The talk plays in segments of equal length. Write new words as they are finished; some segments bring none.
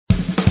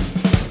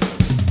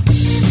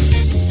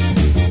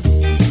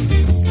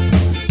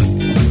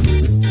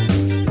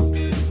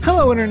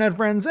Hello, Internet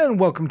friends, and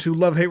welcome to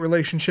Love, Hate,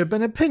 Relationship,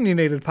 an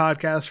opinionated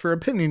podcast for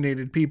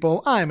opinionated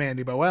people. I'm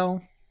Andy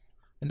Boel.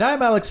 And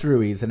I'm Alex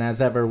Ruiz, and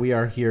as ever, we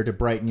are here to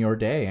brighten your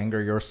day,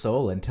 anger your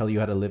soul, and tell you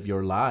how to live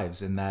your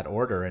lives in that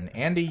order. And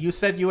Andy, you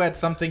said you had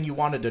something you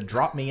wanted to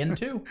drop me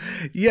into?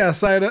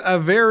 Yes, I had a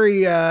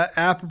very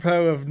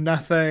apropos of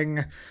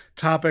nothing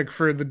topic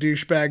for the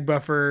douchebag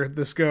buffer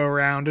this go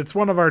around. It's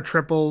one of our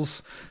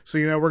triples, so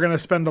we're going to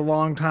spend a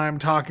long time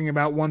talking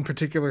about one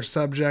particular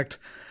subject.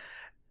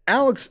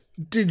 Alex,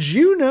 did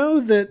you know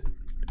that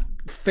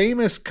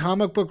famous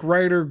comic book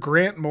writer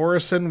Grant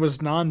Morrison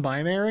was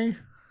non-binary?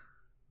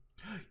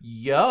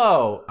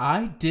 Yo,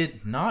 I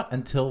did not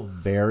until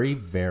very,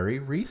 very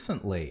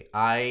recently.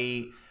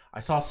 I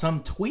saw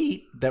some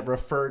tweet that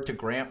referred to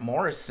Grant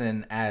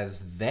Morrison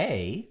as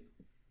they,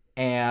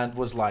 and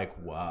was like,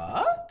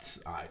 "What?"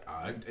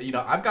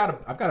 I've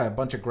got a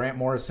bunch of Grant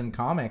Morrison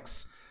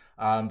comics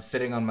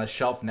sitting on my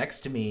shelf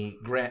next to me,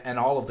 and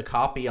all of the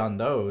copy on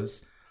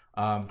those.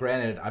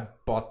 Granted, I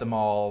bought them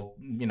all,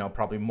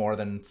 probably more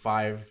than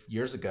 5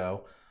 years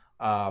ago.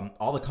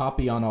 All the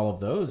copy on all of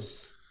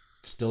those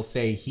still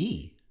say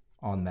he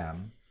on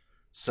them.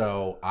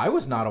 So I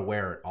was not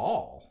aware at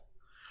all.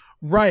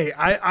 Right.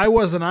 I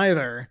wasn't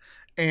either.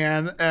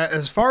 And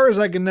as far as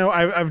I can know,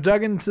 I've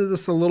dug into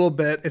this a little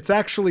bit. It's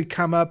actually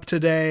come up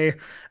today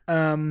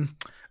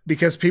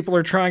because people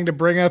are trying to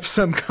bring up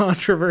some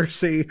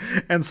controversy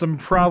and some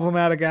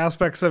problematic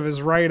aspects of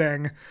his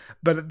writing,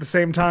 but at the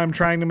same time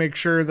trying to make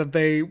sure that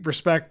they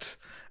respect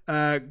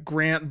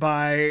Grant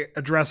by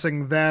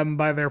addressing them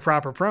by their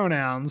proper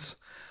pronouns,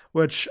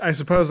 which I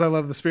suppose I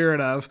love the spirit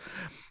of.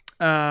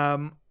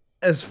 When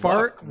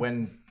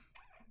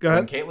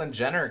Caitlyn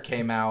Jenner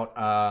came out,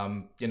 I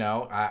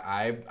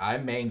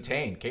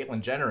maintain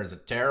Caitlyn Jenner is a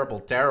terrible,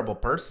 terrible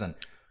person,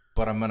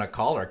 but I'm going to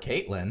call her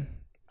Caitlyn.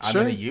 I'm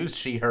going to use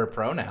she, her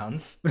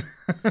pronouns.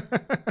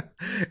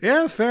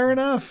 Yeah, fair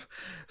enough.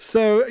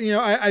 So,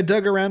 I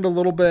dug around a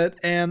little bit,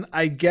 and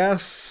I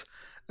guess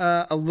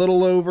a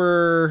little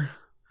over,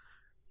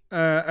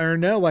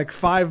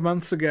 5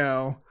 months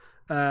ago,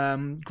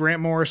 Grant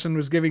Morrison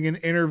was giving an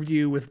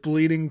interview with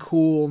Bleeding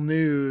Cool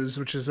News,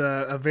 which is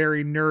a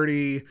very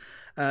nerdy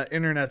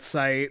internet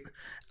site,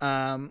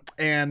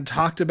 and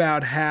talked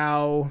about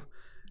how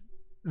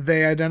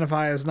they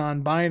identify as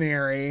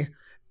non-binary,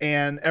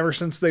 and ever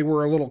since they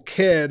were a little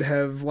kid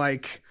have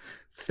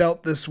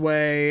felt this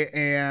way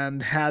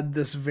and had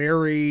this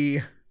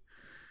very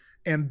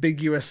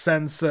ambiguous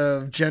sense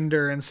of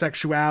gender and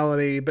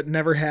sexuality, but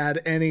never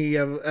had any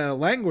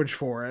language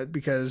for it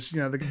because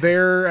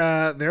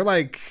they're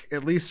like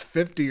at least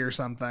 50 or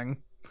something.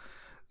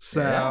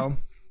 So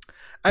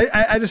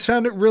yeah. I just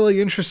found it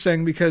really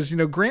interesting because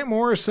Grant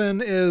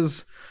Morrison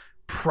is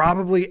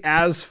probably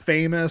as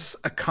famous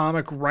a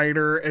comic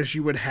writer as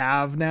you would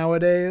have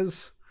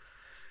nowadays.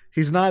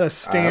 He's not a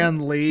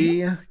Stan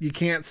Lee. You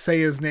can't say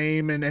his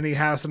name in any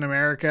house in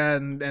America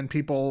and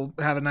people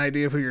have an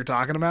idea of who you're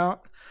talking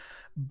about.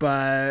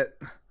 But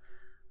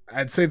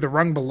I'd say the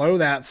rung below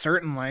that,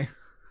 certainly.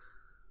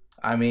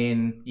 I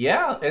mean,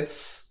 yeah,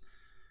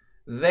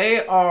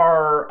 they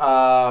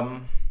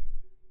are,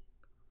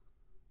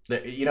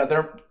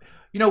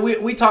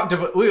 we talked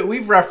about,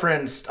 we've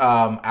referenced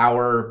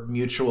our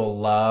mutual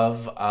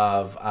love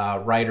of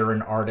writer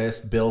and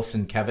artist Bill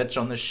Sienkiewicz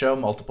on this show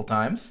multiple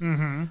times.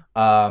 Mm-hmm.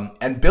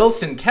 And Bill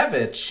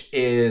Sienkiewicz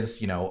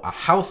is, a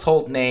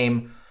household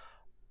name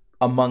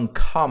among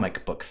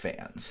comic book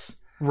fans.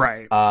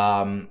 Right.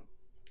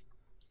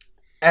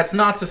 That's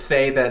not to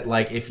say that,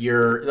 if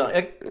you're...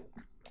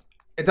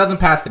 It doesn't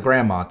pass the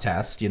grandma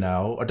test,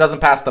 or doesn't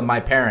pass the my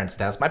parents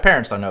test. My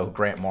parents don't know who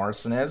Grant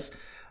Morrison is.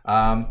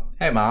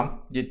 Hey, Mom,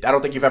 I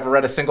don't think you've ever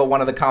read a single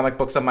one of the comic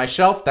books on my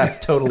shelf. That's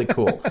totally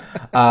cool.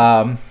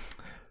 But,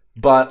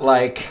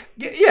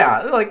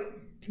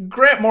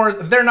 Grant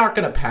Morrison, they're not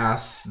going to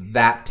pass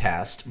that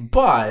test.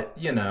 But,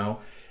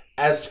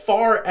 as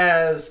far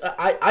as...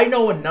 I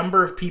know a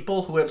number of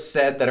people who have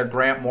said that a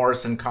Grant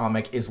Morrison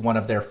comic is one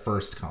of their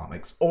first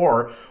comics,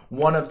 or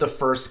one of the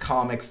first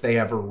comics they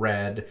ever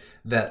read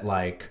that,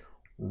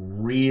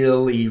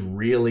 really,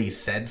 really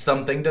said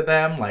something to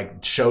them,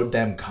 showed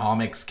them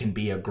comics can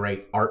be a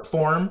great art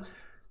form,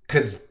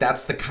 because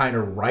that's the kind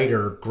of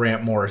writer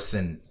Grant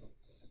Morrison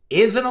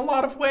is in a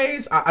lot of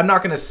ways. I'm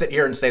not going to sit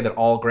here and say that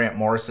all Grant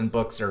Morrison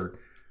books are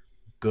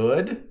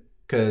good,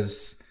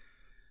 because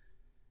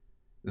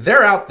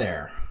they're out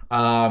there.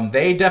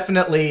 They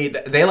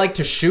like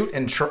to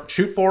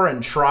shoot for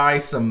and try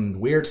some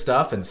weird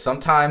stuff, and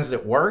sometimes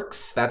it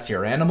works. That's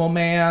your Animal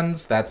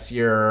Mans. That's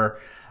your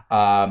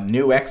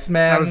New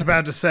X-Men. I was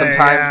about to say,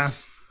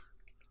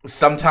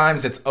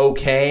 sometimes it's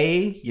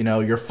okay.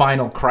 Your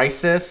Final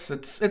Crisis.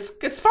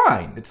 It's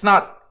fine. It's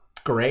not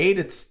great.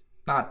 It's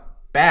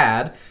not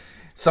bad.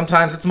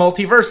 Sometimes it's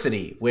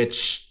Multiversity,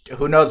 which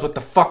who knows what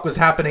the fuck was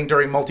happening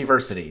during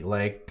Multiversity.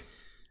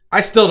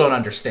 I still don't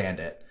understand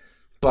it.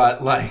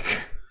 But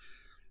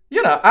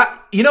you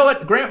know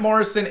what? Grant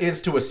Morrison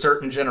is to a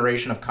certain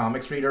generation of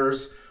comics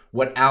readers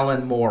what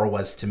Alan Moore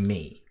was to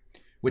me,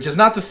 Which is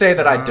not to say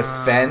that I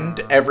defend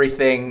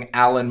everything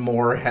Alan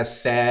Moore has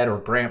said or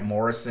Grant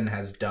Morrison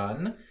has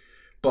done,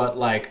 but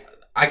like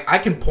I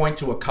can point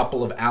to a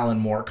couple of Alan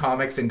Moore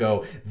comics and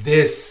go,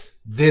 this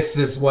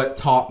is what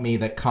taught me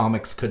that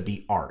comics could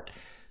be art.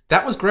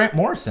 That was Grant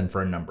Morrison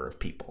for a number of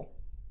people.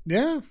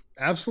 Yeah,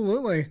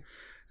 absolutely.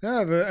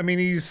 Yeah, I mean,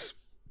 he's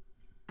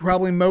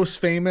probably most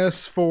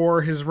famous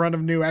for his run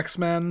of New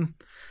X-Men.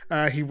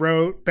 He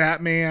wrote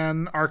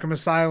Batman, Arkham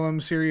Asylum,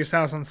 Serious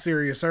House on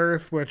Serious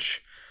Earth,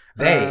 which...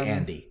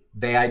 Andy.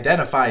 They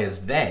identify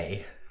as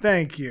they.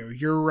 Thank you.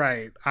 You're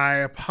right. I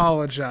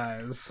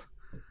apologize.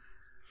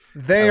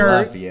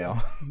 Love you.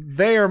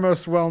 They are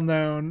most well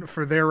known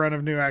for their run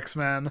of New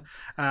X-Men,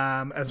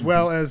 as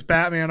well as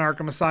Batman,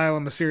 Arkham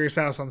Asylum, A Serious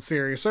House on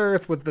Serious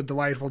Earth with the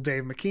delightful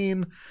Dave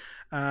McKean.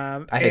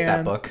 I hate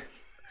that book.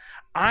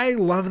 I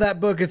love that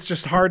book. It's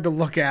just hard to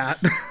look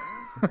at.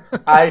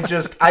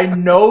 I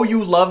know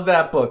you love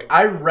that book.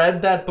 I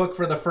read that book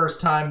for the first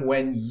time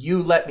when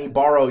you let me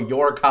borrow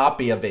your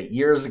copy of it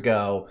years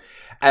ago.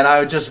 And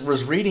I just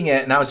was reading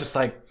it and I was just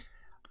like,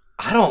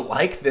 I don't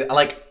like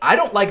I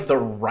don't like the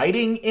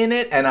writing in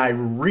it, and I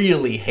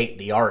really hate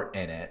the art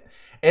in it.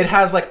 It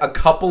has like a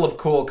couple of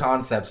cool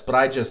concepts, but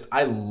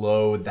I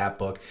loathe that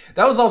book.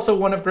 That was also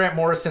one of Grant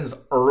Morrison's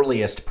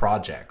earliest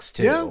projects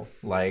too.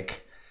 Yeah.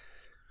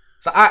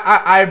 So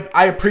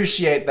I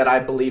appreciate that. I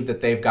believe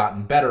that they've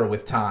gotten better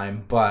with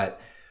time,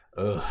 but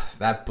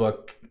that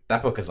book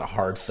is a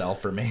hard sell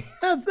for me.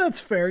 That's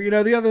fair. You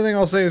know, the other thing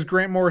I'll say is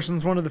Grant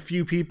Morrison's one of the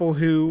few people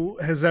who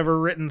has ever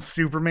written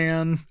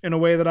Superman in a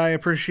way that I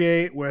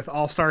appreciate, with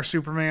All-Star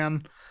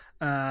Superman.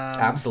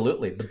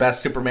 Absolutely. The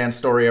best Superman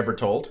story ever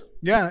told.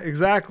 Yeah,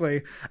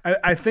 exactly.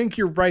 I think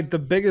you're right. The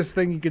biggest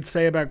thing you could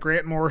say about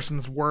Grant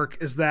Morrison's work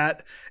is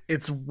that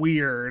it's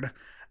weird.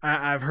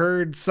 I've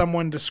heard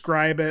someone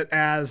describe it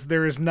as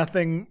there is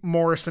nothing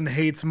Morrison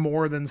hates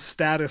more than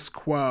status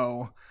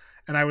quo.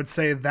 And I would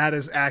say that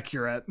is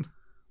accurate.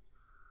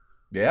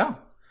 Yeah.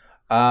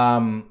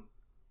 The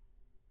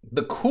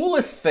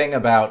coolest thing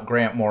about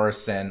Grant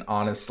Morrison,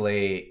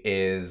 honestly,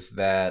 is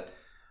that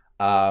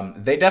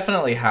they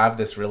definitely have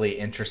this really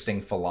interesting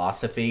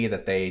philosophy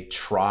that they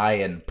try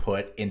and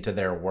put into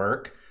their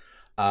work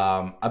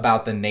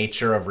about the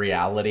nature of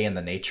reality and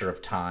the nature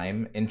of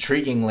time.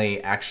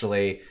 Intriguingly,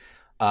 actually,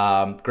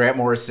 Grant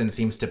Morrison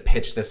seems to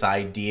pitch this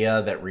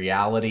idea that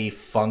reality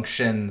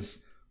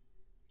functions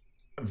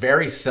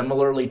very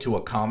similarly to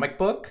a comic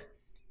book,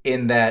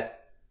 in that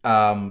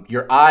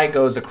your eye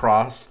goes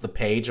across the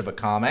page of a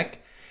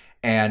comic,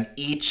 and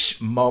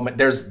each moment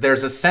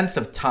there's a sense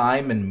of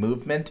time and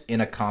movement in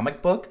a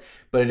comic book,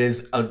 but it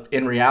is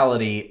in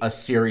reality a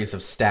series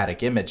of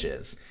static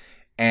images.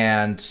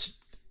 And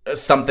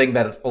something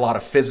that a lot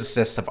of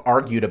physicists have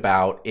argued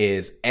about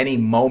is any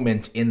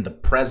moment in the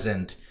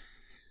present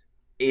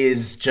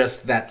is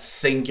just that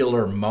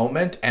singular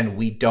moment, and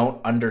we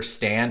don't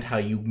understand how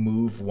you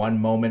move one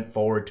moment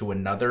forward to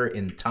another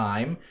in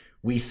time.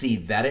 We see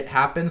that it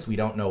happens, we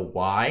don't know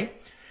why.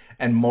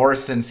 And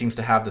Morrison seems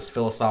to have this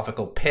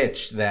philosophical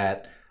pitch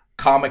that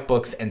comic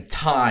books and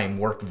time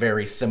work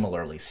very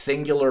similarly.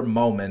 Singular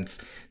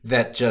moments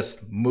that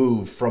just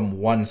move from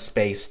one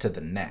space to the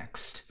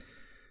next.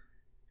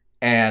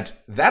 And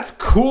that's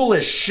cool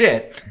as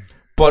shit,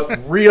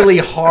 but really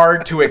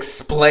hard to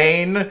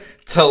explain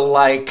to,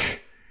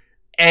 like,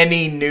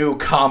 any new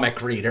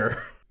comic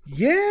reader.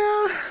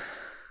 Yeah.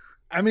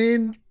 I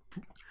mean,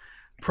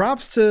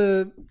 props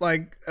to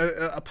like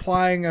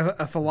applying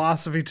a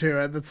philosophy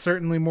to it. That's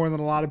certainly more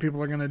than a lot of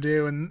people are going to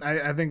do. And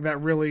I think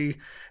that really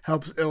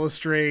helps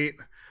illustrate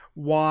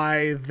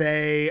why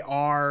they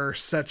are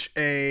such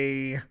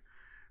a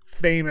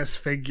famous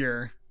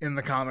figure in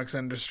the comics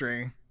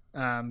industry.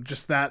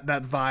 Just that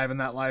vibe and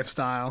that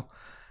lifestyle.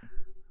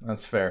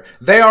 That's fair.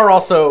 They are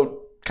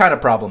also kind of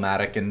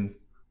problematic in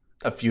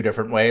a few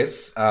different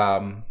ways.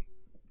 A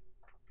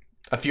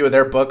few of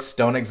their books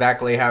don't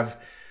exactly have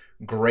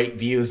great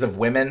views of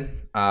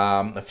women.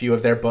 A few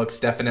of their books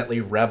definitely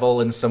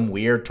revel in some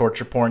weird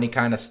torture porny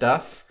kind of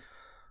stuff.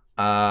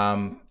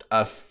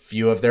 A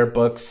few of their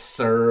books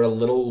are a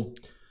little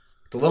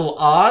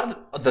odd.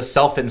 The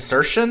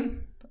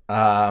self-insertion,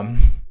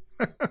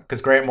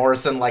 because Grant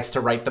Morrison likes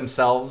to write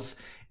themselves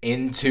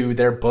into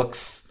their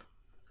books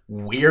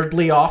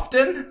weirdly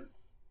often.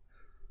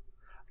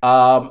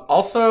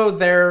 Also,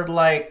 they're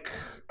like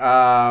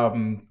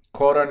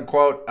quote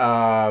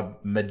unquote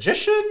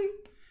magician,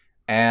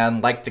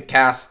 and like to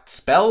cast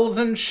spells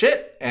and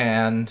shit,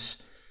 and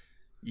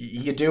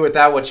you do with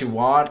that what you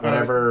want,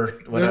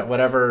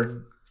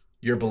 whatever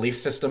your belief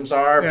systems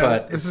are. Yeah,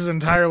 but this is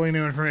entirely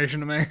new information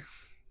to me.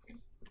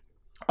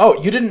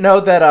 Oh, you didn't know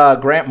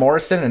that Grant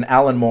Morrison and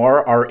Alan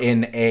Moore are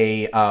in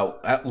a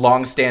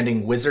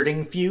long-standing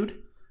wizarding feud?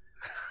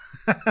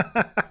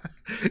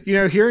 You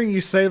know, hearing you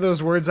say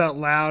those words out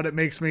loud, it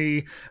makes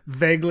me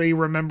vaguely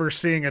remember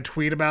seeing a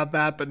tweet about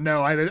that, but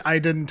no, I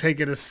didn't take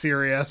it as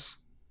serious.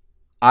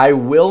 I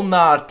will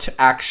not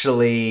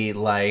actually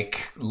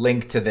link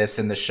to this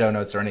in the show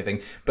notes or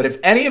anything, but if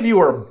any of you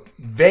are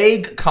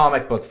vague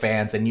comic book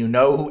fans and you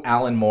know who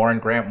Alan Moore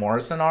and Grant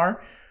Morrison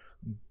are,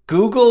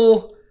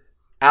 Google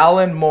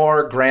Alan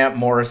Moore Grant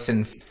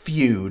Morrison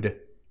feud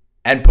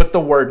and put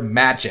the word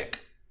magic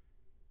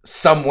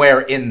somewhere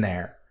in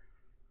there,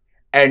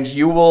 and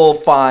you will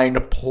find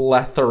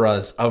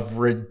plethoras of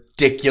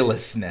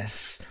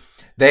ridiculousness.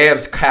 They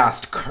have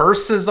cast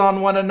curses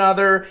on one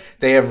another.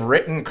 They have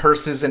written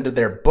curses into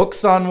their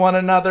books on one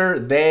another.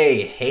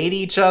 They hate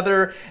each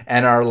other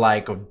and are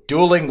like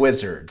dueling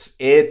wizards.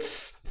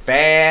 It's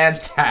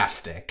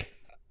fantastic.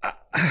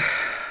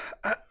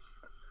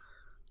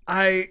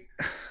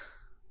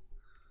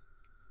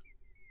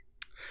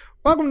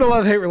 Welcome to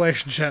Love-Hate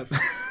Relationship.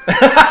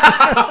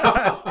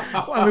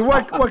 I mean,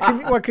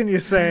 what can you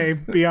say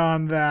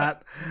beyond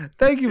that?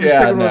 Thank you for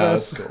sticking with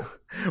us. Cool.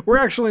 We're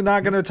actually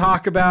not going to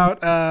talk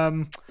about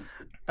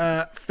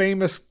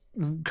famous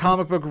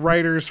comic book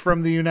writers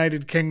from the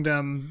United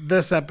Kingdom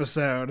this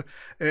episode.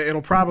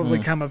 It'll probably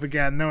come up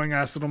again. Knowing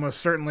us, it'll most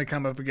certainly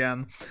come up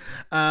again.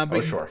 But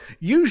sure.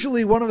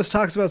 Usually one of us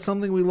talks about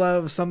something we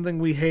love, something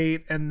we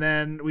hate, and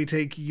then we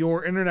take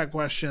your internet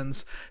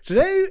questions.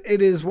 Today,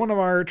 it is one of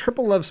our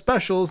Triple Love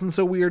specials, and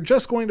so we are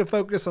just going to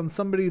focus on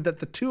somebody that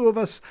the two of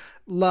us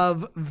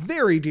love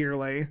very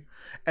dearly,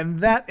 and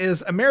that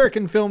is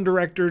American film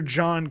director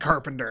John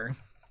Carpenter.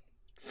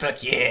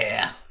 Fuck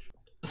yeah.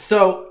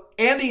 So,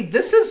 Andy,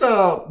 this is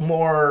a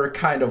more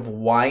kind of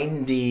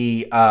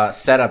windy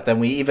setup than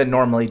we even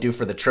normally do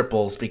for the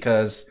triples,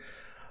 because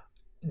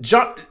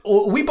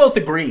we both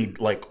agreed,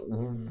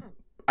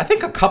 I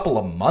think a couple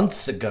of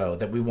months ago,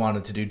 that we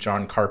wanted to do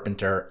John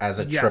Carpenter as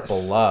a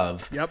triple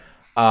love. Yep.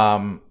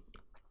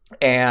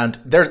 And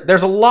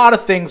there's a lot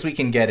of things we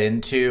can get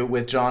into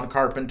with John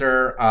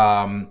Carpenter.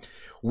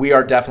 We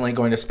are definitely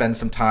going to spend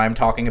some time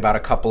talking about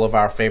a couple of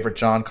our favorite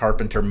John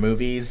Carpenter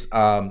movies,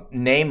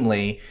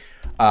 namely,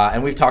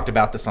 and we've talked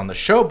about this on the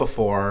show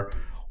before,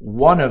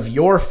 one of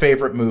your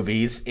favorite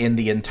movies in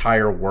the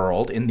entire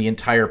world, in the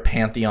entire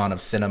pantheon of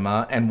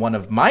cinema, and one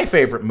of my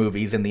favorite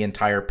movies in the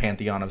entire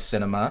pantheon of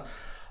cinema.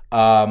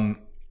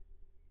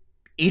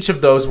 Each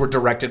of those were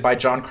directed by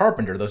John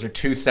Carpenter. Those are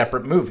two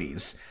separate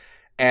movies.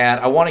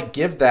 And I want to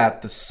give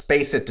that the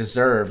space it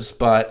deserves.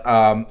 But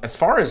as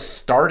far as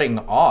starting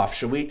off,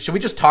 should we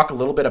just talk a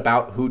little bit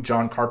about who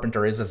John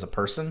Carpenter is as a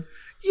person?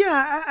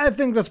 Yeah, I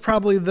think that's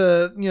probably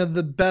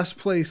the best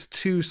place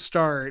to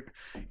start.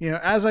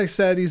 As I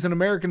said, he's an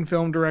American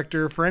film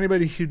director. For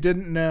anybody who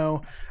didn't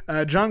know,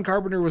 John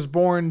Carpenter was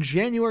born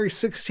January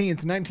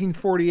 16th,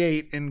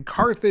 1948 in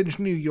Carthage,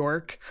 New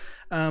York,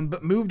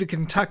 but moved to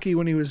Kentucky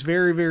when he was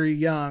very, very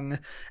young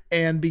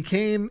and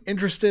became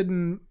interested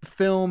in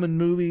film and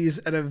movies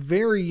at a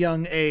very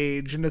young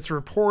age. And it's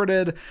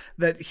reported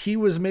that he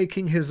was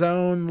making his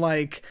own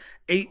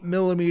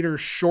 8mm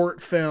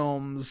short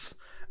films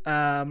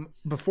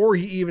before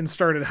he even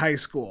started high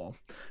school.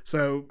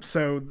 So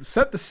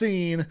set the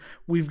scene.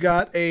 We've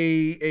got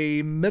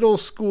a middle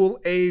school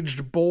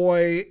aged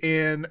boy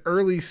in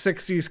early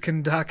 60s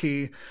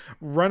Kentucky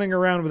running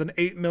around with an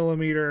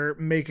 8mm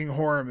making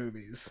horror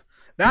movies.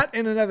 That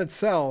in and of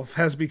itself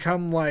has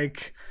become a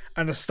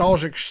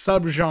nostalgic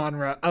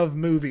subgenre of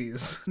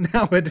movies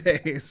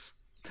nowadays.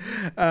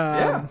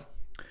 Yeah.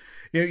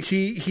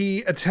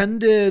 He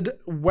attended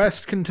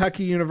West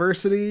Kentucky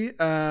University,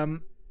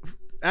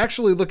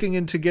 actually looking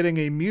into getting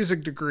a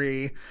music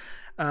degree,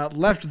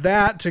 left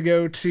that to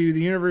go to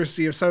the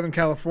University of Southern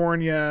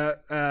California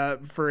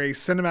for a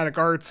cinematic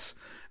arts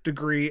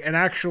degree, and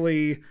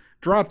actually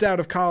dropped out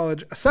of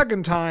college a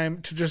second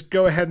time to just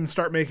go ahead and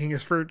start making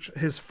his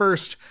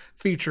first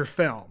feature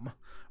film,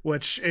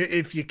 which,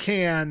 if you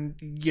can,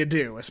 you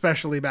do,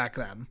 especially back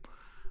then.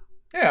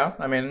 Yeah,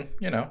 I mean,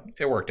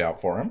 it worked out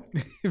for him.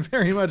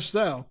 Very much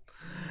so.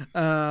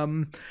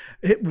 One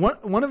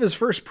of his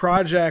first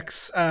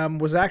projects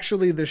was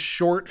actually the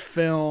short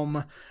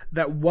film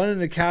that won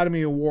an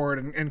Academy Award,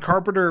 and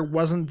Carpenter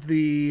wasn't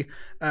the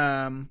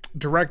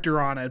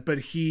director on it, but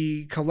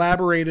he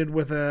collaborated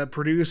with a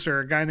producer,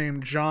 a guy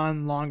named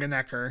John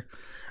Longenecker.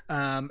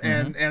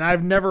 And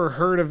I've never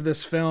heard of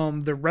this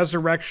film, The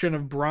Resurrection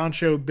of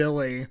Broncho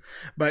Billy,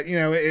 but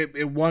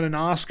it won an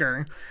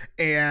Oscar,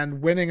 and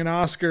winning an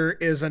Oscar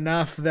is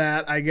enough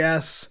that I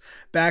guess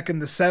back in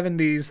the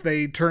 70s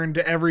they turned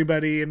to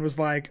everybody and was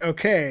like,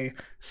 okay,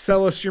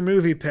 sell us your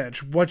movie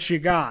pitch. What you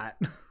got?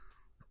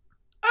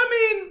 I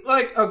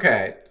mean,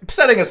 okay,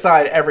 setting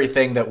aside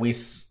everything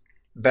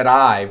that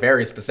I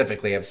very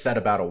specifically have said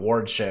about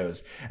award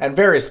shows, and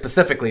very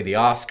specifically the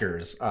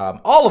Oscars,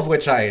 all of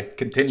which I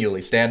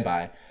continually stand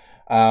by.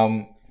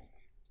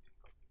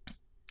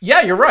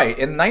 Yeah, you're right.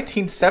 In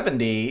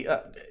 1970,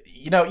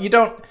 you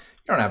don't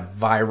have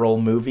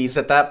viral movies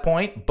at that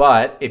point,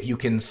 but if you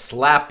can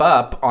slap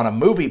up on a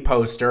movie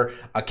poster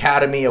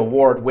Academy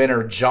Award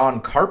winner John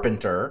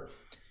Carpenter,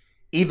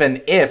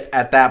 even if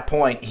at that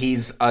point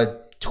he's a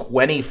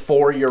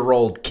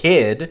 24-year-old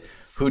kid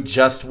who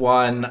just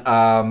won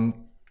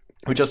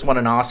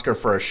an Oscar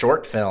for a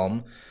short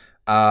film,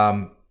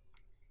 and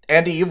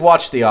Andy, you've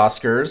watched the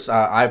Oscars.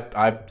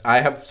 I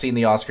have seen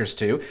the Oscars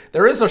too.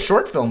 There is a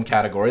short film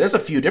category. There's a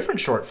few different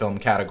short film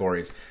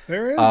categories.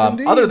 There is,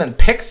 indeed. Other than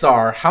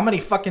Pixar, how many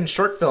fucking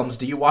short films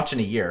do you watch in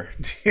a year?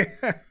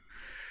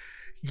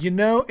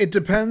 It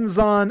depends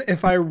on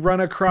if I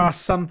run across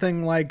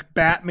something like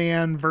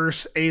Batman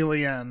vs.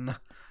 Alien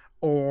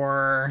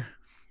or,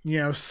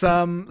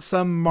 some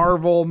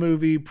Marvel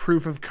movie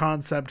proof of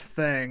concept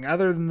thing.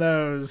 Other than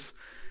those,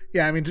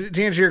 yeah, I mean,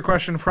 to answer your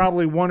question,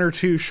 probably 1 or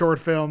 2 short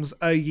films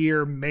a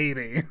year,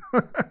 maybe.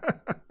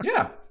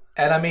 Yeah.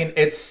 And I mean,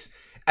 it's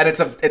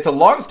a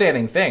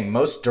long-standing thing.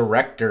 Most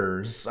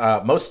directors,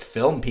 most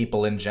film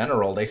people in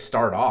general, they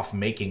start off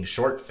making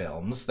short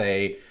films.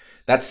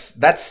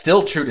 That's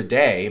still true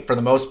today. For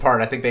the most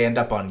part, I think they end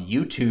up on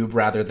YouTube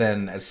rather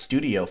than as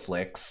studio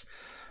flicks.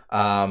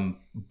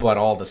 But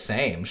all the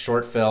same,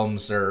 short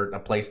films are a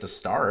place to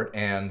start.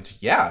 And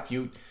yeah, if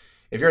you're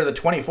the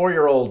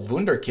 24-year-old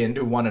wunderkind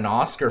who won an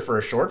Oscar for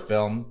a short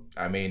film,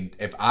 I mean,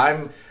 if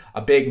I'm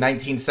a big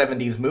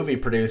 1970s movie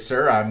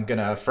producer, I'm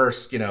gonna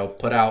first,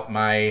 put out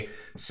my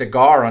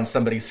cigar on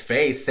somebody's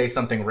face, say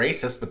something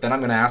racist, but then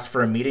I'm gonna ask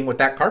for a meeting with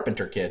that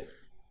Carpenter kid.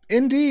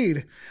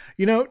 Indeed.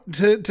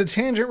 To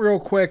tangent real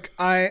quick,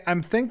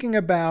 I'm thinking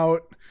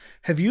about,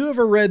 have you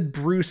ever read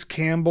Bruce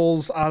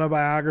Campbell's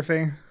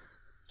autobiography?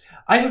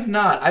 I have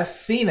not. I've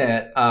seen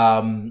it.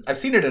 I've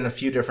seen it in a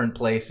few different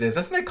places.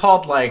 Isn't it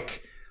called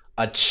like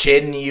A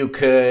Chin You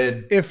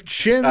Could... If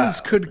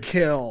Chins Could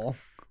Kill.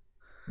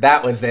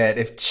 That was it.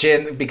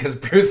 Because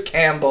Bruce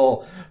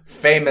Campbell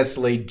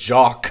famously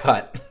jaw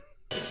cut.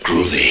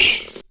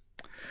 Groovy.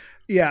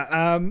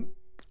 Yeah,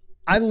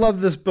 I love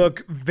this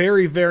book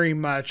very, very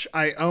much.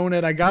 I own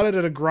it. I got it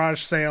at a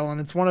garage sale, and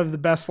it's one of the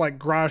best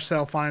garage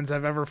sale finds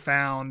I've ever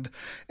found.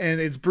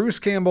 And it's Bruce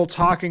Campbell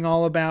talking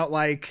all about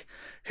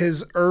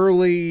his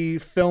early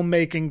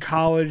filmmaking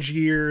college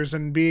years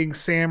and being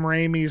Sam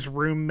Raimi's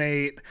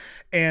roommate.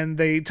 And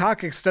they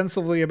talk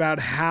extensively about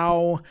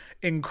how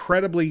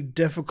incredibly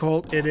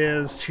difficult it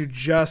is to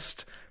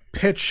just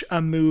pitch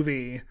a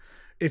movie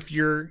if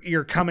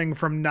you're coming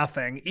from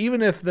nothing,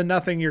 even if the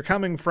nothing you're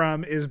coming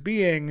from is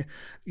being,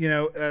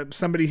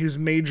 somebody who's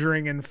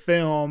majoring in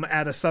film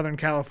at a Southern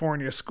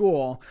California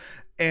school.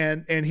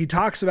 And he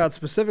talks about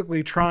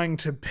specifically trying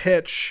to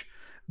pitch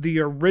the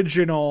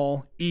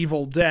original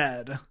Evil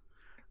Dead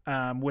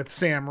with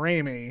Sam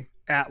Raimi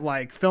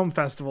at film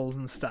festivals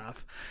and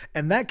stuff.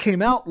 And that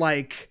came out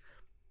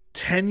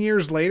 10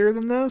 years later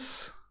than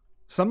this,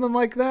 something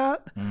like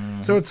that.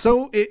 Mm-hmm.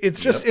 So it's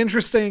just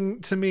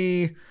interesting to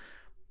me.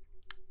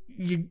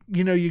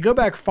 You go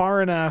back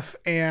far enough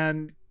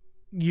and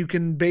you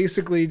can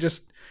basically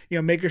just,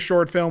 make a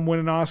short film, win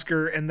an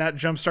Oscar, and that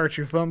jumpstarts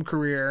your film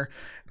career.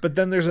 But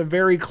then there's a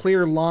very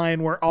clear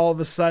line where all of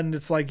a sudden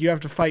it's you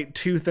have to fight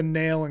tooth and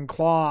nail and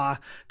claw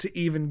to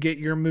even get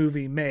your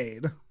movie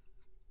made.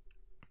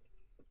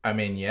 I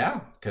mean, yeah,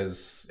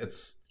 because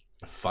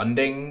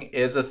funding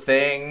is a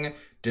thing.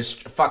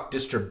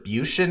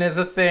 Distribution is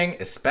a thing,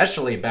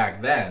 especially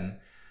back then.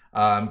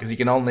 Because you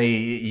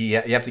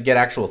have to get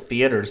actual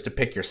theaters to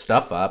pick your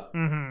stuff up.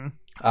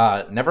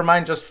 Mm-hmm. Never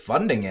mind just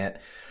funding it.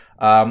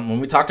 When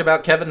we talked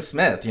about Kevin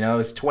Smith,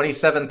 it's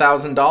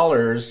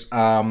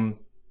 $27,000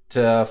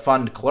 to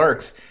fund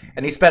Clerks,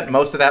 and he spent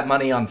most of that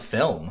money on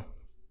film.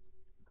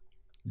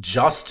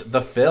 Just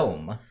the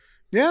film.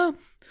 Yeah.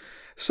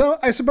 So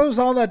I suppose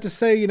all that to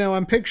say,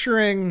 I'm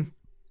picturing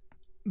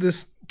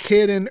this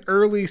kid in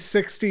early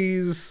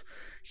 60s,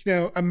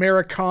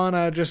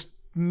 Americana, just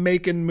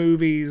making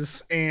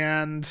movies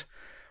and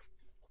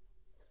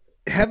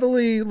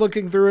heavily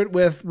looking through it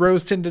with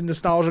rose-tinted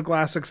nostalgia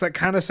glasses. That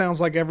kind of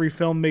sounds like every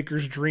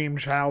filmmaker's dream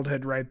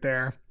childhood right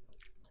there.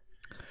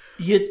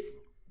 It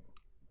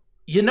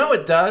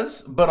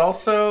does, but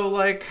also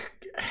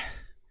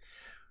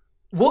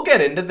we'll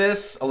get into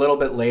this a little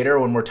bit later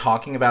when we're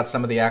talking about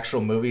some of the actual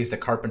movies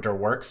that Carpenter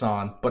works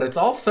on, but it's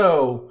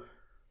also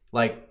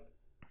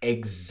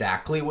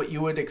exactly what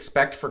you would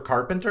expect for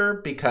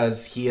Carpenter,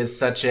 because he is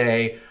such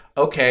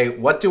okay,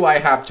 what do I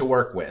have to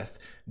work with?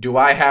 Do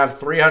I have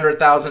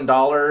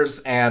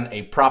 $300,000 and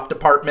a prop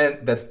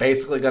department that's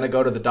basically going to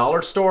go to the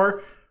dollar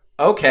store?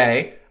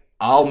 Okay,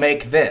 I'll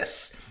make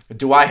this.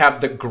 Do I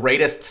have the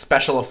greatest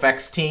special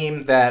effects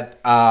team that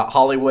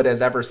Hollywood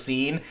has ever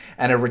seen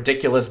and a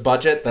ridiculous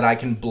budget that I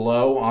can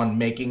blow on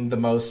making the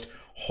most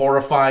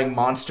horrifying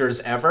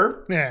monsters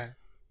ever? Yeah.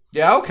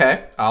 Yeah,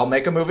 okay, I'll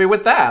make a movie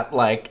with that.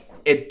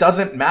 It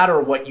doesn't matter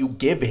what you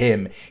give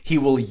him. He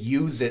will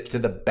use it to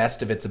the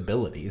best of its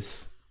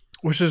abilities.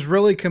 Which is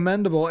really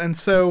commendable. And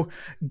so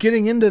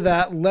getting into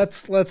that,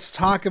 let's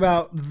talk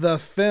about the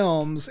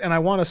films. And I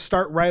want to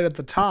start right at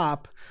the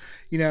top.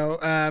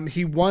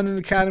 He won an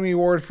Academy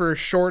Award for a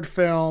short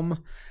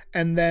film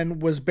and then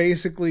was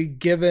basically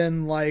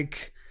given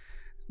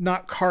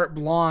not carte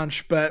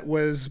blanche, but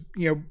was,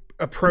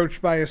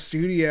 approached by a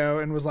studio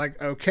and was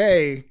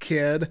okay,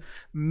 kid,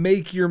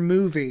 make your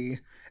movie.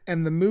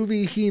 And the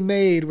movie he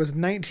made was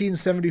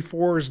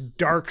 1974's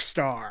Dark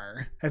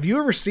Star. Have you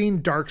ever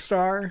seen Dark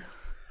Star?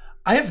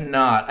 I have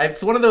not.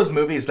 It's one of those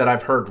movies that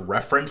I've heard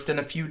referenced in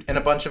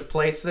a bunch of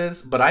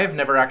places, but I have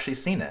never actually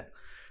seen it.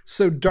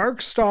 So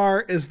Dark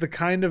Star is the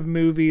kind of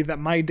movie that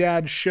my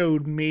dad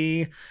showed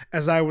me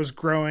as I was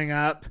growing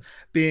up,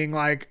 being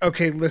like,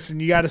 okay, listen,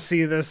 you got to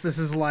see this. This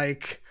is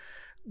like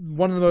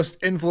one of the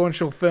most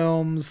influential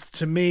films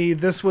to me.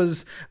 This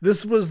was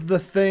the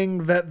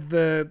thing that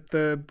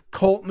the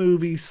cult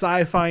movie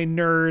sci-fi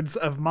nerds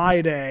of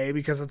my day,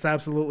 because that's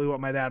absolutely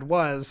what my dad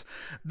was.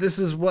 This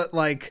is what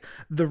like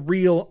the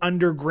real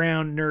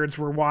underground nerds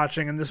were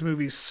watching, and this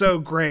movie's so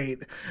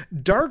great.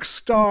 Dark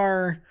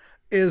Star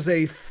is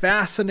a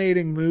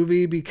fascinating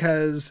movie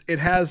because it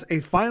has a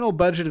final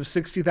budget of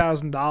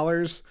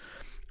 $60,000,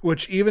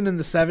 which even in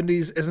the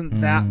 70s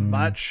isn't that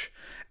much.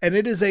 And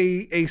it is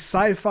a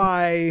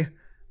sci-fi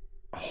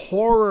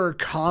horror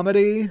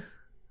comedy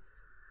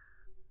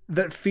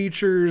that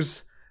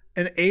features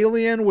an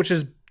alien, which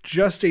is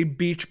just a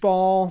beach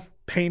ball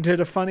painted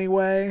a funny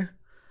way.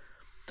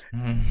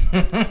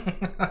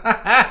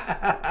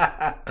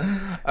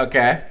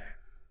 Okay.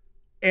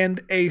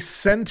 And a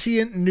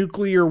sentient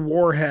nuclear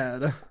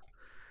warhead,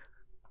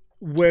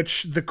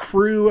 which the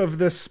crew of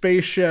this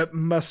spaceship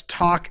must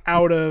talk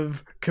out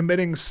of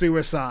committing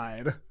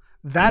suicide.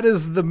 That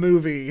is the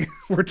movie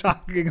we're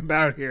talking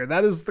about here.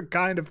 That is the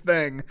kind of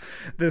thing,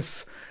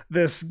 this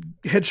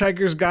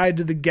Hitchhiker's Guide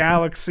to the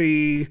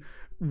Galaxy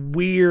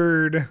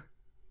weird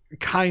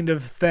kind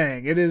of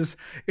thing. It is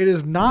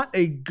not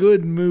a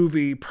good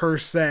movie per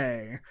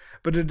se,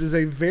 but it is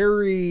a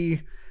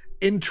very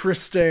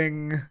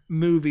interesting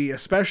movie,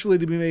 especially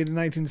to be made in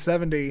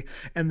 1970.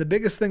 And the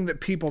biggest thing that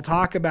people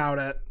talk about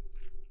it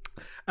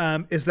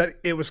is that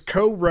it was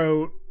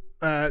co-wrote.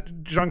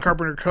 John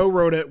Carpenter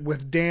co-wrote it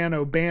with Dan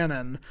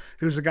O'Bannon,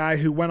 who's a guy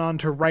who went on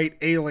to write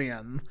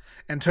Alien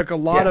and took a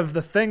lot of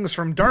the things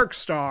from Dark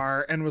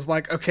Star and was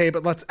like, okay,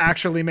 but let's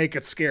actually make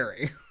it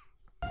scary.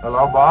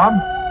 Hello, Bob.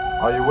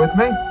 Are you with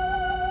me?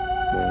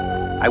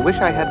 I wish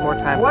I had more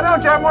time. Why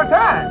don't you have more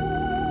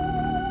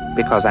time?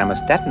 Because I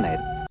must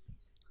detonate.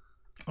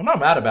 I'm not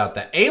mad about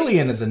that.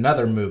 Alien is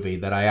another movie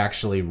that I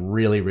actually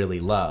really, really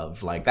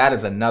love. Like,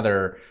 that's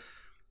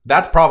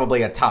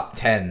probably a top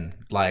 10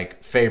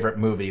 like favorite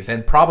movies,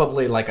 and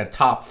probably like a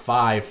top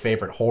 5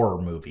 favorite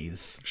horror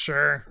movies.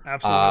 Sure,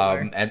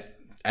 absolutely.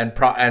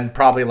 And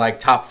probably like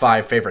top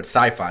 5 favorite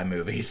sci-fi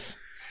movies.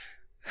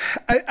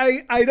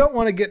 I don't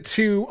want to get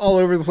too all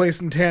over the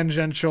place and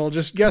tangential.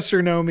 Just yes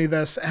or no me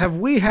this. Have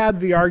we had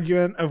the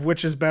argument of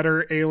which is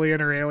better,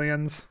 Alien or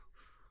Aliens?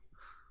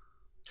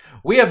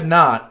 We have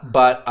not,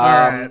 but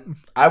right.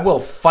 I will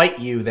fight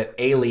you that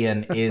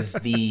Alien is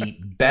the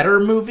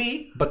better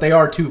movie, but they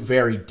are two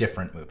very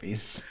different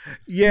movies.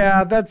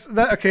 Yeah, that's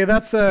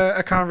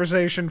a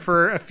conversation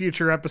for a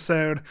future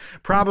episode,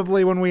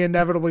 probably when we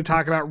inevitably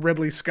talk about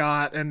Ridley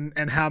Scott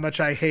and how much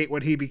I hate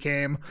what he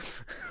became.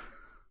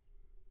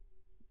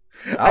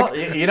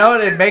 You know,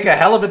 it'd make a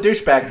hell of a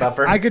douchebag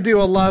buffer. I could do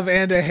a love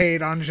and a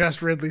hate on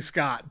just Ridley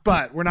Scott,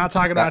 but we're not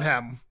talking about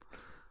him.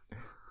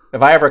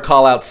 If I ever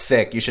call out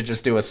sick, you should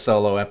just do a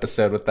solo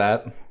episode with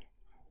that.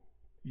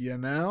 You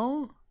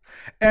know?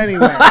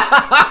 Anyway.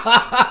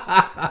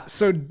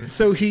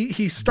 So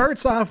he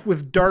starts off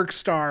with Dark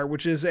Star,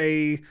 which is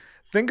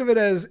think of it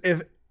as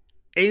if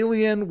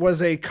Alien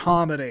was a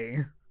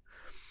comedy.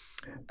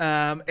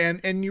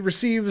 And he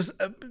receives,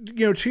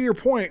 to your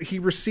point, he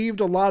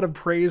received a lot of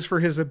praise for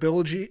his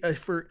ability to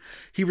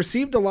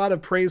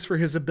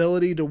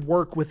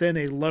work within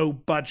a low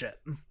budget.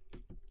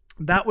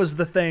 That was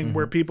the thing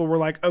where people were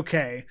like,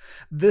 okay,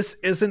 this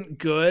isn't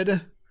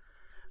good,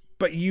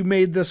 but you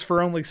made this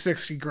for only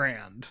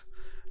 $60,000.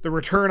 The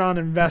return on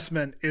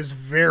investment is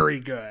very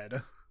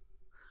good.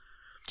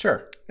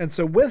 Sure. And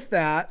so with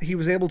that, he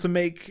was able to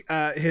make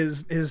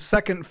his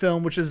second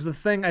film, which is the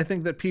thing I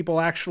think that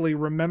people actually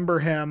remember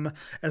him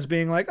as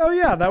being like, oh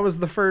yeah, that was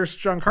the first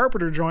John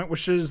Carpenter joint,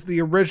 which is the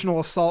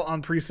original Assault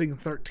on Precinct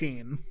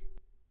 13.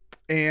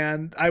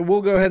 And I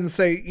will go ahead and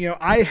say,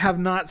 I have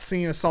not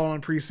seen Assault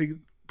on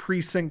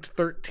Precinct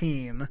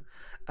 13.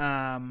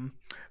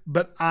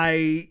 But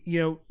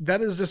that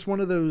is just one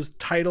of those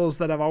titles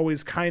that I've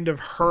always kind of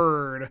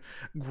heard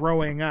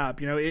growing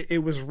up.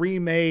 It was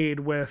remade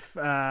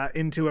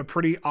into a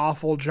pretty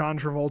awful John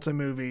Travolta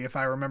movie, if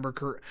I remember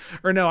correct.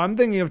 Or no, I'm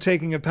thinking of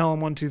Taking of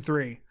Pelham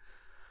 1-2-3.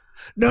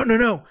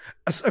 No.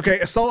 Okay,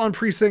 Assault on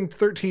Precinct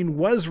 13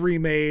 was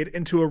remade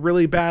into a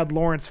really bad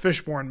Lawrence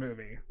Fishburne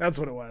movie. That's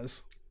what it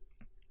was.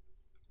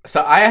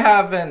 So I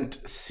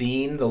haven't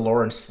seen the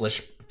Lawrence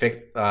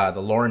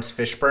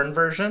Fishburne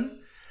version.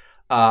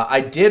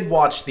 I did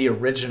watch the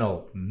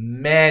original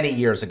many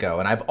years ago,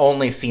 and I've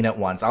only seen it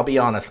once. I'll be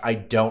honest, I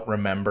don't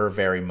remember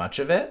very much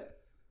of it.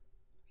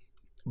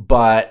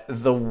 But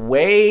the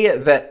way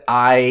that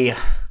I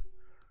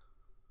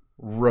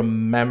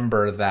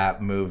remember that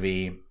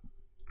movie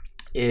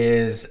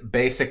is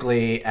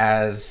basically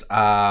as...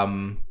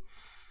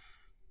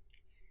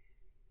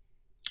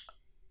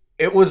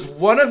 it was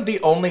one of the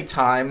only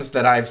times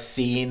that I've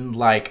seen,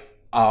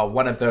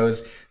 one of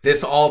those,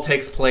 this all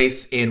takes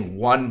place in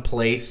one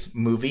place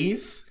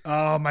movies.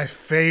 Oh, my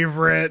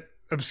favorite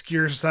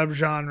obscure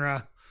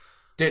subgenre.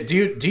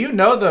 Do you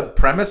know the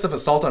premise of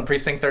Assault on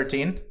Precinct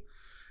 13?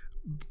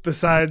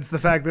 Besides the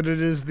fact that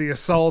it is the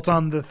assault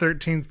on the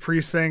 13th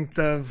precinct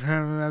of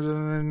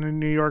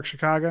New York,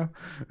 Chicago.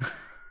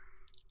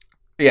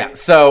 Yeah,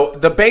 so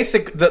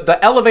the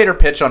elevator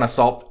pitch on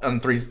Assault on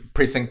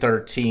Precinct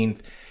 13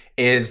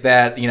 is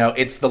that,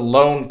 it's the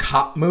lone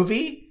cop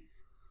movie,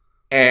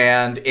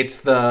 and it's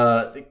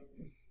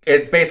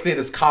basically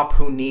this cop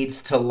who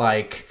needs to,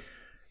 like,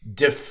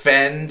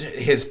 defend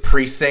his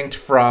precinct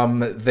from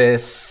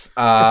this it's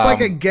like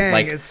a gang,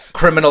 like it's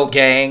criminal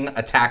gang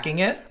attacking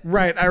it.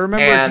 Right. I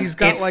remember and he's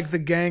got like the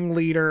gang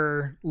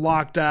leader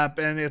locked up,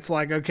 and it's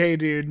like, okay,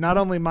 dude, not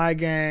only my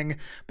gang,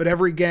 but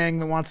every gang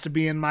that wants to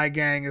be in my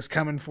gang is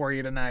coming for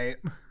you tonight.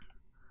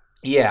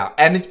 Yeah,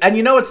 and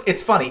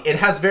it's funny. It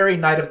has very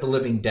Night of the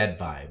Living Dead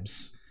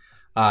vibes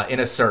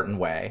in a certain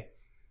way.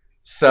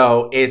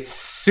 So it's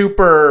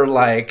super,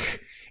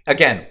 like,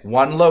 again,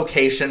 one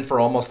location for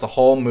almost the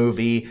whole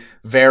movie.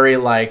 Very,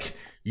 like,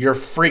 you're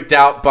freaked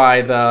out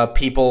by the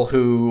people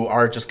who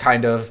are just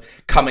kind of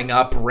coming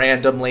up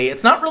randomly.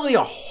 It's not really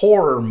a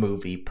horror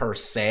movie per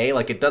se.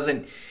 Like, it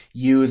doesn't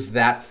use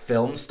that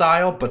film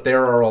style, but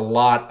there are a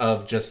lot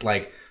of just,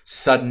 like,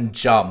 sudden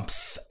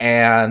jumps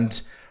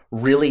and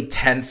really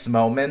tense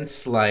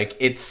moments. Like,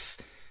 it's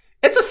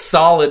a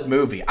solid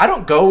movie. I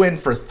don't go in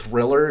for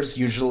thrillers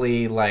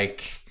usually.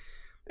 Like,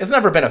 it's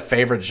never been a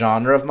favorite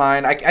genre of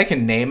mine. I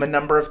can name a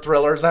number of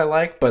thrillers I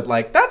like, but,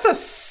 like, that's a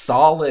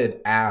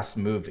solid ass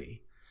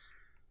movie.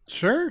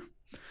 Sure.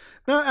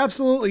 No,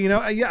 absolutely.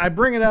 I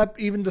bring it up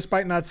even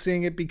despite not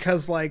seeing it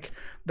because, like,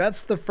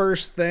 that's the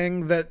first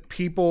thing that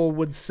people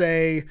would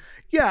say,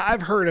 yeah,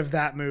 I've heard of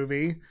that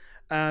movie.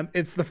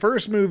 It's the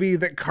first movie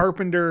that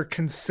Carpenter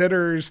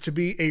considers to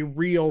be a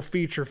real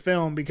feature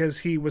film because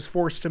he was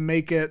forced to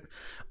make it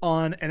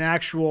on an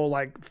actual,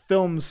 like,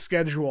 film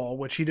schedule,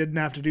 which he didn't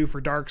have to do for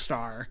Dark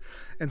Star.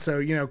 And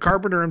so,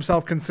 Carpenter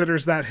himself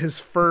considers that his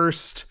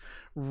first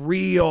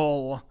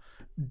real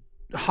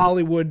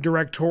Hollywood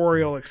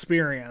directorial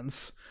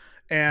experience.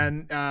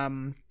 And,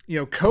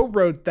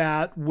 co-wrote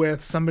that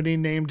with somebody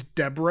named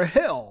Debra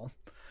Hill,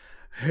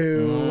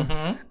 who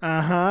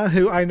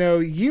I know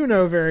you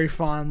know very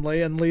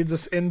fondly, and leads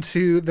us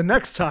into the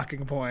next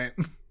talking point.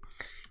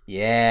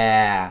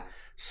 Yeah.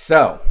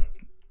 So,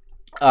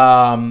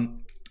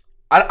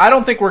 I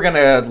don't think we're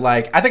gonna,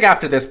 like, I think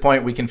after this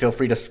point we can feel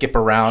free to skip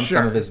around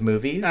some of his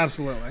movies.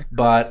 Absolutely.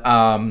 But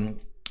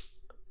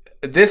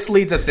this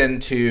leads us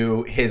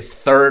into his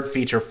third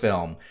feature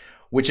film,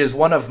 which is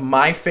one of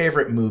my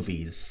favorite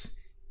movies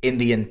in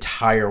the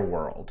entire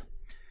world.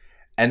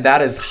 And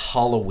that is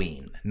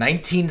Halloween,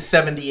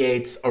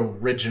 1978's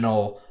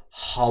original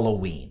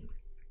Halloween.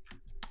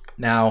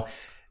 Now,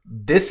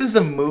 this is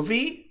a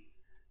movie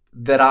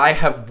that I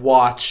have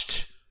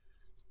watched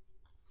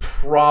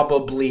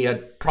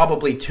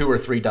probably 2 or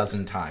 3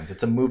 dozen times.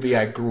 It's a movie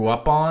I grew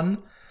up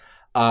on.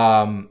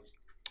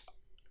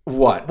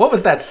 What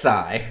was that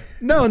sigh?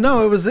 No,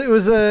 it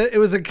was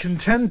a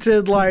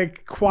contented,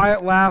 like,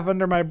 quiet laugh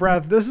under my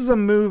breath. This is a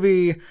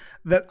movie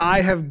that I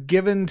have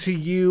given to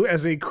you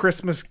as a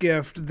Christmas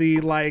gift,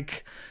 the,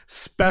 like,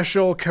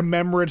 special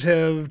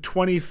commemorative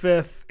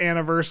 25th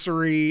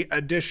anniversary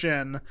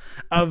edition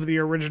of the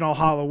original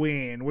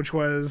Halloween, which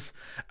was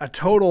a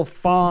total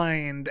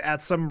find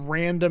at some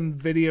random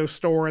video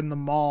store in the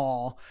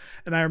mall.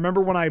 And I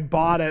remember when I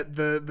bought it,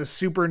 the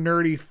super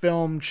nerdy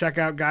film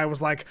checkout guy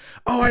was like,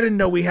 "Oh, I didn't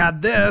know we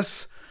had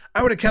this.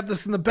 I would have kept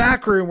this in the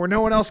back room where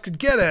no one else could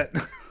get it."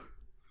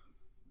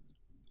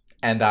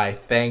 And I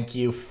thank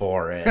you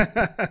for it.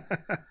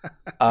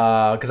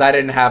 Because I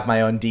didn't have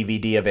my own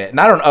DVD of it. And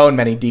I don't own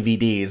many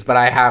DVDs, but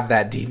I have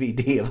that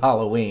DVD of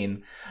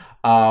Halloween.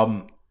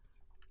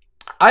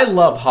 I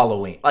love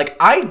Halloween. Like,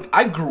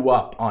 I grew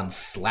up on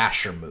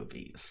slasher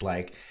movies.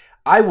 Like,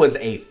 I was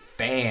a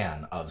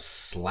fan of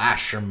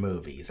slasher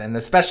movies. And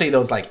especially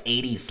those, like,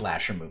 80s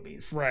slasher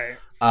movies. Right.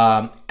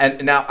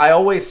 And now, I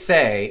always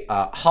say,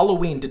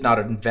 Halloween did not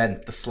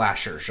invent the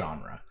slasher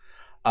genre.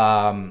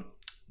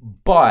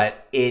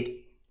 But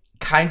it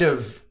kind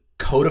of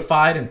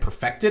codified and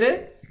perfected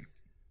it.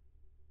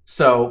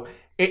 So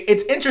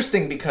it's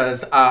interesting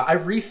because I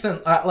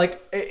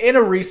in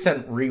a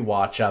recent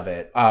rewatch of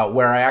it,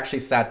 where I actually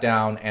sat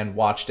down and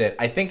watched it.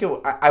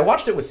 I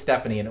watched it with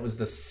Stephanie, and it was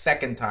the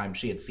second time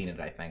she had seen it,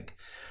 I think.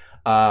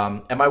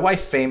 And my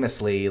wife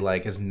famously,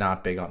 like, is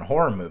not big on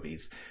horror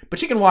movies, but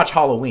she can watch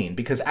Halloween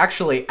because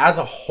actually, as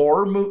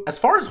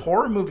far as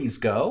horror movies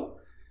go,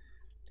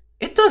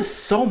 it does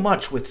so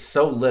much with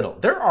so little.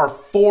 There are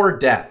 4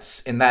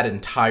 deaths in that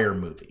entire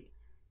movie.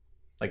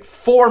 Like,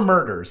 4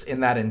 murders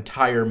in that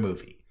entire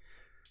movie.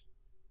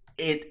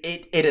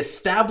 It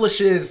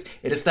establishes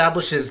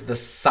the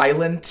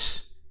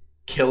silent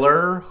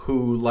killer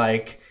who,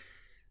 like,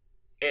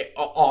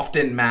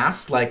 often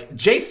masked. Like,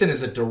 Jason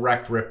is a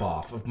direct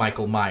ripoff of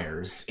Michael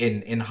Myers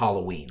in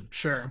Halloween.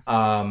 Sure.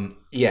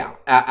 Yeah,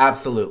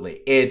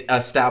 absolutely. It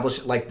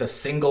established, like, the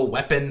single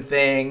weapon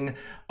thing,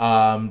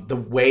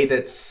 the way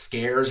that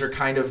scares are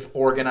kind of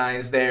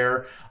organized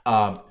there.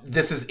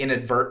 This is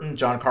inadvertent.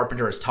 John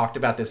Carpenter has talked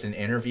about this in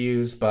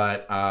interviews,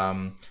 but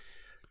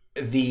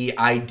the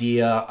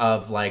idea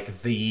of,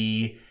 like,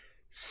 the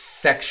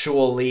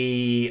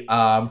sexually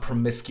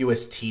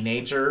promiscuous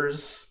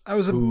teenagers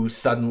who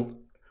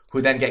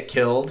then get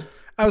killed.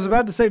 I was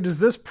about to say, does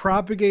this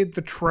propagate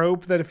the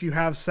trope that if you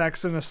have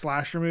sex in a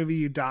slasher movie,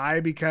 you die?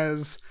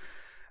 Because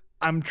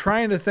I'm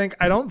trying to think.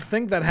 I don't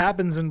think that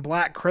happens in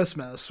Black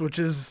Christmas, which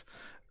is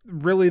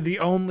really the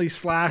only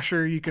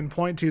slasher you can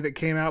point to that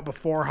came out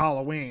before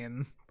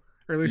Halloween,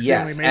 or at least the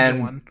only major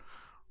one.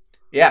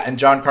 Yeah, and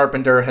John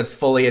Carpenter has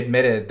fully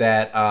admitted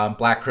that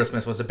Black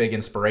Christmas was a big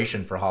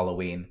inspiration for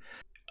Halloween.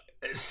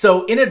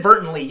 So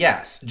inadvertently,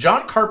 yes,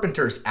 John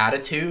Carpenter's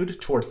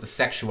attitude towards the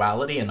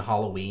sexuality in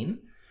Halloween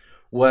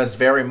was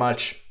very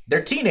much,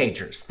 they're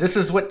teenagers. This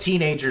is what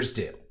teenagers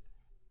do.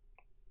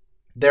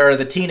 There are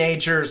the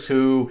teenagers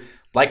who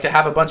like to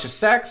have a bunch of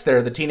sex. There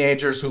are the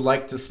teenagers who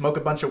like to smoke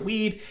a bunch of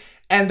weed.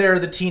 And there are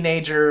the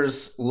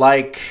teenagers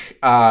like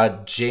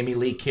Jamie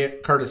Lee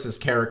Curtis's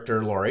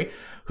character, Laurie,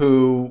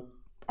 who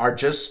are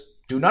just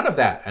do none of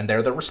that. And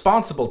they're the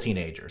responsible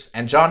teenagers.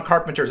 And John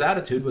Carpenter's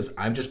attitude was,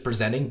 I'm just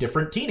presenting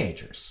different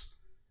teenagers.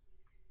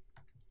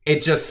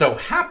 It just so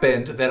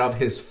happened that of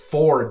his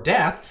 4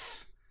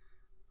 deaths,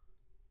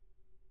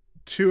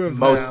 two of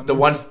them, the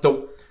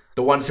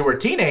ones who are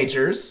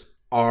teenagers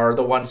are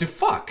the ones who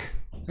fuck.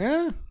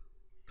 Yeah.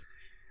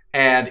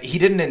 And he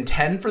didn't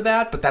intend for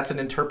that, but that's an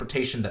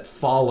interpretation that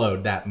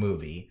followed that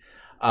movie.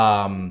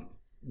 And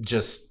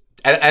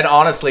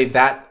honestly,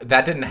 that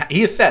didn't.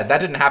 He has said that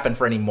didn't happen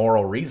for any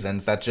moral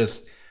reasons.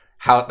 That's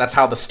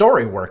how the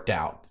story worked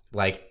out.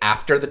 Like,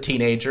 after the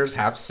teenagers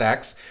have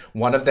sex,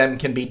 one of them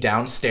can be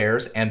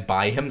downstairs and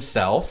by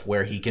himself,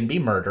 where he can be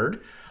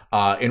murdered,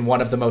 in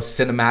one of the most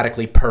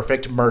cinematically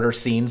perfect murder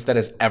scenes that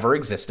has ever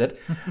existed.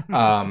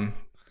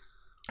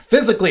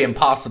 Physically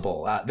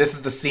impossible. This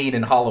is the scene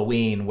in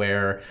Halloween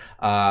where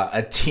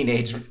a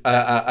teenage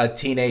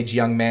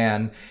young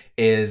man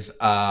is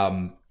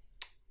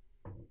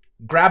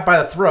grabbed by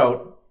the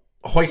throat,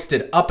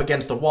 hoisted up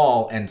against a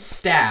wall, and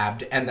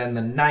stabbed, and then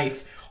the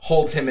knife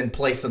holds him in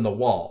place in the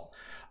wall.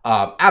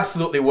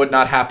 Absolutely would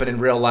not happen in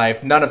real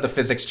life. None of the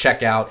physics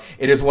check out.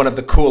 It is one of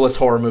the coolest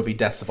horror movie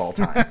deaths of all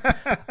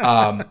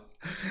time.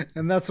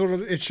 And that's what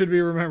it should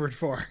be remembered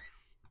for.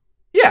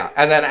 Yeah,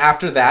 and then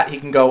after that, he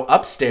can go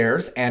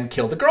upstairs and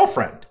kill the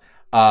girlfriend.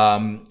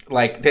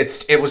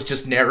 It was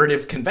just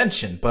narrative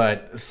convention,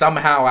 but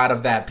somehow out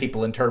of that,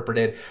 people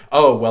interpreted,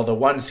 oh, well, the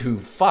ones who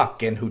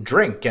fuck and who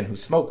drink and who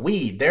smoke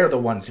weed, they're the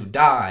ones who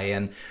die,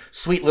 and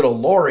sweet little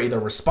Laurie, the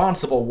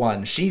responsible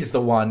one, she's the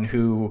one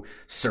who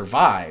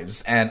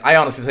survives. And I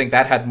honestly think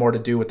that had more to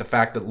do with the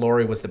fact that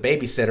Laurie was the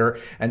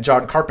babysitter, and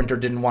John Carpenter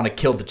didn't want to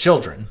kill the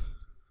children.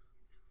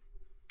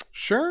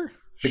 Sure.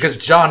 Because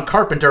John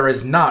Carpenter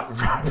is not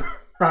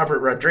Robert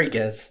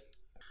Rodriguez.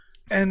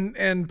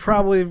 And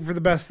probably for the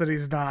best that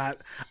he's not.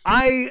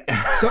 I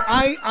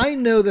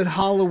know that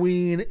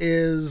Halloween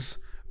is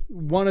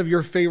one of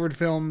your favorite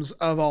films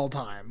of all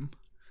time.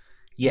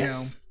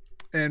 Yes.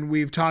 You know, and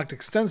we've talked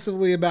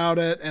extensively about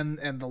it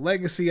and the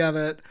legacy of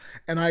it.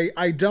 And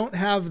I don't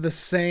have the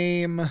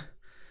same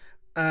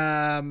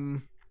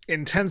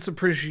intense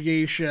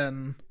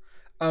appreciation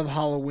of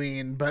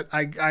Halloween, but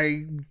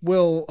I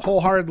will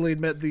wholeheartedly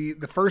admit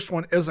the first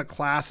one is a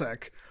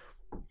classic.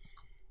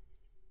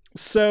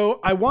 So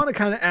I want to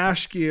kind of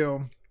ask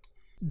you,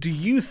 do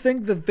you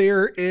think that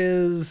there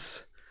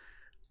is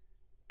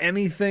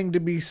anything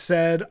to be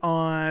said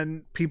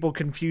on people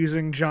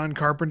confusing John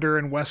Carpenter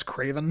and Wes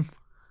Craven?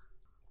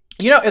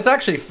 You know, it's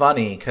actually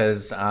funny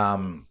because I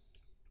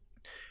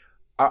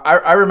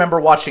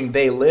remember watching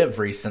They Live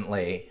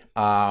recently,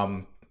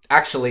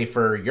 actually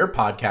for your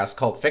podcast,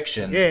 Cult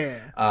Fiction.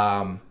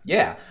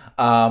 Yeah.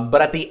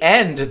 But at the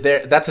end,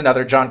 that's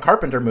another John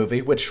Carpenter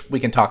movie, which we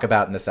can talk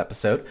about in this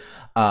episode.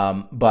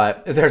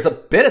 But there's a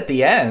bit at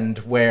the end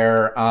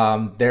where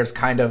there's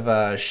kind of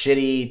a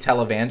shitty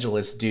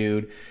televangelist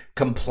dude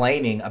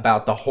complaining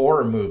about the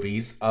horror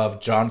movies of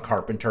John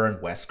Carpenter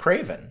and Wes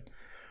Craven.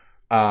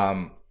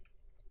 The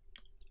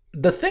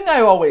thing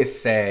I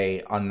always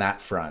say on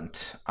that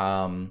front,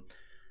 John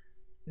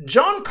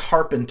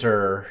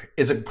Carpenter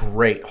is a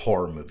great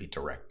horror movie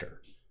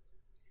director.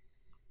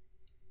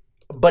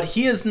 But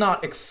he is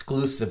not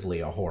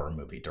exclusively a horror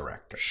movie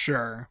director.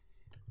 Sure.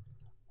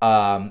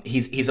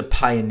 He's a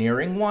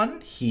pioneering one.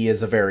 He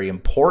is a very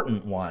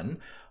important one.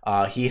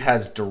 He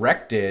has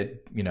directed,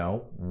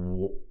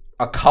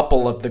 a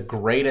couple of the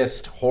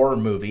greatest horror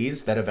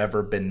movies that have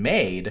ever been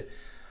made.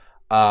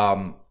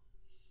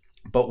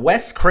 But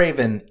Wes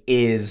Craven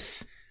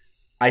is,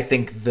 I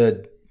think,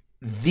 the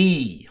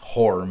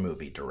horror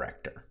movie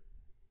director.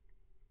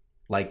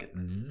 Like,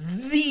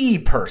 the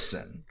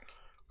person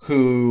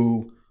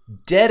who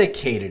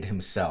dedicated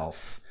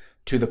himself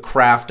to the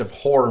craft of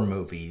horror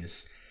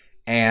movies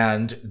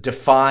and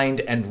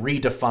defined and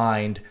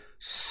redefined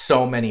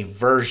so many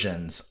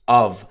versions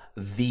of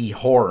the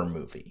horror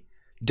movie,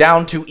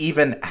 down to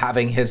even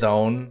having his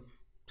own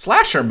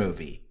slasher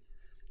movie.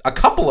 A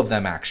couple of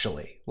them,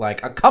 actually.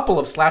 Like, a couple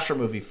of slasher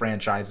movie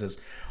franchises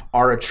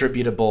are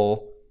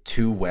attributable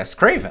to Wes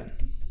Craven.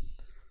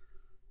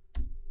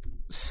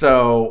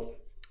 So,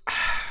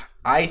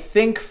 I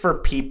think for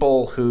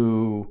people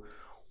who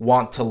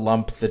want to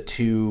lump the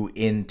two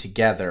in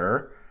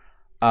together,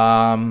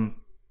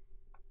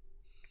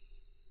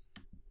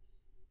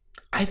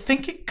 I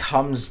think it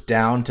comes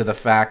down to the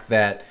fact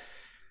that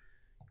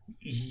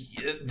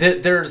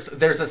there's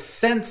a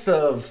sense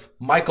of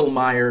Michael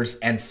Myers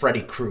and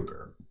Freddy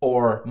Krueger,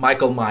 or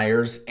Michael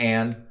Myers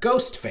and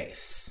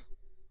Ghostface,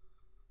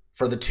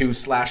 for the two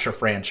slasher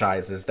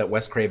franchises that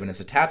Wes Craven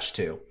is attached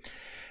to.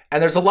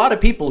 And there's a lot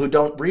of people who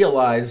don't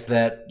realize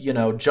that, you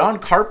know, John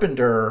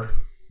Carpenter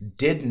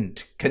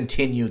didn't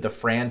continue the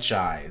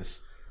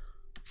franchise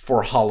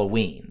for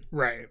Halloween.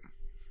 Right.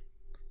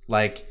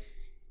 Like,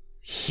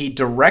 he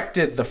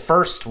directed the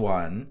first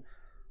one.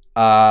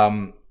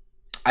 I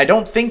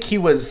don't think he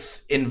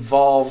was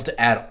involved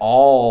at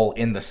all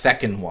in the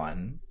second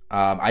one.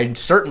 I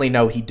certainly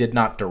know he did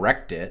not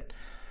direct it.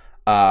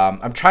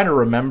 I'm trying to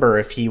remember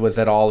if he was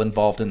at all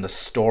involved in the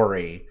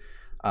story.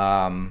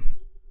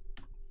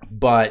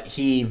 But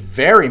he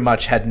very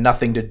much had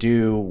nothing to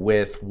do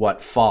with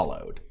what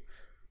followed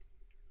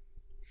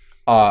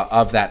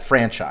of that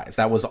franchise.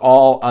 That was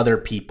all other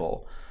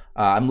people.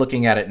 I'm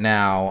looking at it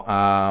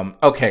now.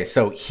 Okay,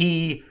 so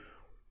he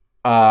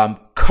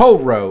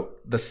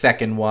co-wrote the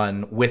second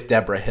one with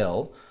Debra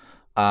Hill,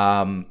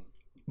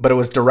 but it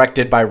was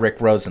directed by Rick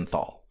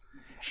Rosenthal.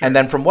 Sure. And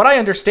then from what I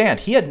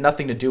understand, he had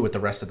nothing to do with the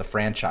rest of the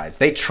franchise.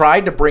 They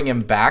tried to bring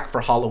him back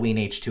for Halloween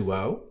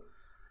H2O,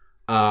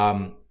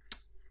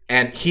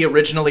 and he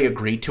originally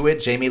agreed to it.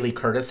 Jamie Lee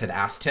Curtis had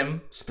asked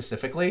him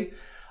specifically,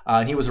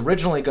 and he was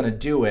originally going to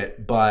do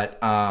it, but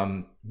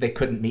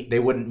they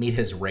wouldn't meet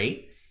his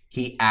rate.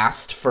 He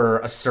asked for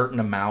a certain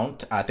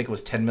amount, I think it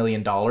was $10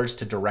 million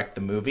to direct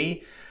the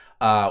movie,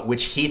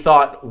 which he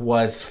thought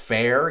was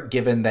fair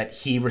given that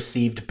he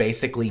received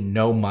basically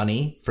no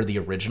money for the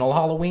original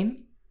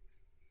Halloween.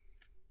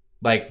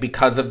 Like,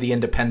 because it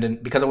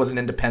was an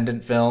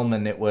independent film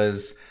and it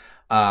was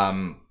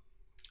the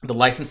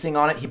licensing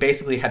on it, he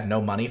basically had no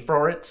money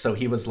for it. So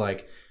he was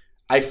like,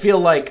 I feel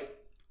like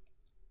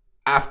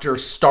after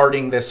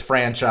starting this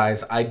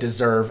franchise, I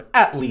deserve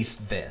at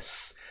least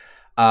this.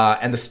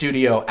 And the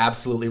studio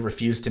absolutely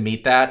refused to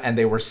meet that, and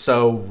they were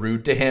so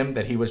rude to him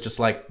that he was just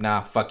like,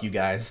 nah, fuck you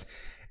guys,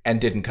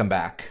 and didn't come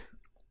back.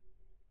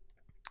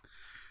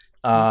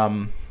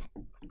 So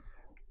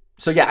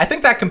yeah, I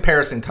think that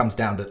comparison comes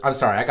down to, I'm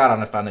sorry, I got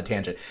on a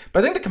tangent, but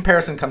I think the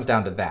comparison comes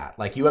down to that.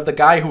 Like, you have the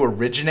guy who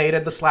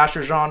originated the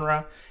slasher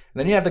genre, and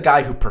then you have the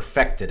guy who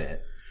perfected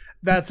it.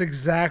 That's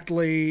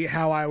exactly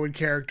how I would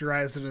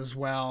characterize it as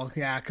well.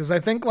 Yeah, because I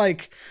think,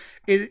 like,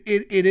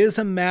 it is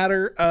a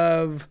matter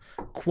of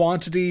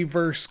quantity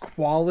versus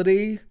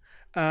quality.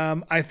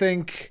 I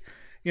think,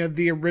 you know,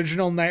 the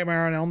original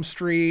Nightmare on Elm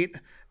Street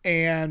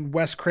and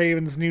Wes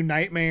Craven's New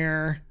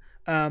Nightmare,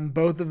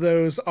 both of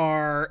those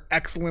are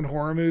excellent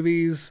horror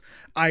movies.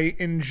 I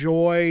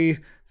enjoy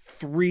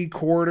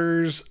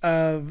 3/4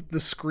 of the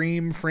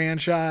Scream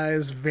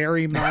franchise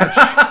very much.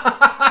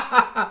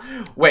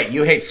 Wait,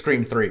 you hate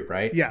Scream 3,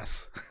 right?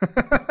 Yes.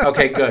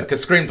 Okay, good,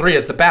 because Scream 3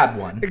 is the bad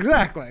one.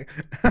 Exactly.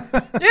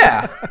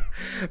 Yeah.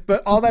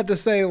 But all that to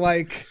say,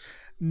 like,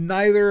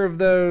 neither of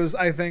those,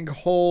 I think,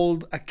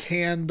 hold a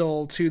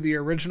candle to the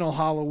original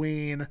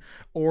Halloween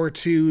or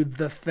to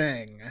The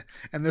Thing.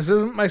 And this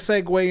isn't my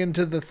segue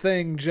into The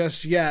Thing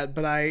just yet,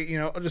 but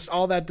just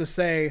all that to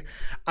say,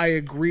 I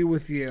agree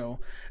with you.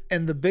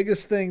 And the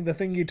biggest thing, the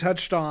thing you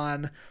touched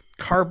on,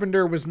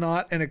 Carpenter was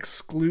not an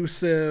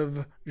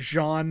exclusive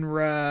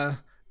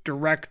genre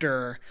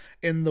director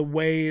in the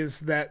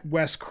ways that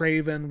Wes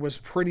Craven was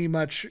pretty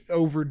much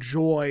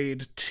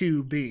overjoyed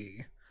to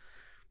be.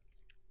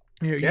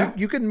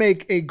 You can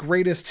make a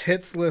greatest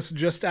hits list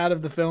just out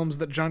of the films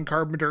that John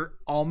Carpenter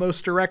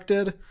almost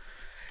directed.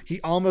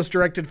 He almost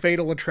directed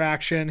Fatal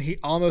Attraction. He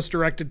almost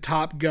directed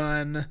Top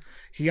Gun.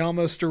 He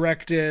almost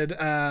directed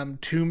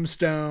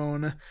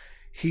Tombstone.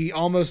 He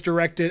almost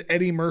directed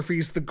Eddie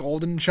Murphy's The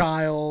Golden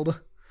Child.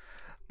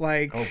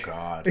 Like, oh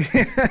God.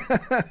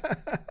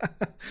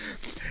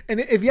 And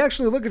if you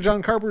actually look at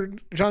John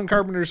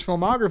Carpenter's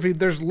filmography,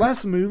 there's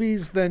less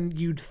movies than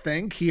you'd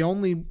think. He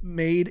only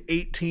made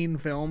 18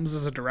 films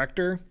as a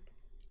director.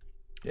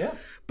 Yeah.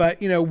 But,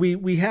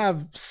 we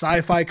have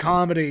sci-fi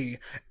comedy,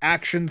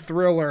 action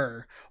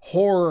thriller,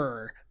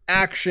 horror,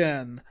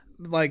 action.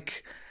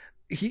 Like,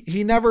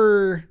 he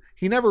never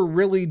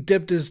really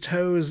dipped his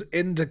toes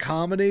into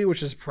comedy,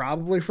 which is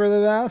probably for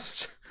the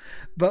best.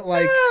 But,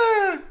 like,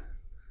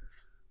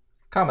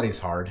 comedy's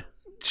hard.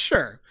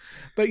 Sure.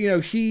 But,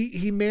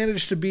 he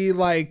managed to be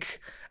like,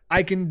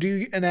 I can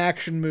do an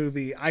action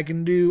movie. I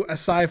can do a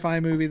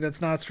sci-fi movie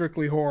that's not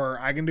strictly horror.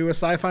 I can do a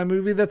sci-fi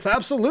movie that's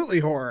absolutely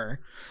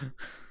horror.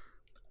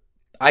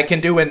 I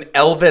can do an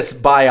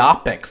Elvis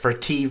biopic for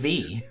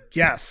TV.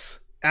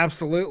 Yes,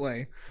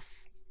 absolutely.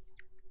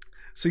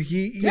 So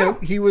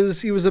he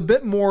was a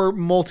bit more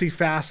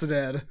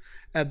multifaceted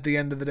at the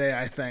end of the day,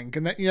 I think.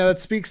 And that,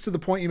 that speaks to the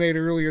point you made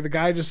earlier. The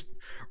guy just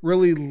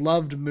really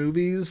loved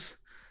movies.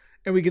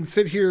 And we can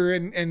sit here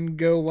and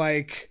go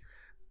like,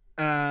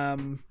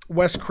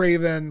 Wes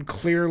Craven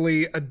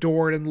clearly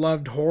adored and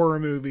loved horror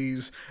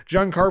movies.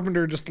 John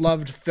Carpenter just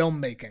loved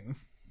filmmaking.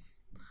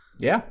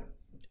 Yeah.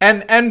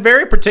 And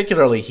very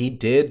particularly, he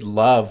did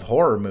love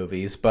horror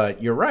movies,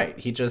 but you're right.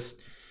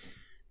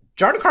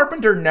 John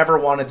Carpenter never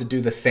wanted to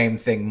do the same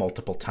thing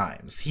multiple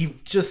times. He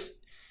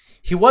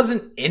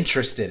wasn't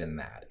interested in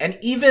that. And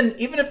even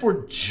if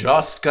we're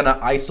just gonna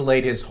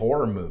isolate his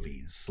horror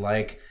movies,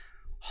 like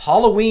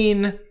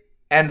Halloween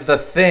and The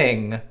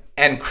Thing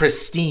and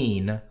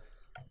Christine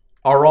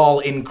are all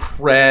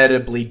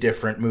incredibly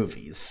different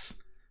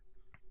movies.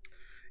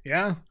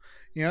 Yeah.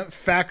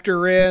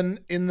 Factor in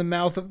the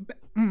Mouth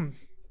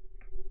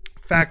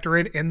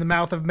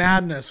of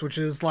Madness, which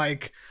is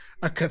like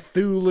a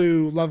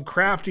Cthulhu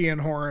Lovecraftian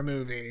horror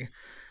movie.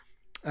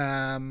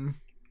 And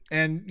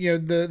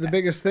the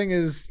biggest thing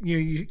is,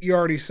 you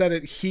already said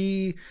it,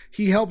 he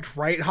helped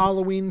write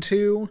Halloween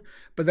 2,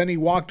 but then he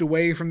walked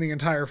away from the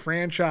entire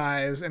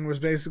franchise and was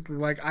basically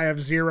like, I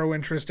have zero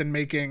interest in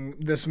making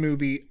this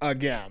movie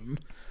again.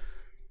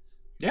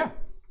 Yeah.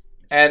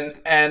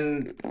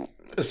 And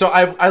so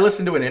I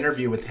listened to an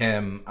interview with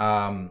him.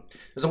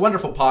 There's a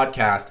wonderful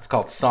podcast. It's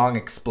called Song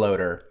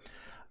Exploder.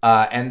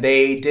 And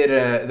they did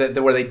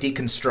where they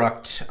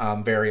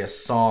deconstruct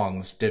various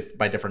songs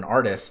by different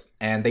artists.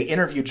 And they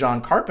interviewed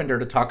John Carpenter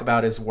to talk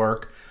about his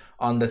work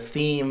on the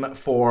theme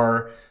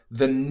for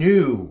the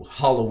new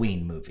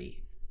Halloween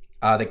movie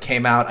that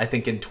came out, I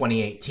think, in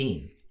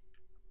 2018,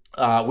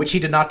 which he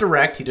did not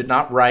direct. He did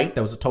not write.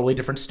 That was a totally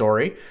different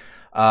story.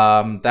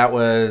 That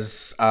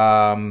was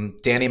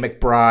Danny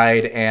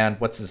McBride and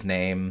what's his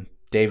name?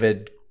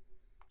 David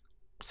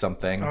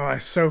something. Oh, I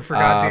so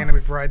forgot Danny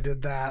McBride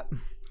did that.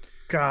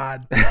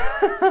 God.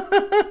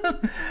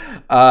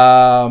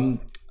 Oh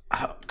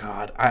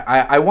God.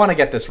 I want to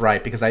get this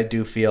right because I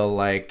do feel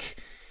like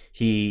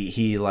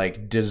he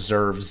like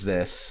deserves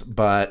this,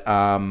 but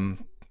oh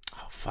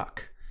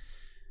fuck.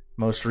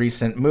 Most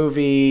recent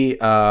movie,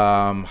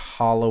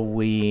 Halloween.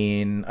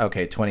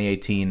 Okay,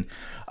 2018.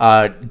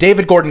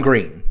 David Gordon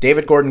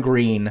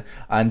Green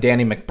and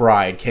Danny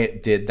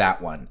McBride did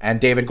that one, and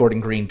David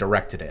Gordon Green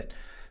directed it.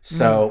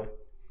 So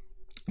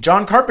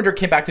John Carpenter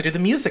came back to do the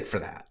music for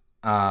that,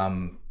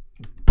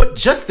 but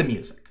just the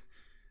music.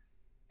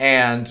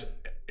 And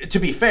to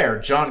be fair,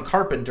 John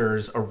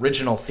Carpenter's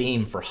original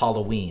theme for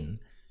Halloween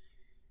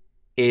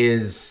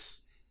is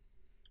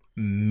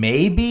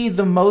maybe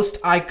the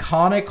most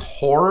iconic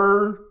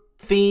horror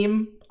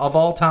theme of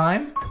all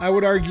time. I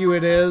would argue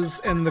it is,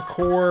 and the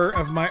core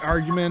of my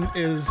argument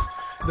is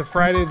the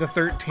Friday the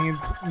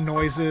 13th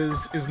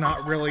noises is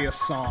not really a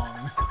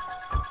song.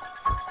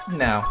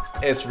 No,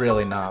 it's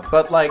really not.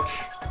 But, like,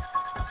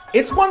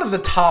 it's one of the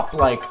top,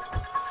 like,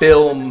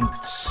 film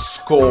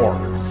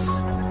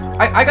scores.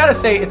 I gotta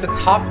say, it's a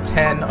top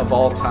 10 of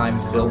all time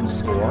film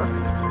score.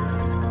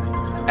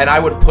 And I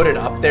would put it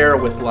up there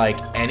with, like,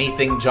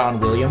 anything John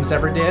Williams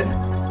ever did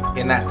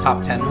in that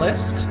top 10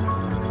 list.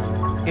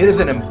 It is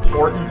an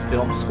important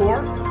film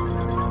score.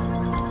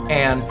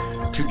 And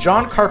to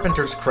John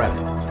Carpenter's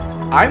credit,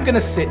 I'm going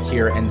to sit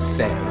here and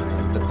say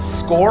that the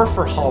score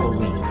for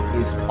Halloween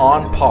is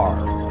on par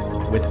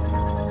with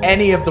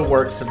any of the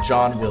works of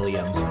John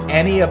Williams,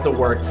 any of the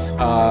works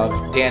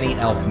of Danny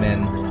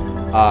Elfman.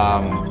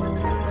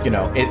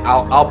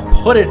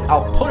 I'll put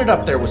it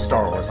up there with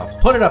Star Wars. I'll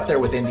put it up there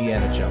with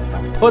Indiana Jones.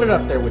 I'll put it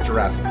up there with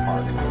Jurassic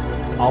Park.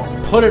 I'll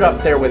put it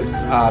up there with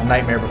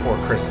Nightmare Before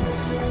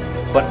Christmas.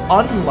 But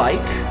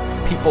unlike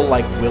people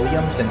like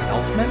Williams and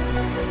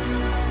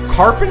Elfman,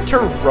 Carpenter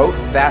wrote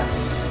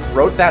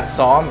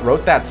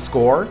that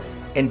score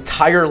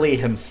entirely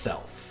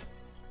himself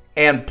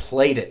and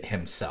played it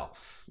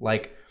himself.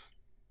 Like,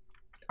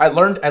 I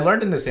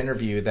learned in this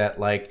interview that,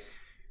 like,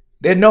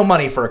 they had no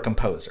money for a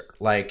composer.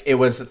 Like, it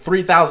was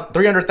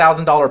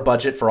 $300,000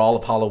 budget for all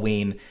of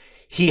Halloween.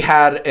 He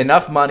had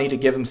enough money to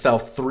give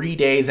himself 3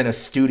 days in a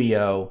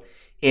studio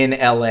in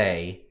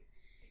LA.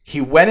 He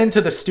went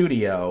into the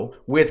studio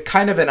with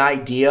kind of an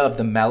idea of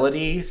the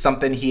melody,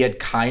 something he had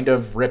kind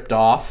of ripped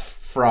off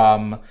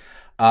from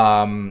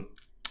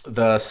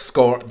the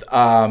score,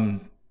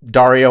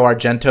 Dario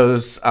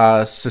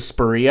Argento's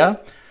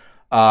Suspiria,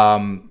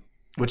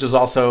 which is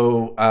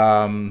also,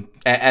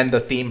 and the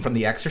theme from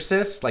The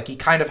Exorcist. Like, he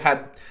kind of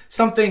had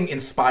something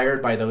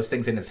inspired by those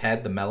things in his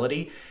head, the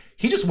melody.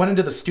 He just went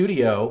into the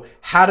studio,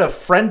 had a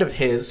friend of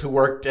his who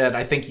worked at,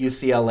 I think,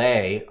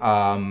 UCLA,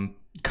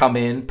 come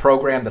in,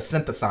 program the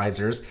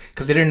synthesizers,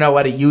 because they didn't know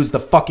how to use the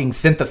fucking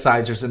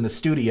synthesizers in the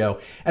studio,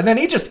 and then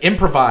he just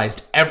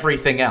improvised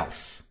everything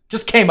else.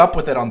 Just came up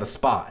with it on the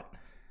spot.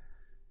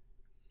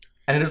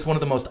 And it is one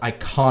of the most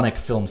iconic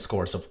film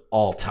scores of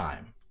all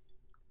time.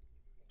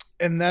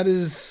 And that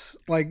is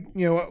like,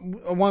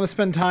 I want to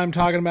spend time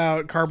talking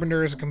about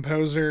Carpenter as a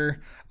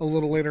composer a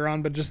little later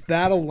on, but just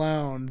that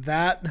alone,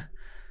 there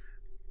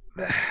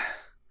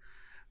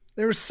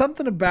was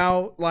something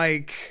about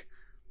like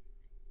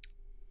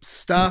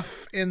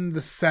stuff in the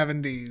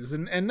 70s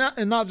and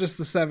not just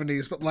the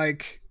 70s, but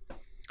like,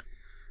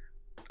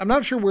 I'm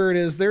not sure where it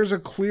is. There's a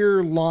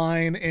clear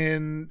line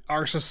in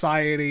our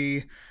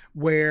society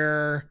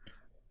where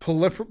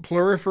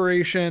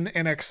proliferation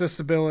and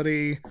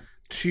accessibility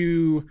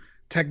to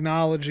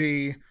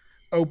technology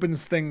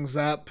opens things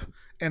up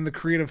and the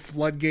creative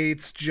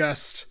floodgates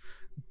just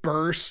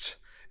burst.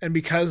 And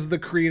because the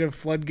creative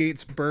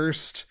floodgates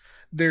burst,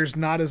 there's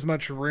not as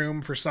much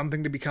room for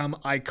something to become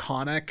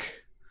iconic.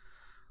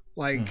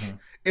 Like,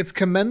 it's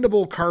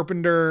commendable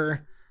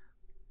Carpenter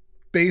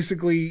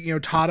basically,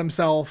 taught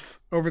himself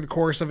over the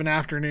course of an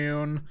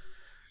afternoon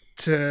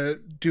to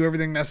do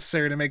everything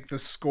necessary to make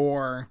this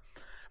score.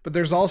 But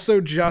there's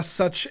also just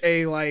such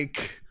a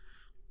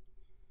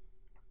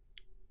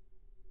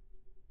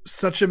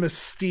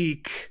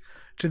mystique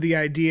to the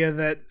idea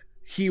that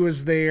he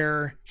was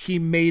there, he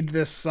made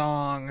this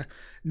song,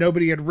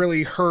 nobody had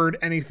really heard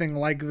anything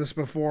like this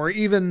before,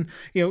 even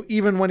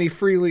when he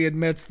freely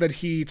admits that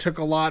he took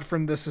a lot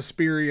from the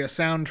Suspiria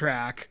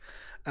soundtrack.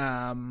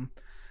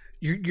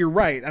 You're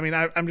right. I mean,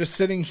 I'm just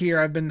sitting here,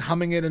 I've been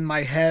humming it in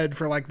my head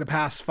for like the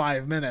past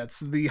 5 minutes.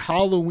 The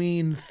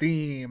Halloween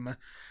theme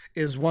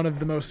is one of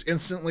the most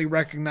instantly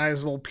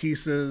recognizable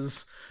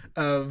pieces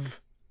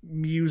of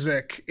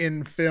music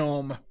in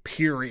film,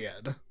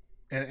 period.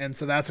 And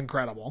so that's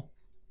incredible.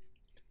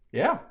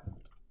 Yeah.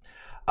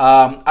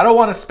 I don't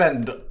want to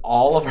spend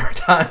all of our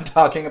time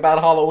talking about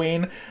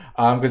Halloween,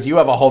 because you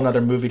have a whole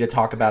nother movie to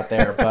talk about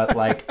there, but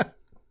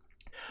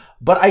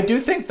but I do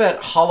think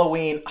that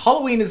Halloween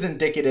is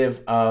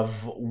indicative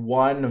of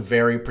one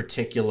very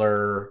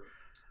particular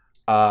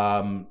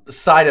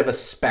side of a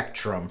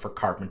spectrum for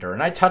Carpenter.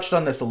 And I touched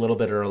on this a little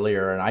bit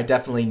earlier, and I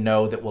definitely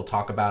know that we'll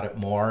talk about it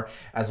more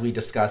as we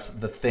discuss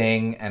The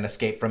Thing and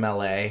Escape from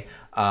LA.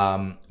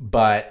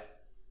 But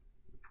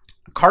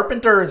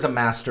Carpenter is a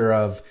master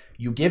of,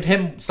 you give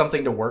him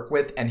something to work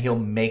with and he'll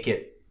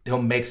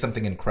make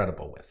something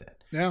incredible with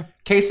it. Yeah.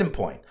 Case in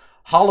point,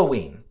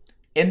 Halloween,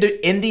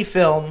 indie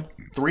film,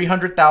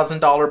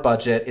 $300,000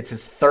 budget. It's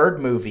his third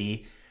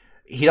movie.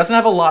 He doesn't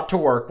have a lot to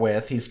work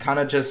with. He's kind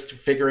of just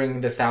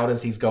figuring this out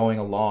as he's going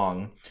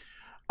along.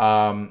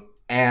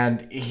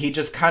 And he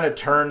just kind of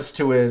turns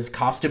to his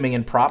costuming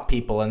and prop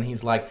people, and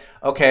he's like,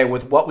 okay,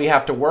 with what we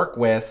have to work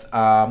with,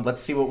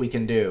 let's see what we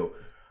can do.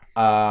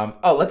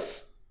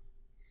 Let's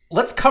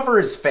cover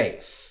his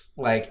face.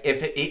 Like,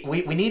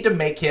 we need to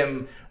make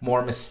him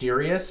more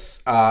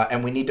mysterious,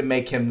 and we need to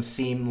make him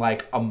seem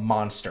like a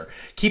monster.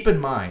 Keep in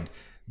mind,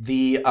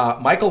 the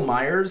Michael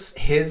Myers,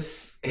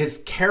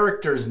 his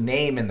character's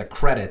name in the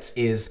credits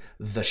is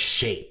The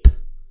Shape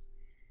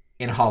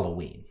in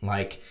Halloween.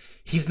 Like,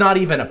 he's not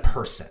even a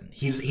person.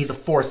 He's a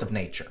force of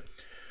nature.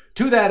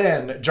 To that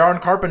end, John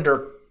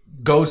Carpenter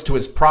goes to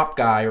his prop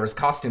guy or his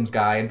costumes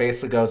guy and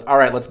basically goes, all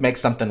right, let's make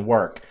something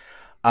work.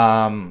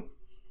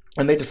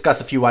 And they discuss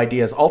a few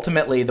ideas.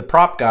 Ultimately, the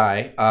prop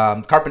guy,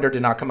 Carpenter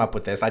did not come up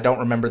with this. I don't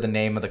remember the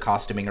name of the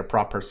costuming or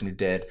prop person who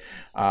did.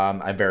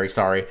 I'm very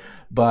sorry.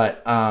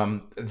 But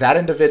that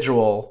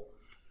individual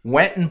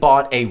went and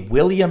bought a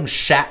William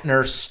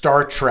Shatner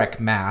Star Trek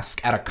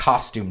mask at a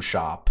costume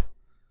shop.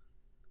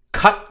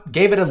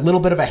 Gave it a little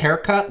bit of a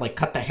haircut, like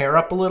cut the hair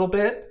up a little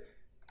bit,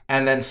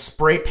 and then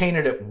spray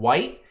painted it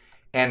white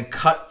and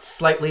cut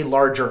slightly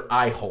larger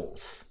eye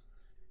holes.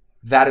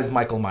 That is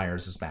Michael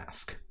Myers'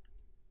 mask.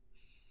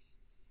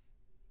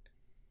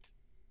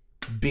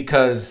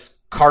 Because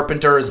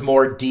Carpenter is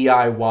more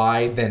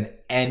DIY than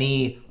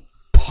any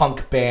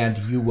punk band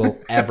you will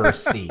ever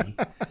see.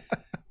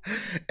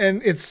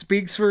 And it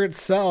speaks for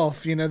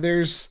itself.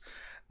 There's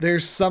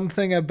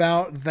something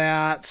about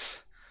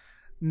that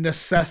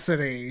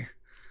necessity.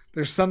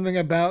 There's something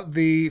about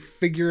the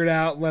figure it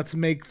out, let's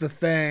make the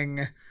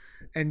thing,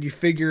 and you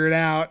figure it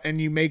out and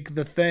you make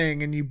the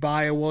thing and you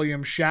buy a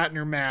William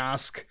Shatner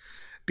mask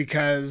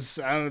because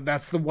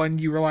that's the one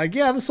you were like,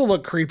 yeah, this will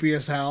look creepy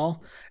as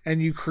hell.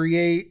 And you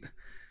create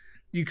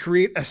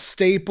a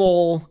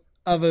staple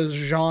of a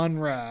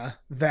genre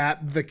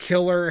that the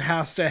killer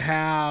has to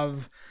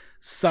have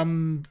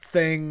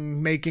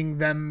something making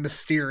them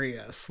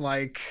mysterious.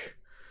 Like,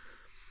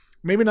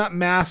 maybe not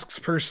masks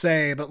per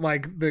se, but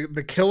like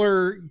the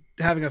killer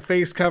having a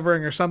face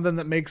covering or something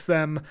that makes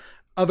them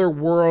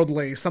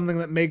otherworldly, something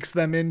that makes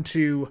them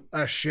into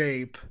a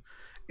shape,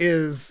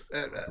 is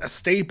a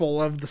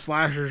staple of the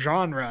slasher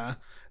genre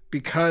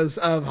because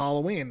of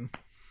Halloween.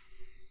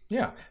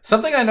 Yeah.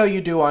 Something I know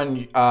you do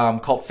on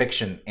Cult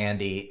Fiction,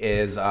 Andy,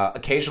 is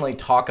occasionally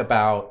talk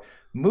about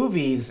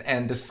movies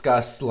and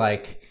discuss,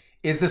 like,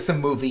 is this a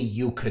movie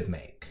you could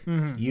make?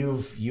 Mm-hmm.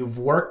 You've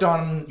worked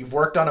on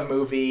a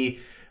movie.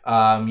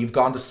 You've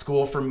gone to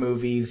school for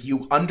movies.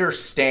 You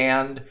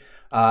understand,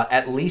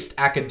 at least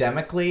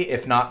academically,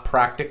 if not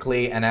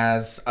practically, and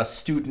as a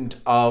student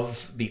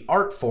of the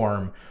art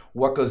form,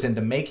 what goes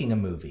into making a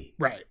movie.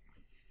 Right.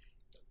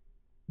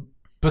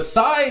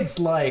 besides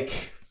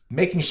like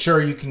making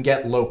sure you can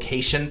get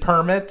location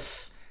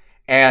permits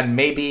and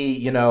maybe,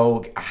 you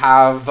know,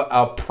 have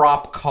a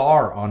prop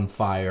car on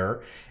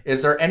fire,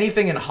 is there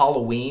anything in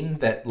Halloween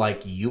that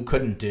like you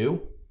couldn't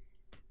do?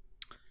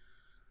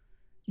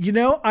 You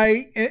know,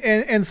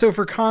 and so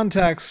for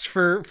context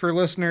for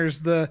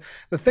listeners, the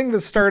thing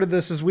that started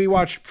this is we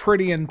watched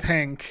Pretty in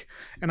Pink,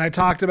 and I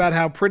talked about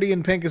how Pretty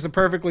in Pink is a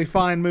perfectly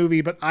fine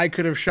movie, but I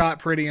could have shot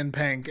Pretty in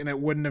Pink and it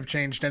wouldn't have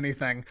changed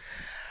anything.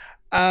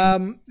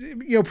 You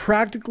know,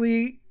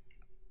 practically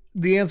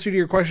the answer to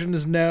your question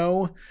is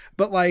no,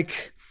 but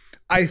like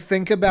I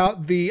think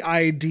about the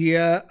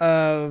idea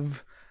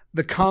of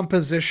the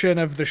composition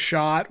of the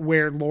shot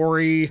where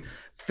Laurie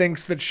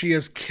thinks that she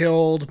has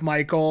killed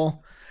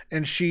Michael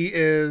and she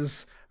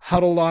is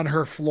huddled on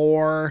her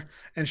floor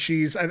and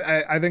she's,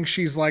 I think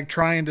she's like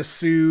trying to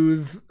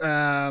soothe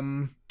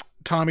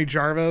Tommy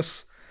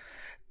Jarvis.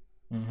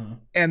 Mm-hmm.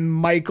 And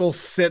Michael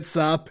sits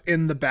up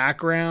in the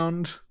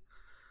background.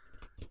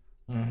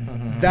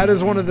 That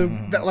is one of the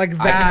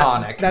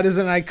iconic. That is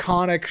an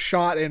iconic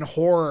shot in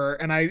horror,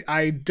 and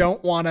I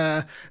don't want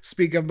to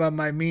speak about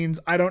my means.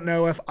 I don't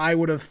know if I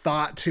would have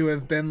thought to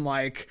have been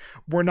like,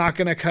 we're not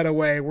going to cut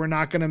away, we're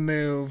not going to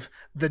move,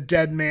 the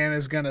dead man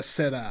is going to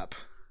sit up.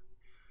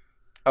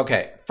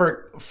 Okay,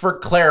 for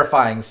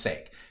clarifying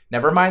sake,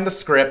 never mind the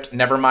script,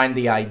 never mind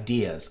the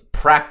ideas.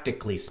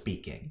 Practically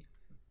speaking,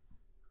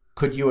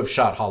 could you have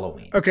shot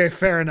Halloween? Okay,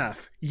 fair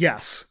enough.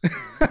 Yes.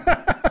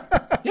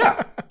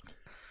 Yeah.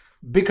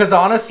 Because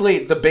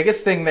honestly, the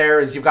biggest thing there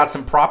is you've got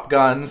some prop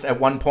guns.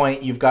 At one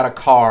point, you've got a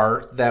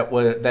car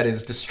that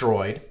is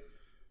destroyed.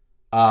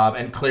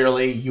 And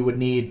clearly you would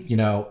need, you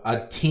know,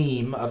 a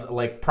team of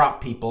like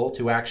prop people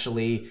to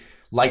actually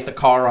light the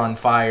car on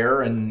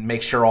fire and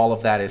make sure all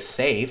of that is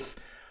safe.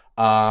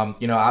 You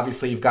know,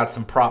 obviously you've got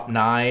some prop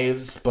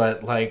knives,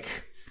 but like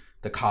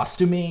the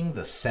costuming,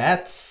 the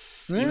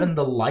sets, even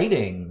the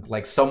lighting,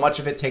 like so much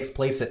of it takes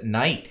place at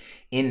night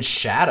in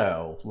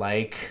shadow.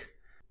 Like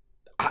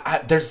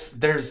there's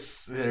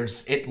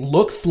it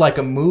looks like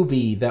a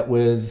movie that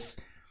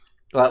was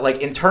like,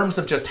 in terms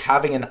of just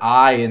having an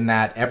eye in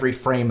that every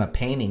frame a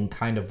painting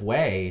kind of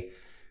way,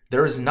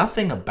 there is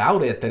nothing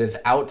about it that is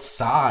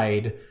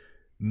outside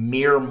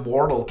mere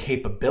mortal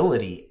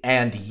capability.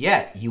 And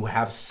yet you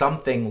have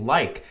something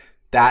like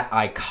that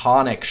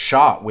iconic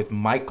shot with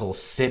Michael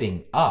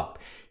sitting up.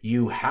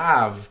 You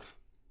have,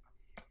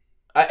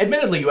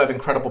 admittedly, you have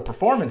incredible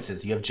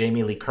performances. You have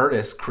Jamie Lee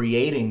Curtis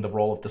creating the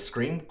role of the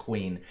Scream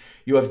Queen.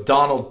 You have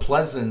Donald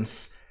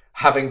Pleasance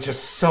having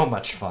just so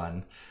much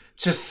fun.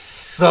 Just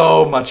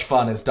so much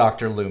fun as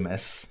Dr.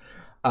 Loomis.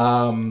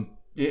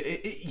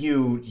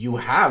 You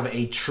have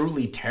a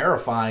truly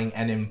terrifying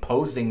and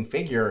imposing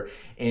figure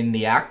in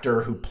the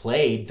actor who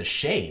played the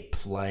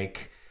Shape.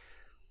 Like,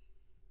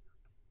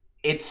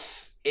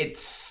 it's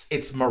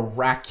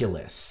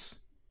miraculous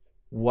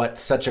what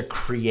such a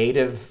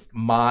creative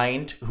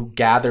mind who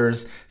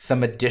gathers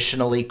some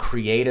additionally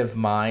creative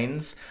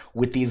minds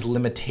with these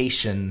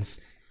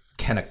limitations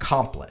can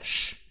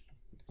accomplish.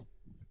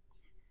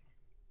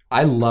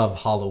 I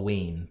love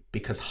Halloween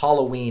because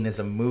Halloween is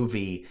a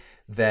movie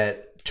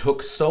that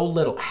took so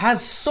little,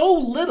 has so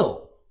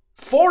little,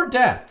 4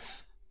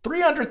 deaths,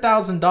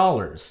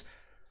 $300,000,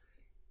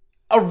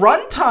 a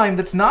runtime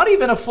that's not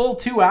even a full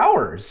 2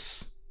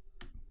 hours.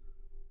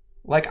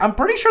 Like, I'm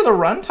pretty sure the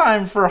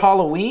runtime for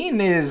Halloween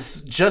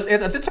is just,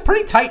 it's a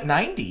pretty tight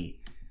 90.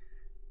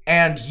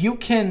 And you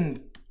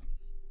can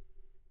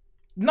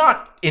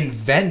not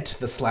invent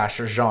the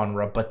slasher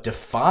genre, but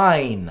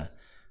define,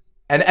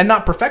 and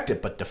not perfect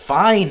it, but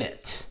define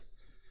it.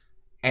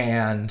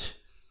 And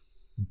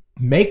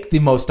make the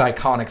most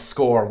iconic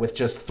score with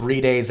just 3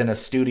 days in a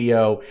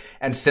studio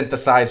and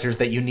synthesizers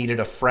that you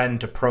needed a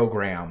friend to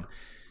program.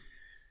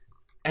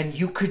 And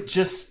you could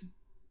just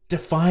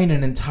define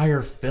an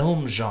entire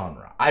film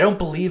genre. I don't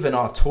believe in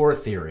auteur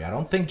theory. I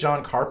don't think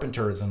John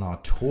Carpenter is an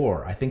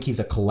auteur. I think he's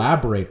a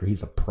collaborator.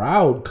 He's a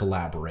proud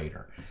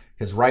collaborator.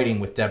 His writing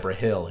with Debra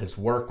Hill, his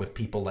work with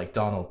people like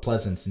Donald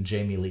Pleasance and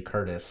Jamie Lee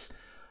Curtis.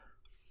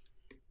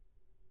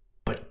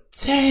 But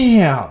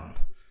damn,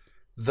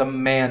 the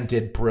man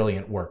did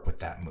brilliant work with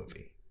that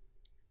movie.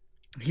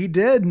 He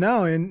did,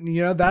 no, and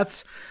you know,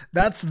 that's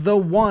the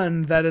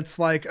one that it's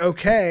like,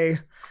 okay,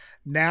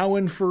 now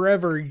and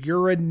forever,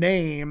 you're a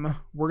name.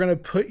 We're going to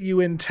put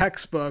you in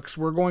textbooks.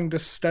 We're going to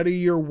study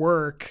your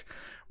work.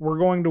 We're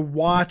going to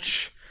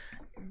watch,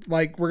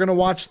 like, we're going to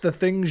watch the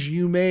things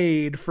you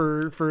made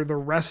for the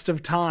rest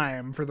of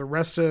time, for the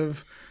rest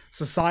of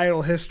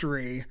societal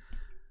history.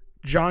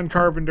 John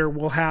Carpenter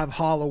will have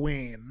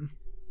Halloween.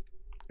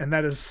 And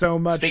that is so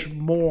much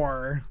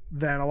more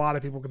than a lot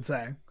of people can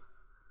say.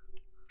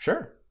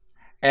 Sure.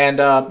 And,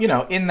 you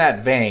know, in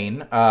that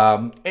vein,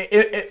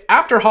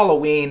 after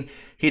Halloween,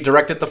 he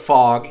directed The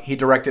Fog. He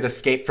directed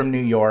Escape from New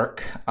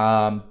York.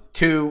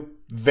 2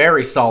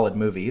 very solid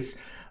movies.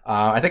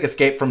 I think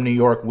Escape from New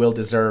York will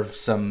deserve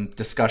some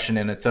discussion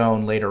in its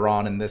own later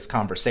on in this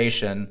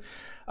conversation.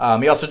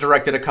 He also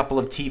directed a couple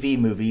of TV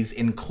movies,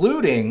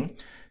 including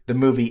the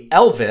movie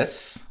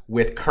Elvis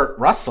with Kurt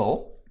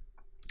Russell,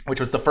 which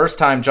was the first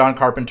time John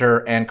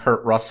Carpenter and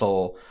Kurt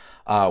Russell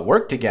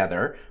worked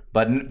together,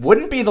 but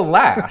wouldn't be the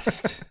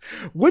last.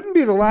 Wouldn't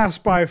be the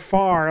last by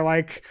far.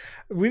 Like,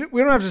 we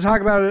don't have to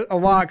talk about it a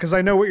lot because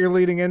I know what you're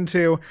leading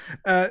into.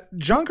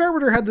 John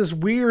Carpenter had this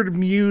weird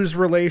muse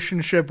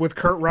relationship with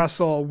Kurt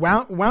Russell,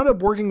 wound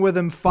up working with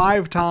him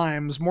 5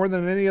 times, more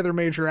than any other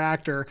major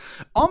actor,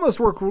 almost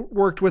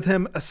worked with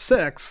him a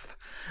 6th.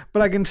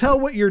 But I can tell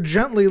what you're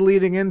gently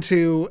leading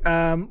into.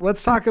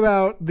 Let's talk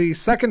about the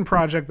second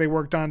project they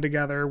worked on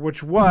together,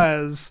 which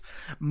was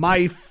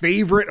my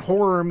favorite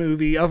horror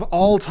movie of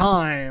all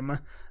time,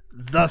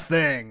 The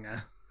Thing.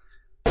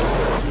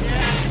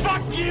 Yeah,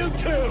 fuck you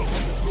too!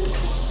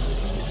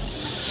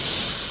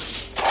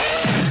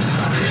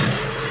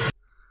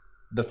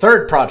 The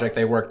third project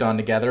they worked on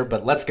together,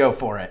 but let's go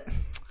for it.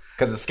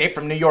 Because Escape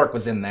from New York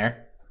was in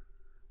there.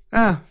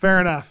 Fair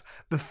enough.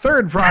 The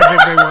third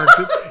project they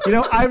worked...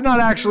 I've not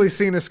actually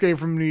seen Escape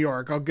from New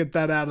York. I'll get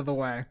that out of the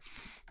way.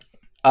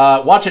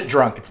 Watch it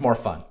drunk. It's more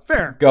fun.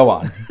 Fair. Go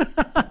on.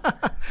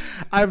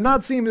 I have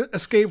not seen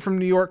Escape from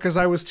New York because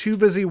I was too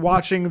busy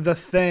watching The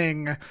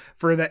Thing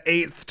for the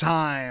 8th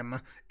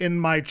time in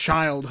my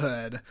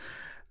childhood.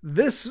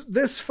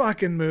 This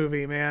fucking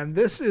movie, man.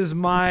 This is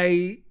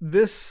my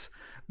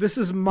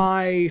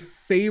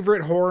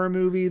favorite horror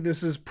movie.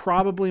 This is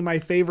probably my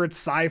favorite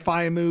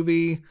sci-fi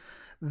movie.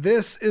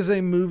 This is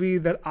a movie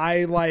that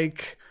I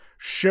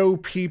show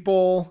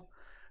people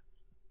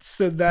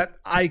so that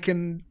I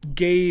can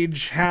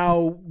gauge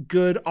how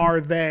good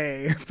are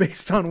they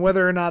based on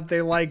whether or not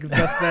they like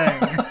The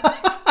Thing.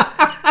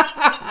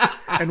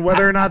 And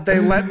whether or not they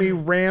let me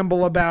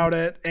ramble about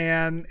it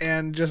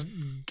and just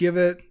give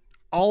it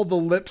all the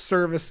lip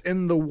service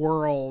in the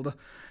world.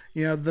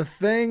 The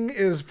Thing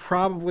is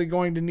probably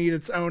going to need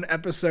its own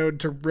episode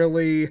to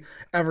really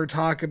ever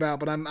talk about,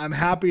 but I'm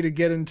happy to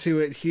get into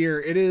it here.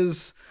 It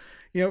is,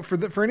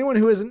 for anyone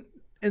who isn't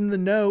in the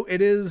know,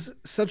 it is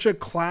such a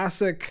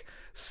classic,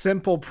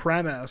 simple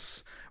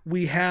premise.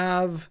 We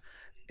have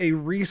a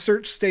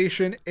research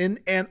station in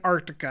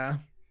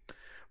Antarctica.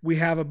 We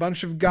have a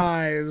bunch of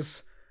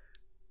guys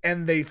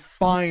and they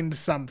find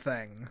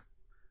something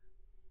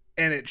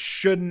and it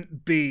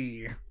shouldn't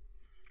be.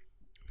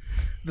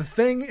 The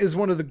Thing is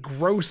one of the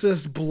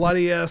grossest,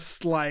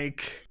 bloodiest,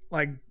 like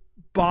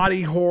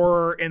body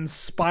horror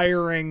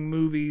inspiring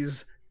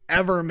movies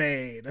ever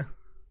made.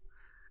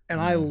 And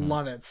I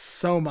love it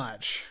so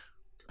much.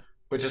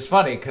 Which is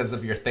funny because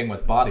of your thing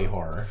with body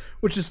horror.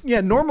 Which is,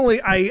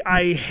 normally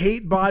I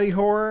hate body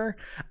horror.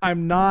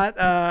 I'm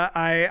not,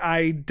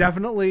 I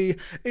definitely,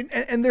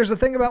 and there's a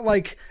thing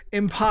about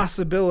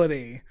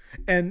impossibility.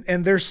 And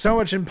there's so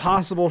much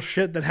impossible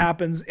shit that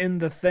happens in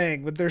The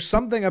Thing, but there's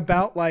something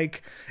about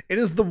it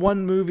is the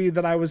one movie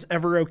that I was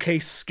ever okay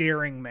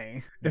scaring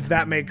me, if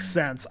that makes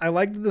sense. I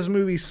liked this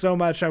movie so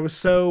much. I was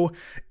so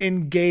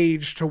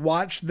engaged to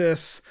watch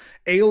this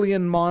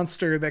alien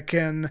monster that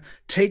can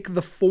take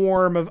the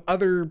form of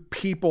other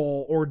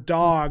people or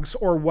dogs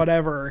or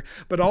whatever,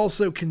 but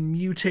also can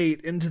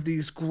mutate into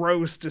these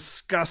gross,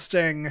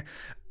 disgusting,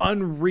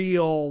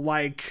 unreal,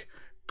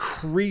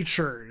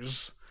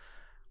 creatures.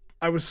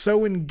 I was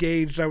so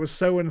engaged, I was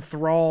so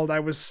enthralled, I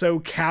was so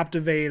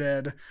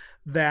captivated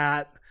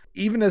that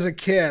even as a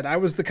kid, I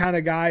was the kind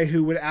of guy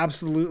who would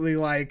absolutely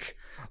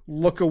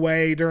look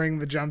away during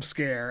the jump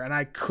scare, and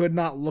I could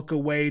not look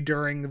away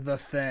during The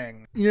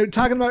Thing.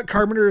 Talking about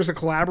Carpenter as a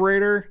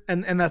collaborator,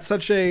 and that's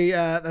such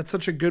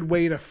a good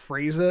way to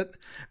phrase it,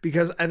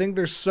 because I think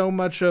there's so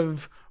much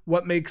of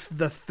what makes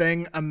The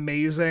Thing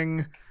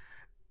amazing.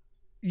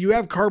 You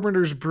have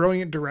Carpenter's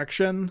brilliant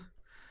direction,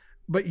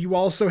 but you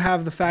also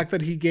have the fact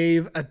that he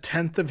gave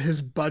 1/10 of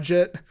his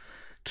budget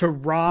to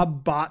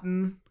Rob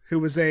Bottin, who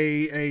was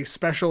a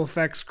special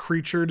effects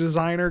creature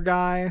designer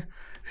guy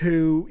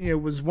who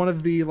was one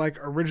of the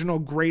original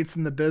greats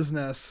in the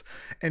business,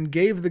 and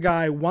gave the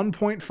guy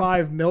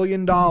 $1.5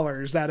 million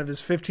out of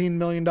his $15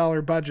 million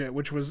budget,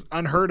 which was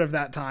unheard of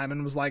that time,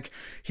 and was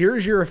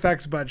here's your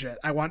effects budget.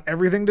 I want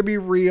everything to be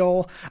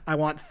real. I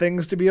want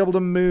things to be able to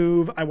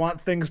move. I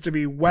want things to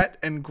be wet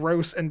and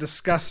gross and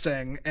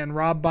disgusting. And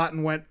Rob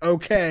Bottin went,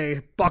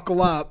 okay,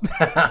 buckle up.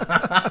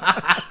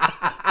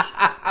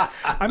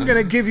 I'm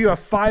going to give you a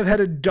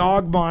 5-headed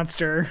dog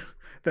monster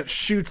that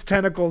shoots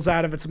tentacles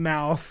out of its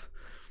mouth.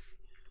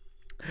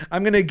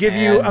 I'm going to give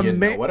you a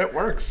know what it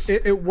works.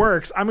 It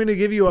works. I'm going to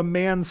give you a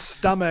man's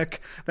stomach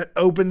that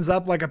opens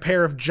up like a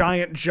pair of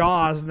giant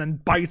jaws and then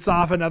bites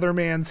off another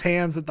man's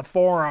hands at the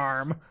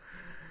forearm.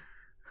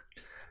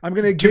 I'm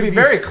going to be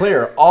very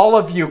clear, all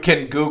of you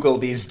can Google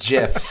these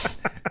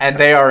GIFs and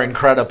they are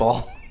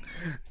incredible.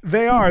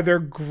 They are. They're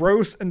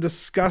gross and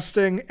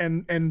disgusting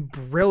and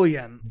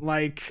brilliant.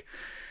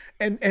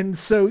 And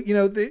so,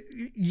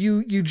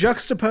 you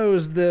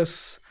juxtapose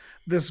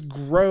this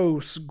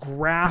gross,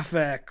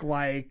 graphic,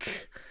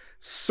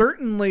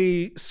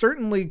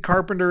 certainly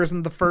Carpenter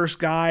isn't the first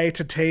guy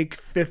to take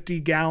 50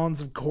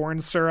 gallons of corn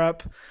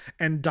syrup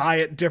and dye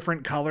it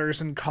different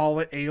colors and call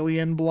it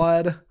alien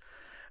blood.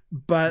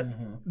 But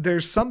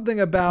there's something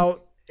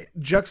about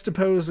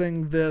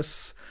juxtaposing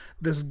this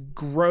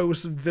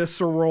gross,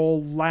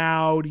 visceral,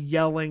 loud,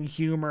 yelling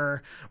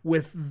humor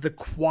with the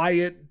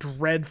quiet,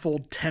 dreadful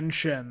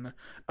tension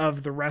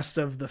of the rest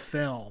of the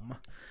film.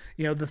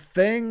 You know, The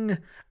Thing,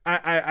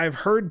 I've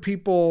heard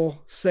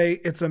people say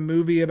it's a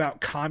movie about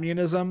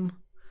communism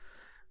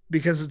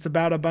because it's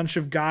about a bunch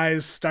of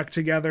guys stuck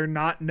together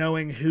not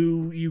knowing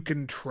who you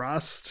can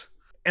trust.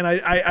 And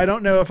I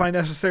don't know if I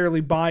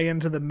necessarily buy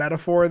into the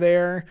metaphor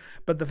there,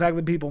 but the fact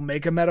that people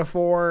make a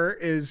metaphor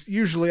is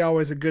usually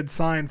always a good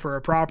sign for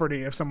a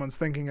property if someone's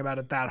thinking about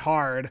it that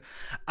hard.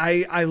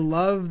 I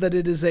love that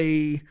it is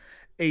a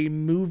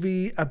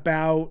movie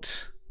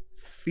about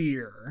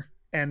fear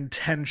and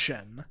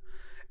tension.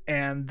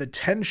 And the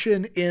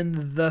tension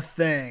in The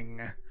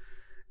Thing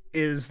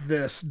is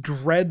this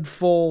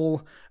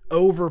dreadful,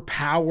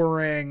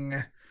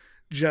 overpowering,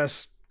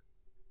 just,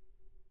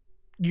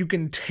 you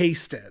can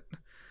taste it.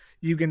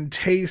 You can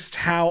taste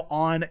how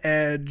on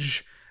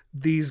edge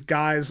these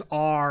guys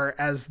are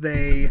as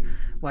they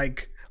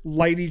like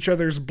light each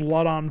other's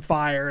blood on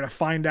fire to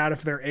find out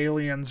if they're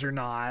aliens or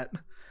not.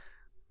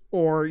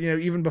 Or, you know,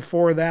 even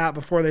before that,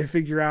 before they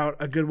figure out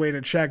a good way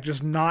to check,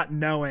 just not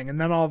knowing.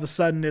 And then all of a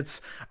sudden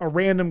it's a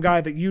random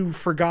guy that you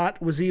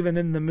forgot was even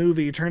in the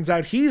movie. Turns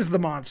out he's the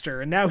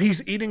monster and now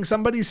he's eating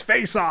somebody's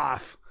face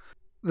off.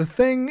 The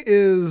Thing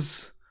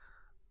is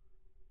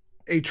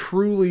a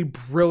truly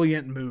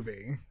brilliant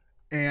movie.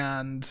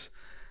 And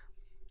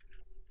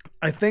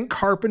I think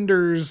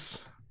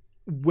Carpenter's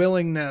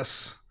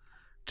willingness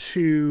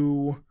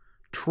to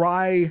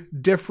try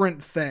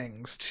different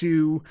things,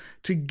 to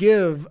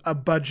give a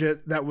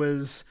budget that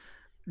was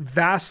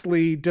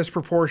vastly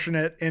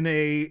disproportionate in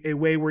a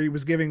way where he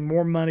was giving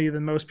more money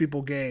than most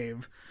people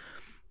gave.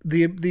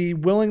 The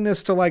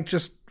willingness to like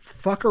just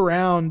fuck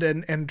around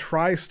and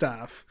try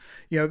stuff.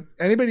 You know,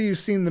 anybody who's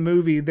seen the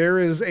movie, there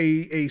is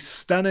a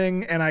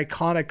stunning and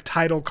iconic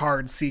title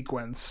card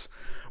sequence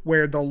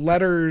where the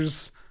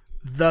letters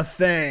 "The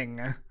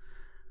Thing"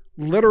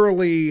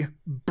 literally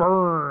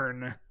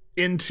burn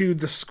into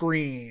the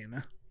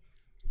screen.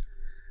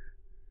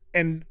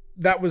 And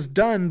that was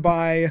done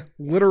by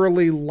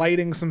literally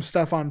lighting some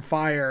stuff on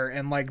fire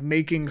and like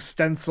making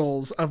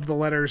stencils of the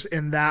letters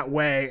in that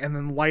way and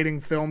then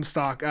lighting film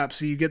stock up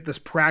so you get this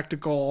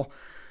practical,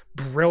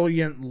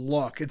 brilliant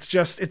look. It's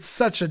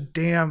such a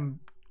damn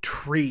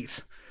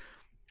treat.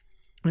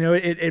 You know,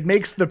 it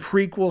makes the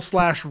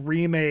prequel /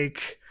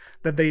 remake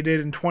that they did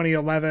in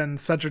 2011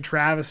 such a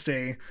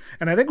travesty.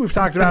 And I think we've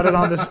talked about it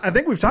on this. I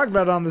think we've talked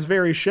about it on this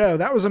very show.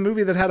 That was a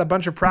movie that had a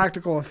bunch of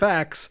practical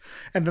effects,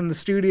 and then the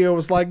studio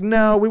was like,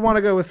 "No, we want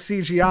to go with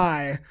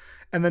CGI."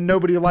 And then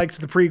nobody liked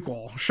the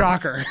prequel.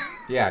 Shocker.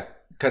 Yeah,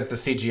 because the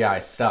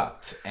CGI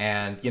sucked.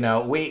 And you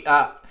know, we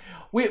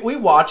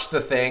watched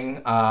The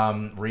Thing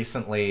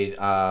recently.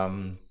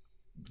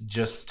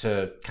 Just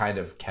to kind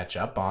of catch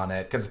up on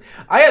it, because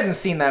I hadn't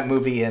seen that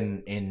movie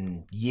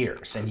in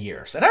years and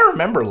years, and I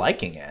remember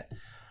liking it.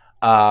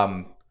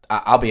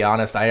 I'll be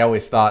honest, I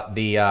always thought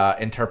the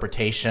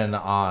interpretation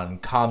on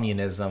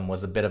communism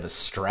was a bit of a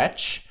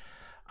stretch.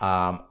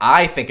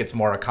 I think it's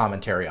more a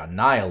commentary on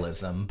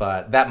nihilism,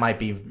 but that might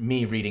be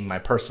me reading my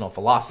personal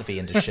philosophy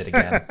into shit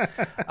again.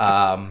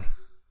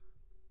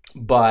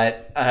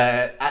 But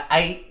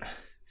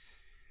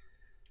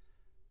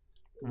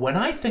when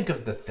I think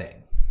of The Thing,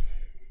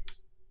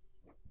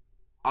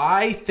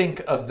 I think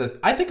of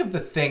the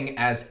Thing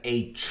as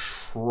a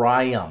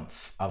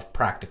triumph of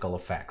practical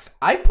effects.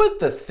 I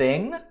put The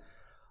Thing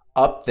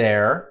up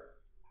there,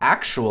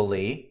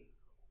 actually,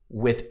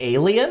 with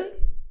Alien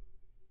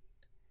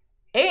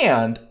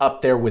and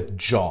up there with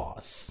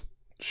Jaws.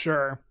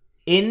 Sure.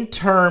 In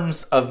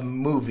terms of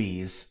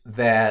movies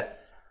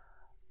that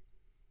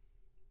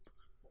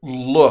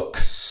look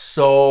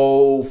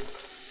so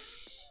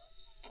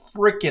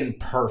freaking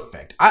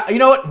perfect. You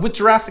know what? With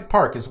Jurassic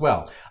Park as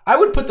well. I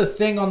would put The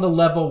Thing on the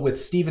level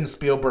with Steven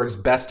Spielberg's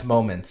best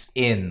moments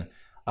in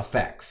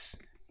effects.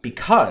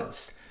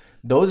 Because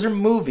those are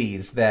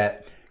movies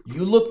that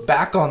you look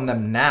back on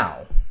them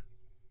now,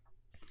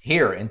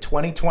 here in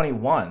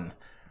 2021,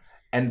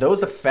 and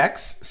those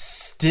effects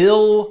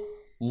still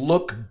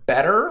look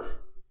better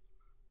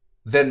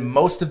than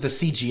most of the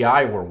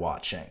CGI we're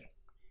watching.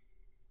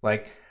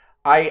 Like,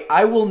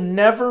 I will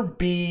never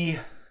be...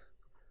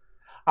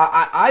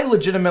 I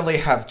legitimately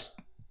have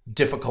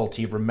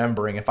difficulty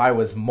remembering if I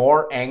was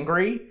more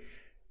angry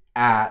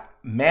at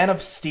Man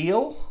of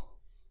Steel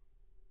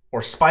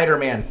or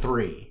Spider-Man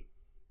 3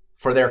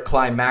 for their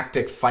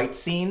climactic fight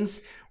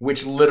scenes,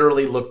 which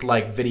literally looked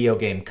like video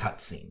game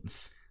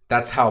cutscenes.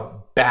 That's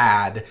how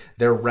bad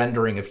their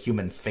rendering of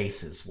human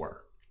faces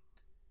were.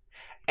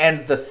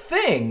 And The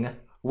Thing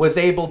was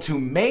able to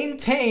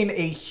maintain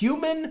a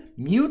human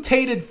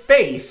mutated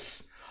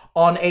face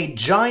on a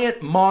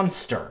giant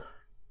monster.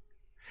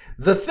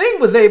 The Thing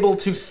was able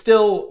to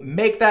still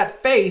make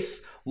that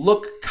face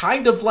look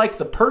kind of like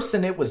the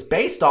person it was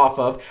based off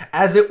of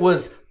as it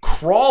was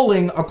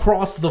crawling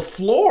across the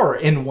floor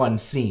in one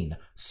scene.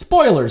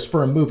 Spoilers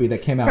for a movie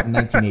that came out in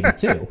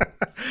 1982.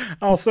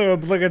 Also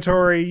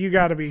obligatory. You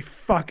got to be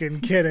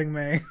fucking kidding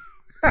me.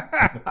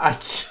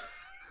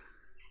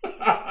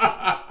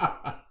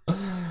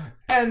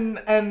 And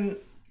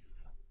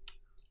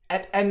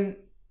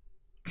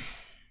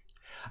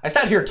I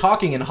sat here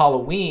talking in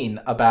Halloween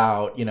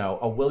about,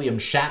 a William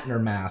Shatner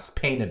mask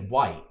painted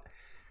white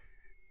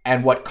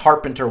and what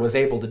Carpenter was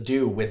able to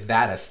do with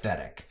that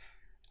aesthetic.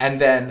 And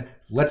then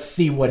let's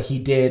see what he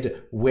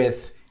did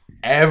with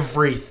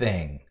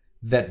everything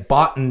that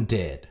Bottin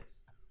did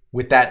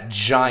with that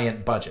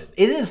giant budget.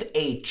 It is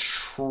a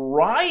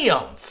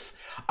triumph.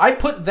 I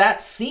put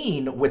that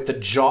scene with the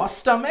jaw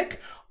stomach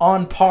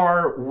on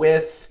par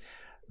with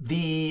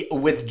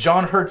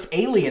John Hurt's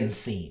Alien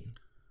scene.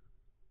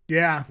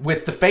 Yeah.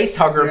 With the face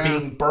hugger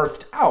being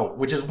birthed out,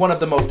 which is one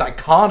of the most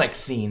iconic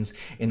scenes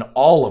in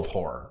all of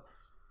horror.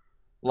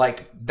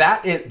 Like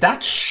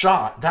that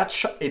shot,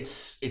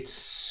 it's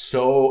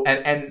so,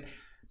 and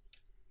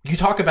you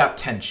talk about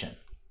tension.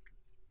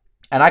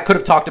 And I could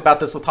have talked about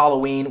this with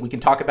Halloween. We can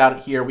talk about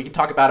it here. We can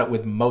talk about it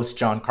with most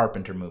John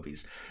Carpenter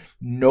movies.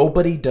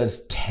 Nobody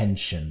does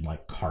tension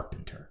like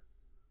Carpenter.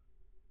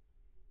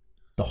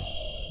 The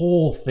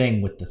whole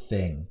thing with The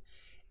Thing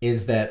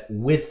is that,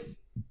 with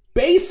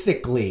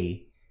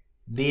basically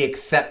the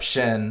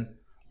exception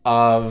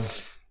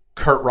of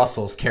Kurt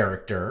Russell's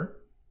character,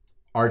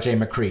 R.J.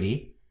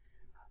 McCready,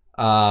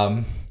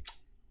 and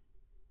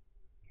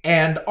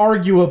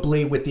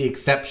arguably with the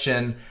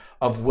exception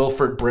of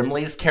Wilford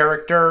Brimley's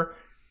character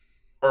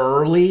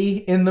early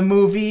in the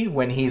movie,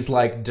 when he's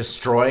like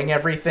destroying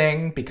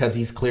everything because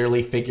he's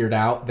clearly figured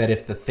out that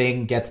if the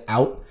thing gets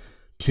out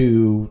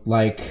to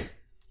like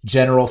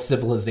general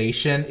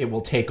civilization, it will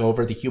take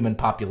over the human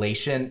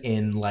population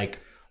in like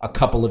a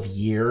couple of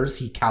years.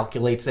 He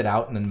calculates it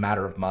out in a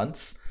matter of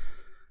months.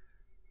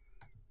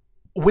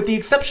 With the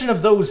exception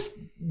of those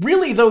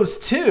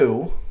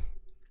two,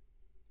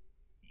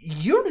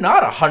 you're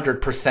not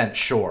 100%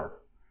 sure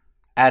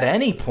at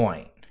any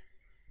point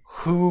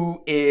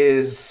who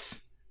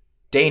is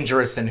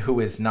dangerous and who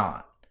is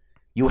not.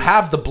 You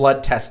have the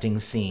blood testing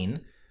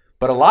scene,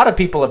 but a lot of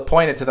people have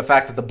pointed to the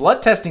fact that the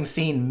blood testing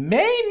scene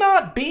may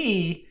not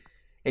be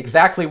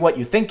exactly what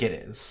you think it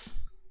is.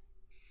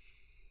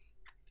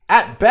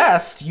 At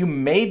best, you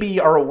maybe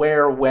are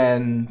aware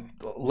when,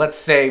 let's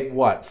say,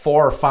 4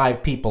 or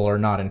 5 people are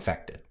not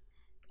infected.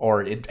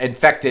 Or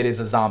infected is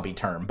a zombie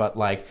term, but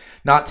like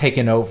not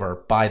taken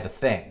over by the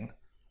thing.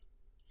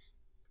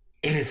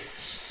 It is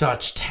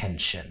such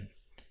tension.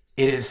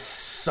 It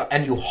is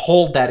and you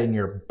hold that in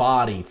your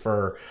body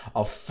for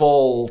a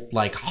full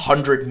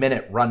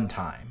 100-minute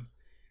runtime.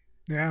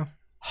 Yeah.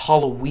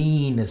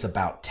 Halloween is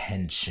about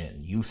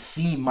tension. You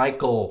see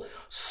Michael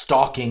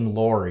stalking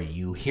Laurie.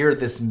 You hear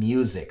this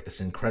music,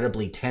 this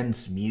incredibly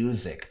tense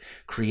music,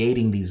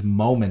 creating these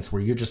moments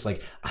where you're just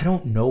like, I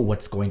don't know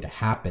what's going to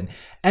happen.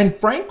 And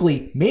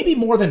frankly, maybe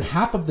more than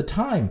half of the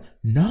time,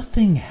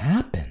 nothing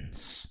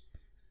happens.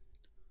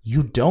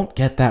 You don't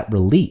get that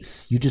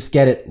release. You just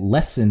get it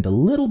lessened a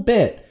little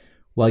bit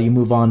while you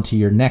move on to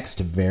your next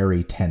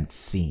very tense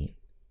scene.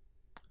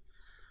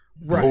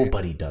 Right.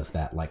 Nobody does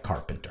that like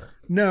Carpenter.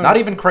 No. Not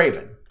even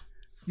Craven.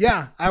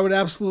 Yeah, I would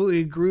absolutely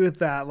agree with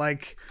that.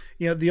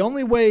 The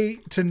only way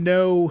to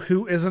know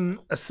who isn't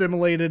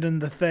assimilated in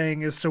the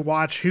thing is to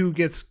watch who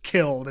gets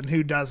killed and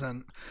who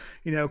doesn't.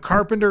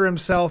 Carpenter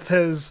himself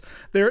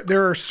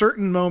there are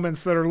certain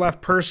moments that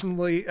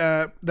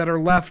are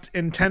left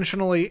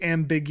intentionally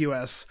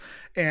ambiguous.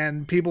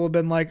 And people have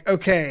been like,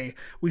 okay,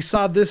 we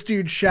saw this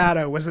dude's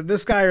shadow. Was it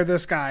this guy or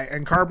this guy?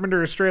 And Carpenter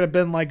has straight up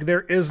been like,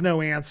 there is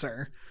no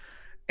answer.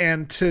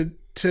 And to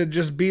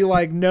just be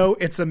like, no,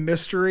 it's a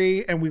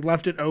mystery and we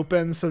left it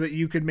open so that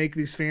you could make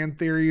these fan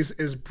theories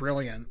is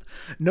brilliant.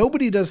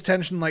 Nobody does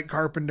tension like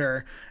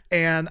Carpenter.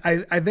 And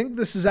I think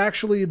this is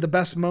actually the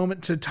best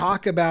moment to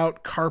talk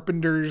about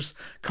Carpenter's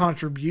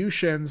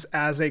contributions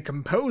as a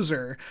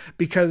composer,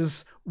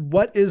 because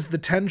what is the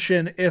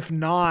tension if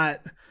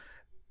not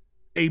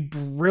a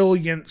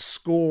brilliant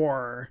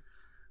score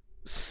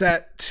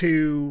set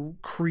to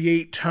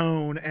create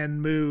tone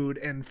and mood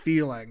and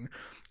feeling?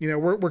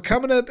 We're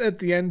coming up at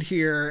the end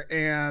here,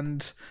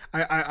 and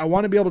I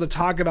want to be able to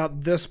talk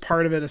about this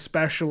part of it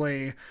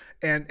especially,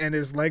 and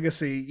his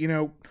legacy.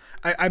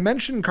 I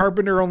mentioned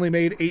Carpenter only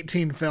made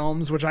 18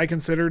 films, which I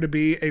consider to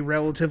be a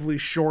relatively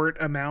short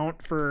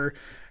amount for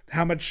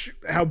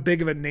how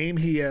big of a name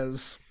he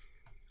is.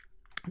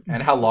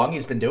 And how long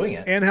he's been doing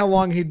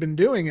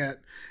it.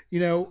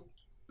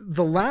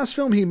 The last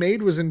film he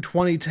made was in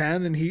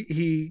 2010, and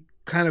he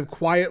kind of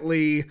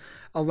quietly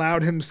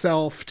allowed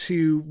himself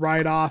to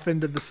ride off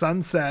into the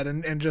sunset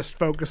and just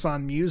focus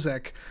on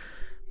music.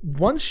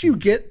 Once you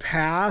get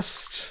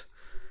past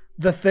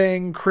The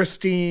Thing,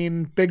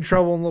 Christine, Big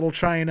Trouble in Little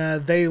China,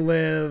 They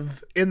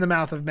Live, In the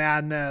Mouth of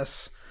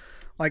Madness,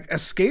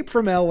 Escape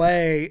from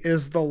LA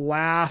is the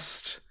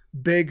last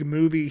big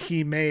movie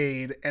he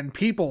made, and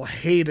people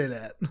hated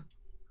it.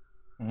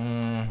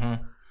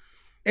 Mm-hmm.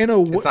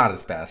 It's not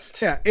his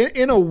best. Yeah,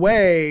 in a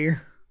way,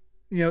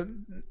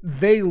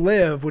 They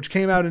Live, which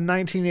came out in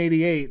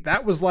 1988,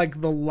 that was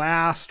like the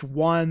last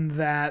one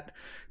that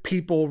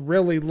people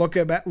really look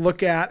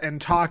at and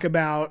talk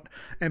about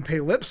and pay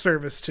lip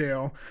service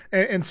to.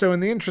 And so in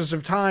the interest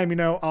of time,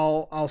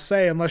 I'll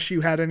say, unless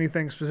you had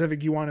anything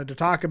specific you wanted to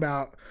talk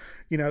about,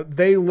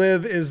 They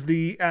Live is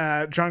the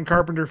John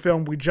Carpenter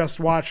film we just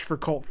watched for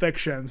Cult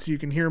Fiction, so you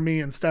can hear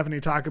me and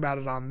Stephanie talk about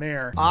it on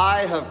there.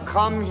 I have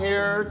come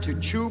here to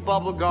chew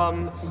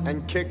bubblegum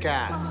and kick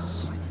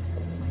ass.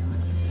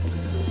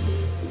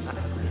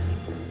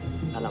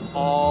 And I'm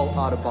all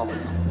out of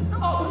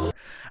bubblegum.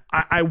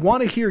 I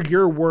want to hear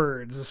your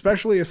words,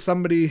 especially as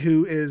somebody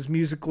who is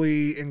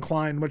musically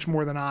inclined much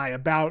more than I,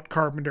 about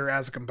Carpenter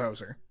as a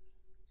composer.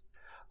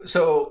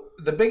 So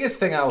the biggest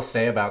thing I'll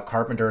say about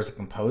Carpenter as a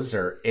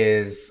composer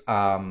is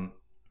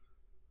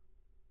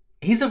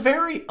he's a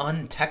very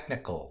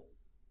untechnical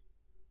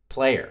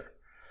player.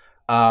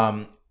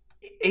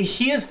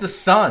 He is the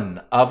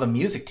son of a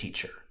music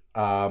teacher.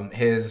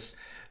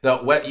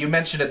 What you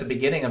mentioned at the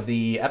beginning of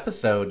the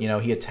episode,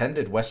 he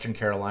attended Western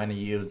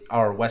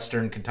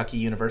Kentucky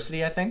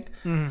University, I think.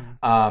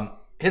 Mm-hmm.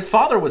 His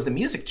father was the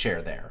music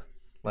chair there.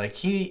 Like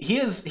he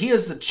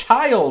is a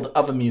child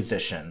of a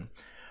musician.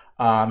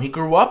 He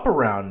grew up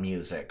around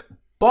music,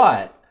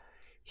 but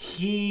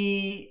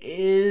he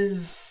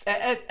is,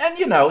 and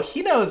he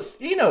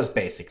knows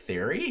basic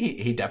theory.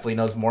 He definitely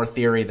knows more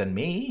theory than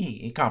me.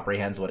 He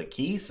comprehends what a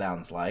key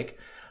sounds like.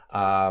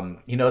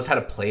 He knows how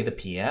to play the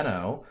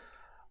piano.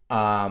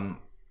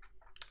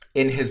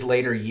 In his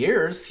later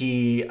years,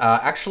 he's in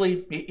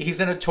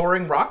a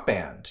touring rock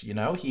band.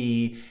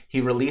 He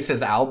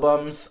releases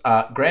albums.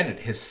 Granted,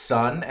 his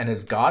son and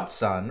his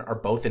godson are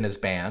both in his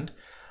band.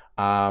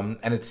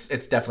 And it's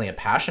definitely a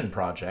passion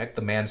project.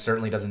 The man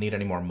certainly doesn't need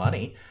any more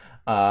money.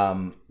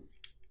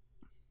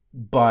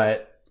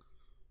 But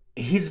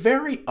he's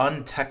very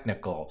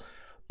untechnical,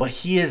 but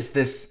he is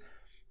this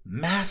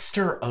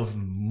master of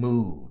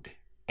mood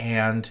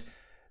and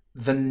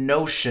the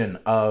notion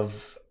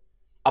of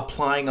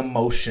applying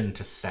emotion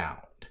to sound.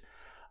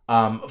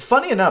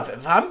 Funny enough,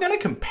 if I'm going to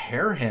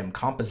compare him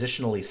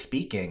compositionally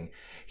speaking,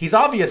 he's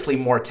obviously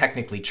more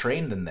technically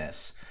trained than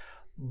this,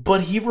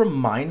 but he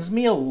reminds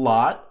me a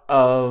lot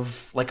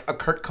of like a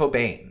Kurt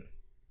Cobain.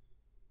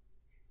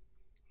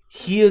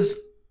 He is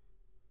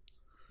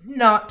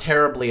not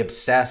terribly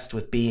obsessed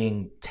with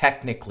being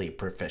technically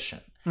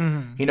proficient.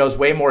 Mm-hmm. He knows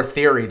way more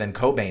theory than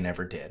Cobain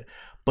ever did,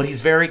 but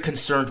he's very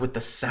concerned with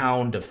the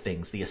sound of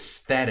things, the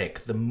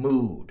aesthetic, the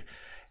mood.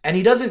 And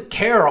he doesn't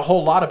care a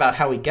whole lot about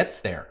how he gets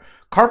there.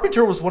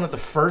 Carpenter was one of the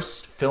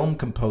first film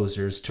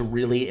composers to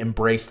really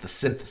embrace the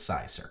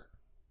synthesizer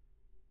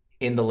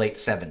in the late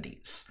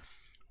 70s.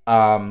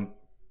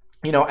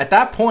 At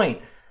that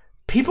point,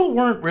 people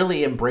weren't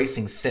really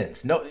embracing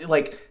synths. No,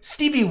 like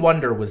Stevie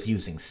Wonder was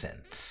using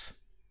synths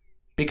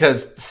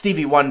because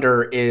Stevie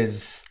Wonder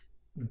is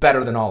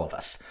better than all of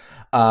us.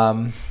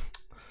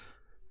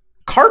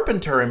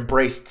 Carpenter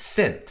embraced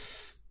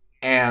synths,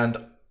 and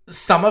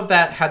some of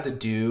that had to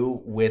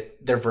do with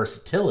their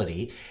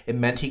versatility. It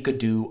meant he could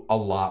do a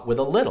lot with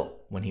a little.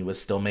 When he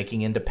was still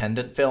making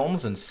independent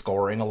films and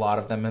scoring a lot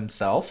of them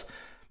himself,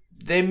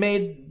 they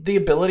made the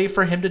ability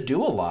for him to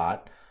do a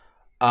lot.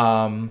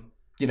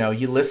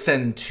 You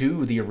listen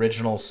to the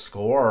original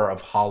score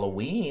of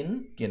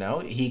Halloween,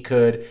 he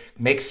could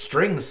make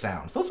string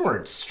sounds. Those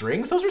weren't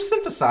strings, those were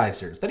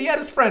synthesizers that he had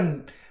his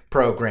friend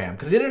program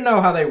because he didn't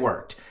know how they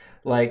worked.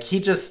 Like, he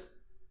just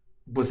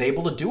was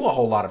able to do a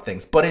whole lot of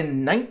things. But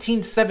in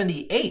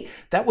 1978,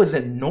 that was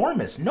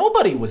enormous.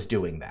 Nobody was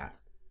doing that.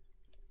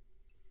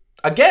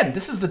 Again,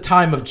 this is the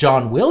time of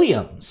John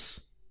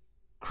Williams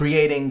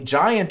creating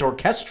giant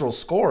orchestral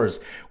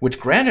scores, which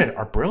granted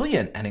are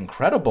brilliant and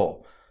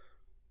incredible.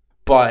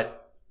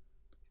 But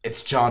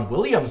it's John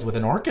Williams with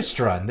an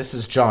orchestra, and this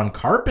is John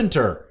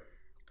Carpenter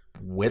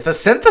with a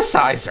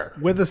synthesizer.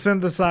 With a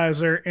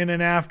synthesizer in an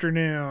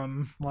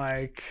afternoon,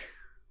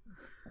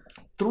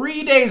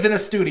 3 days in a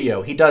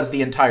studio, he does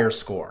the entire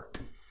score.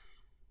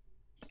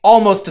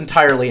 Almost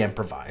entirely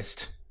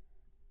improvised.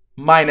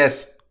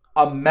 Minus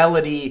a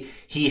melody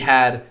he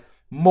had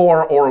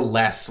more or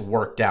less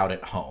worked out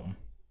at home.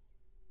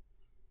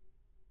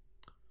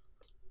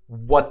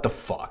 What the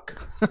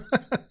fuck?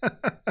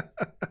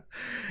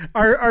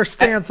 Our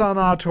stance on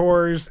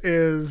auteurs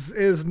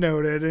is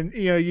noted, and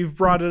you've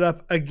brought it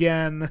up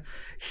again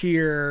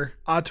here.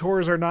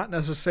 Auteurs are not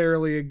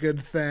necessarily a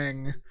good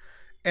thing.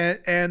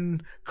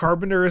 And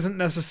Carpenter isn't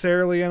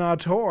necessarily an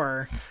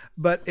auteur,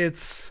 but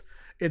it's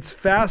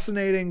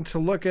fascinating to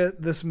look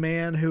at this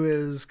man who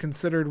is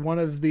considered one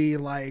of the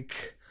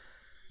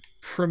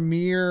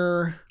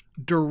premier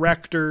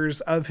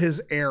directors of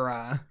his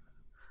era,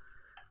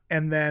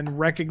 and then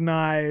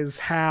recognize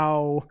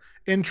how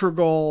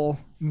integral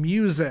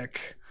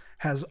music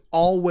has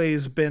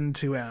always been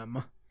to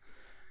him.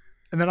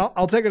 And then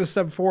I'll take it a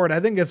step forward. I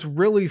think it's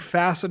really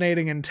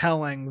fascinating and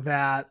telling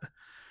that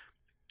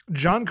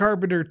John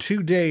Carpenter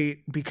to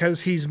date,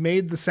 because he's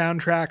made the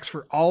soundtracks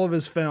for all of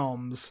his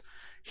films,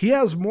 he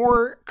has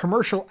more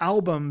commercial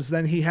albums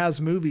than he has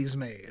movies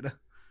made.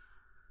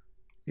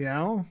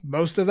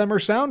 most of them are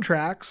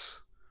soundtracks,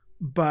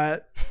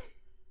 but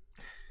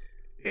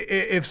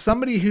if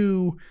somebody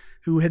who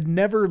had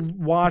never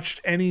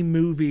watched any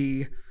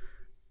movie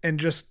and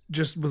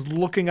just was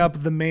looking up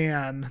the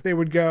man, they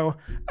would go,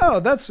 oh,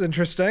 that's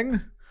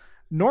interesting.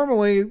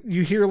 Normally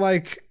you hear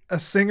like a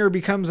singer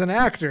becomes an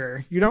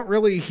actor. You don't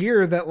really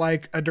hear that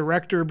like a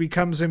director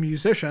becomes a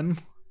musician.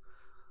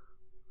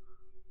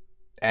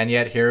 And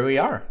yet here we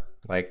are.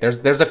 Like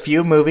there's a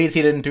few movies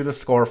he didn't do the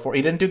score for.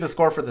 He didn't do the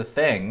score for The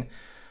Thing,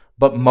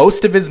 but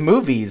most of his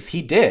movies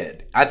he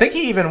did. I think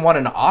he even won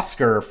an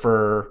Oscar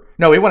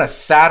he won a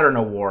Saturn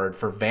Award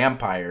for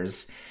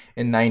Vampires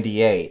in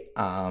 '98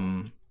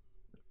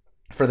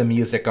 for the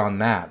music on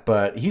that.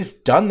 But he's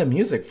done the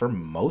music for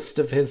most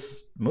of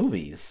his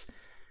movies.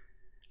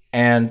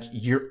 And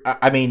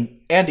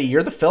Andy,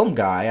 you're the film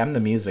guy. I'm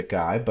the music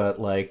guy, but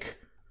like,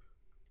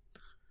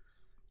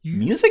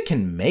 music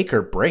can make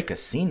or break a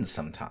scene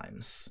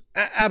sometimes.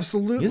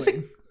 Absolutely.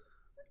 Music,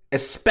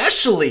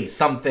 especially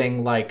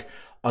something like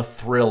a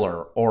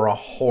thriller or a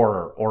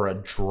horror or a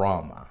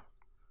drama.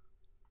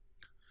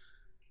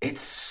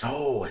 It's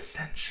so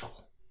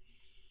essential.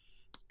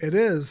 It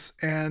is.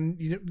 And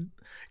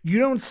you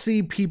don't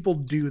see people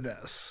do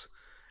this.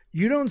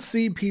 You don't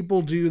see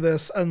people do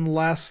this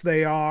unless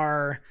they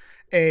are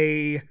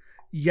a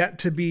yet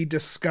to be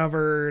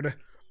discovered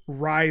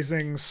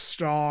rising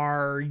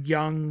star,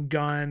 young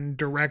gun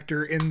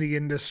director in the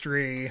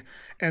industry,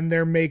 and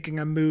they're making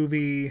a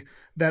movie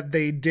that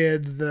they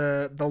did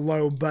the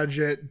low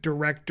budget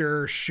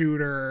director,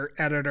 shooter,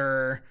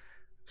 editor,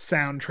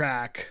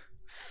 soundtrack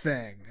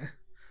thing.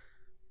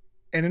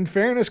 And in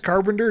fairness,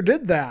 Carpenter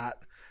did that.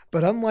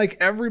 But unlike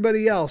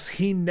everybody else,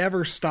 he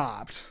never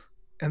stopped.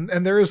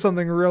 And there is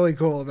something really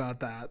cool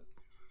about that.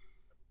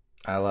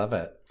 I love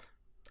it.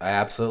 I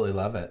absolutely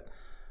love it.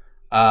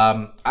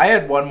 I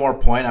had one more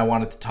point I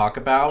wanted to talk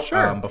about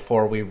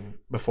before we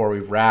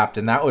wrapped,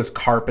 and that was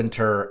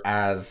Carpenter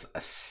as a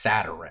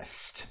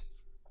satirist.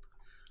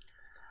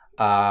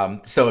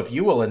 So if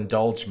you will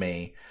indulge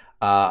me,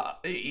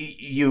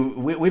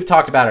 we've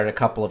talked about it a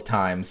couple of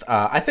times.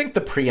 I think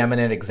the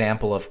preeminent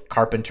example of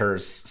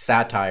Carpenter's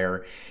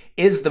satire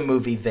is the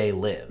movie They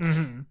Live.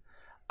 Mm-hmm.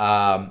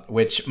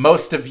 Which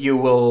most of you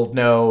will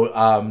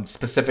know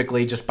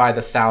specifically just by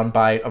the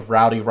soundbite of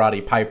Rowdy Roddy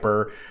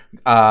Piper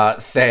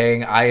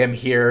saying, "I am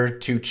here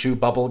to chew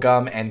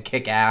bubblegum and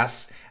kick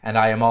ass, and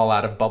I am all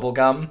out of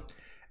bubblegum,"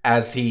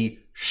 as he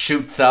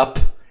shoots up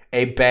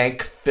a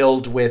bank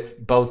filled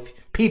with both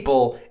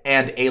people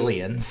and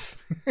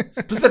aliens,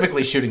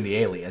 specifically shooting the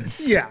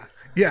aliens.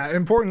 Yeah,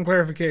 important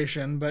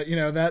clarification, but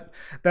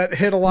that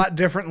hit a lot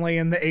differently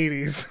in the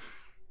 80s.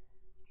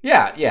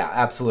 Yeah,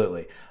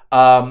 absolutely.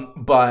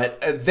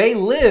 But They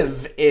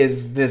Live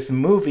is this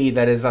movie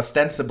that is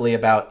ostensibly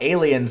about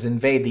aliens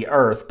invade the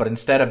Earth, but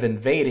instead of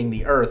invading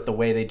the Earth the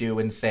way they do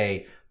in,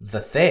 say,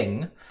 The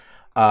Thing,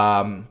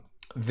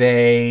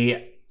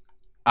 they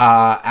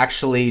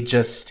actually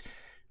just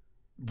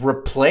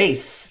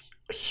replace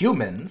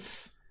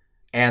humans,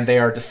 and they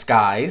are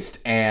disguised,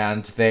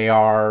 and they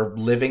are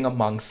living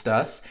amongst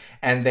us,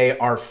 and they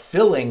are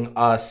filling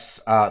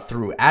us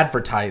through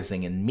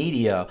advertising and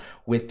media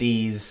with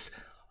these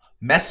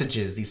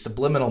messages, these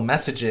subliminal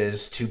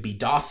messages to be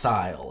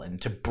docile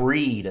and to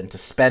breed and to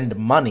spend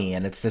money.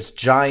 And it's this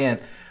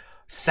giant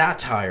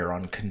satire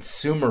on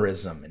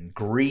consumerism and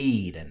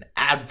greed and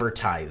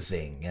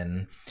advertising.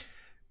 And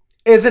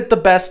is it the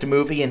best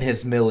movie in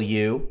his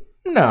milieu?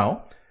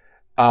 No.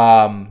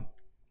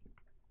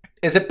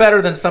 Is it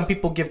better than some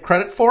people give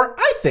credit for?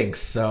 I think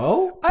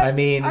so.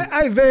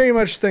 I very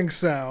much think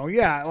so.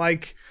 Yeah,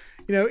 like,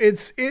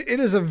 it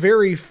is a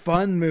very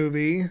fun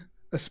movie,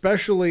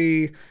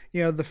 especially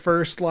the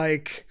first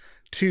like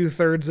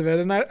 2/3 of it,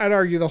 and I'd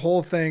argue the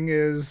whole thing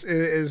is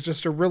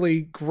just a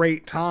really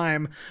great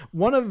time.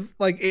 One of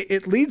like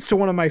it leads to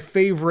one of my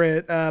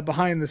favorite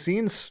behind the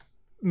scenes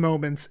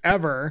moments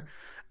ever,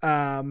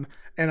 and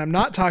I'm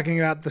not talking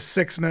about the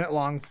 6-minute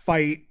long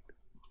fight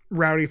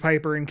Rowdy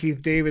Piper and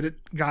Keith David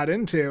got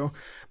into,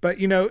 but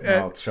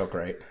it's so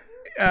great.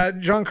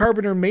 John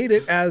Carpenter made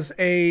it as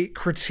a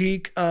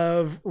critique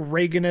of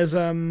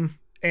Reaganism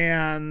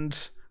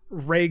and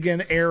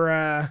Reagan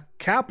era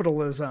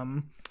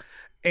capitalism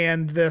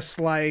and this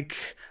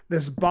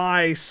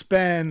buy,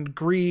 spend,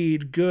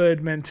 greed,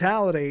 good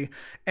mentality.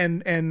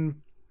 And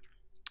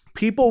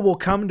people will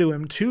come to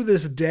him to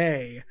this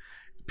day.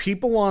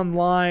 People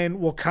online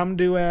will come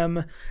to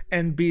him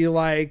and be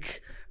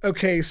like,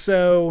 okay,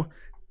 so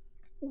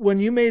when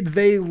you made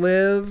They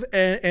Live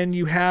and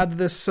you had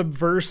this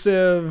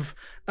subversive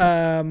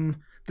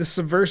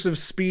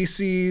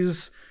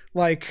species,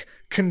 like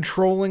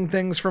controlling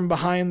things from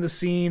behind the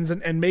scenes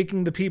and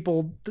making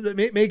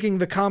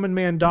the common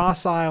man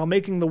docile,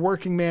 making the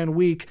working man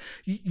weak.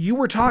 You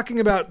were talking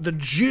about the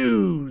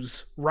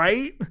Jews,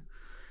 right?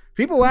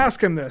 People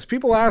ask him this.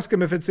 People ask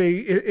him if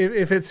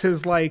it's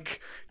his like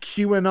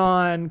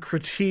QAnon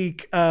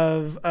critique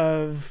of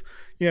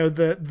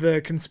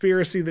the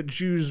conspiracy that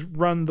Jews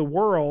run the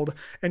world,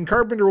 and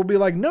Carpenter will be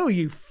like, no,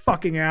 you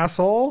fucking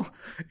asshole,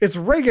 it's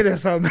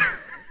Reaganism.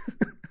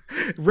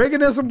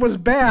 Reaganism was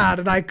bad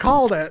and I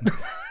called it.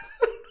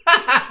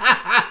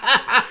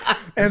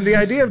 And the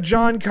idea of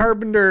John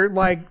Carpenter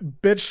like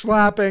bitch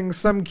slapping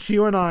some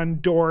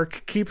QAnon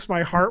dork keeps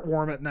my heart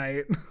warm at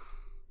night.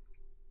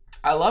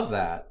 I love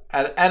that.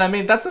 And I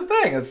mean, that's the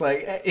thing. It's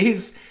like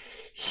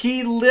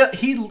he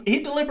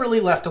deliberately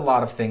left a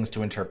lot of things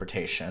to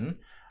interpretation.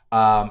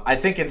 I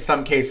think in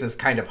some cases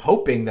kind of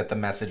hoping that the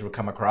message would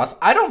come across.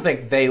 I don't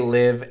think They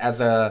Live as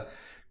a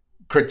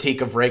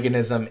critique of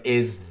Reaganism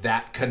is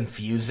that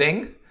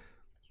confusing.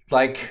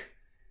 Like,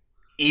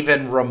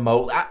 even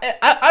remote.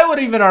 I would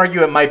even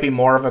argue it might be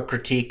more of a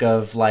critique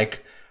of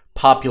like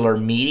popular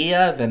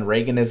media than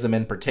Reaganism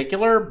in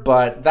particular,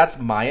 but that's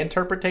my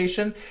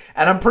interpretation.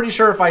 And I'm pretty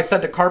sure if I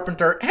said to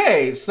Carpenter,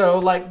 hey, so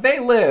like They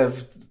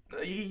Live,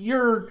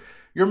 you're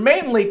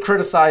mainly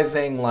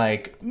criticizing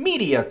like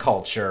media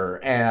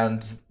culture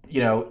and,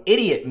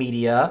 idiot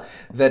media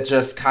that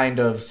just kind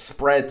of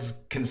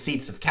spreads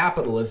conceits of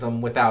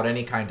capitalism without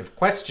any kind of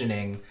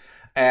questioning.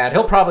 And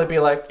he'll probably be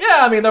like,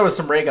 yeah, I mean, there was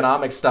some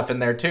Reaganomics stuff in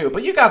there too,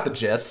 but you got the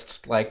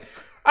gist. Like,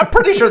 I'm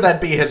pretty sure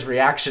that'd be his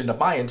reaction to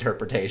my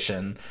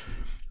interpretation.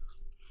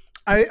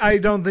 I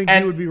don't think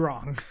he would be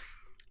wrong.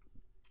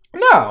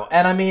 No,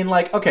 and I mean,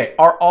 like, okay,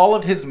 are all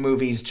of his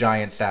movies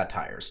giant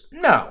satires?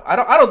 No, I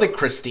don't think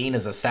Christine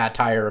is a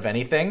satire of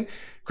anything.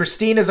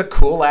 Christine is a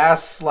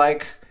cool-ass,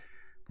 like,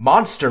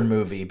 monster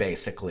movie,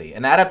 basically.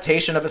 An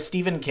adaptation of a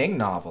Stephen King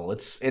novel.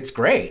 It's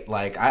great.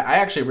 Like, I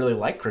actually really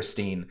like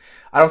Christine.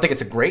 I don't think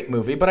it's a great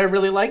movie, but I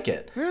really like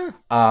it. Yeah.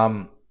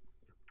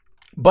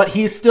 But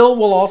he still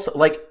will also,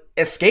 like,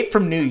 Escape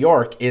from New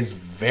York is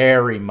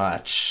very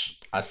much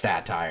a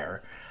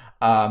satire.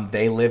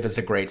 They Live is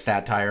a great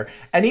satire.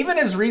 And even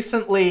as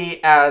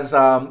recently as,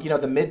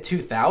 the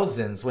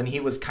mid-2000s, when he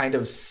was kind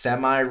of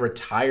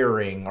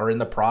semi-retiring or in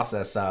the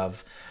process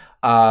of,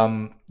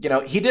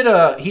 he did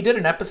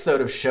an episode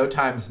of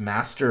Showtime's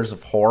Masters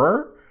of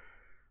Horror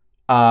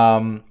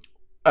in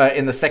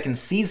the second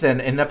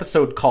season, an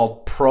episode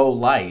called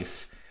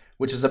Pro-Life,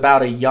 which is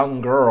about a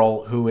young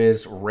girl who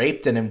is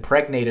raped and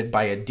impregnated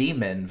by a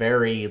demon,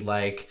 very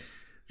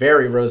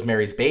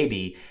Rosemary's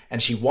Baby,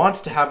 and she wants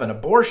to have an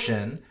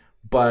abortion,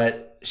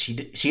 but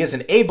she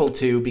isn't able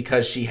to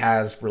because she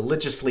has a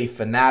religiously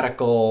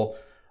fanatical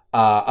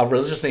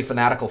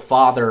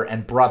father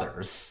and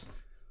brothers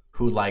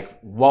who like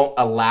won't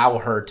allow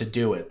her to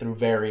do it through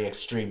very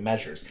extreme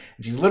measures.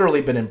 And she's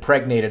literally been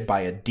impregnated by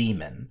a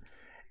demon.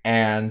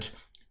 And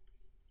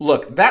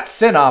look, that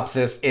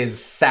synopsis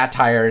is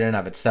satire in and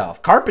of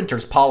itself.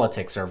 Carpenter's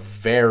politics are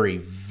very,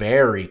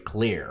 very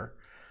clear.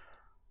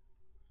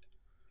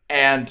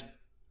 And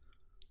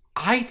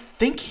I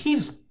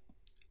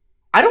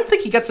don't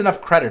think he gets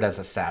enough credit as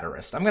a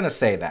satirist. I'm going to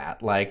say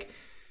that. Like,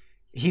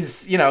 I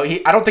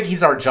don't think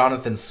he's our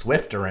Jonathan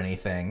Swift or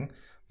anything,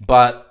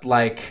 but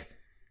like,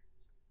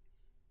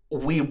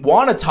 we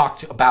want to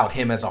talk about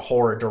him as a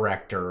horror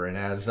director and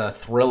as a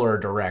thriller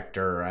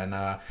director and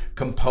a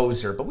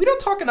composer, but we don't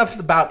talk enough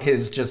about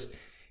his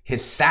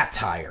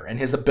satire and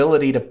his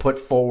ability to put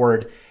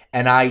forward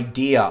an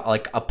idea,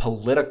 like a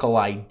political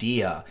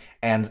idea,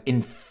 and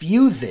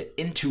infuse it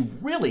into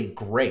really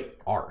great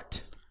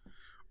art.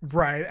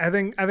 Right. I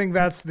think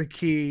that's the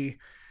key.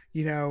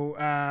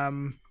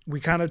 We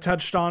kind of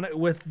touched on it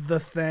with The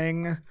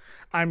Thing.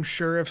 I'm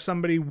sure if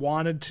somebody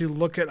wanted to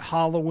look at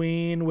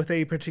Halloween with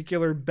a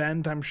particular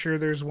bent, I'm sure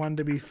there's one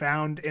to be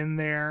found in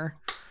there.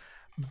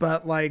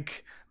 But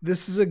like,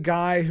 this is a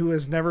guy who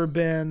has never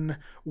been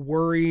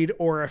worried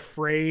or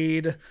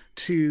afraid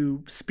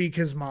to speak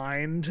his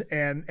mind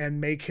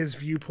and make his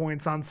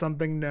viewpoints on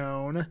something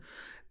known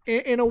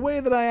in a way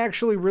that I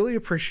actually really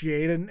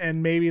appreciate.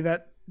 And maybe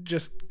that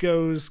just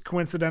goes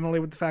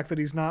coincidentally with the fact that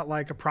he's not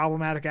like a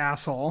problematic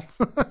asshole.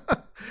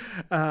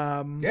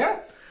 Yeah.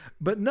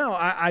 But no,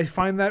 I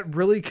find that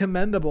really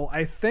commendable.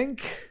 I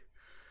think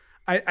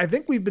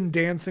we've been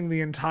dancing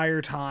the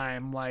entire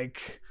time.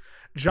 Like,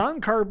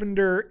 John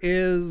Carpenter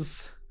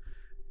is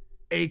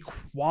a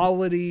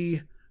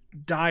quality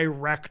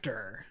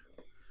director.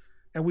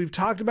 And we've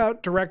talked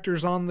about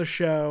directors on the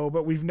show,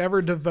 but we've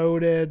never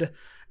devoted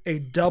a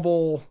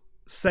double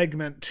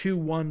segment to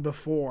one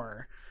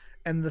before.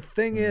 And the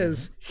thing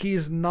is,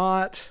 he's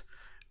not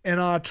an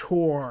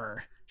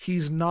auteur.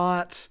 He's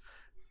not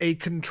a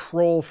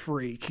control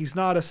freak. He's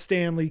not a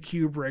Stanley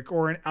Kubrick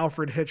or an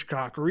Alfred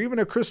Hitchcock or even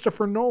a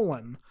Christopher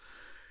Nolan.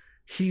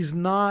 He's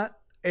not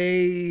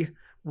a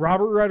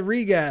Robert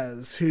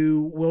Rodriguez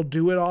who will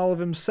do it all of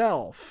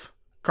himself.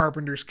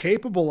 Carpenter's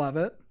capable of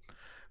it,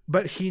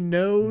 but he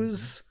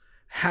knows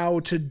how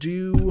to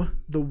do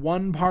the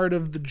one part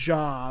of the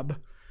job,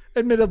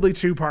 admittedly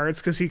two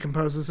parts because he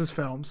composes his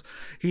films.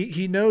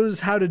 He knows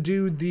how to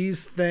do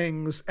these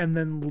things and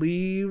then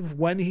leave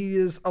when he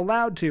is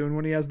allowed to and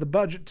when he has the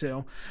budget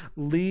to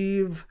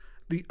leave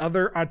the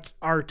other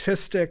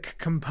artistic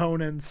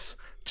components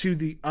to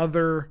the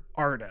other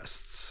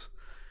artists.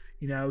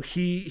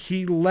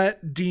 He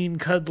let Dean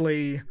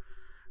Cudley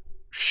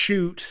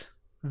shoot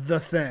The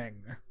Thing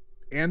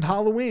and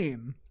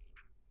Halloween,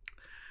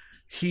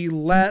 he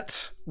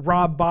let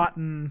Rob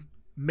Bottin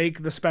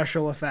make the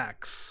special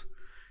effects.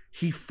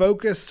 He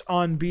focused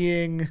on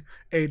being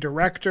a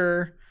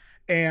director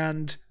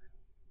and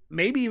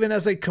maybe even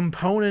as a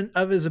component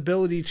of his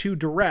ability to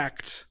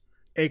direct,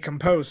 a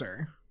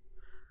composer.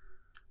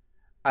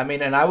 I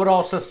mean, and I would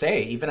also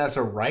say, even as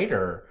a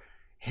writer,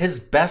 his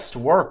best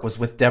work was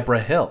with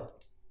Debra Hill.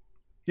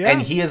 Yeah.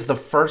 And he is the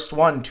first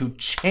one to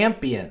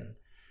champion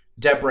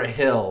Debra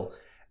Hill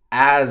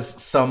as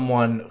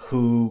someone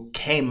who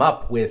came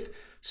up with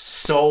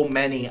so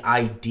many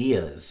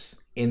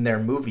ideas in their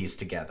movies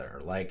together.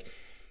 Like,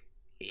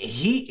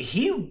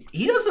 he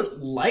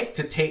doesn't like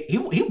to take, he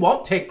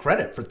won't take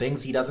credit for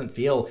things he doesn't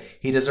feel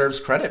he deserves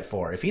credit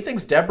for. If he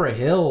thinks Debra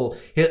Hill,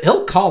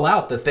 he'll call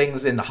out the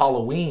things in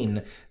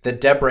Halloween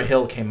that Debra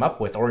Hill came up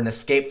with, or an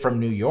Escape from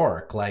New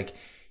York. Like,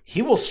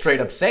 he will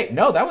straight up say,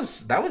 no, that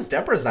was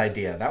Debra's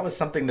idea. That was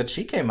something that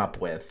she came up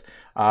with.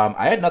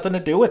 I had nothing to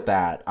do with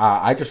that.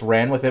 I just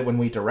ran with it when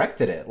we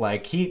directed it.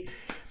 Like, he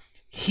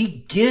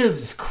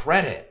gives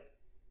credit.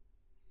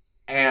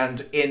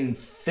 And in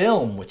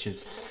film, which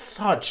is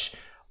such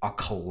a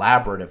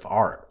collaborative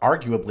art,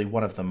 arguably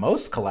one of the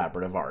most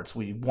collaborative arts,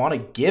 we want to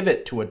give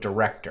it to a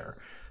director.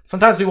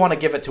 Sometimes we want to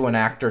give it to an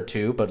actor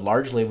too, but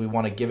largely we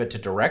want to give it to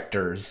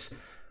directors.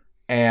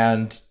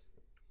 And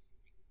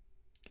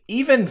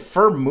even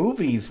for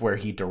movies where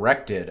he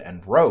directed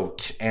and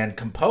wrote and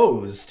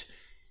composed,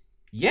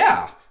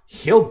 yeah,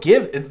 he'll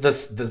give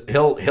this.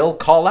 He'll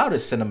call out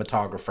his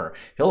cinematographer.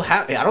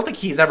 I don't think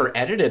he's ever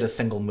edited a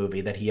single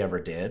movie that he ever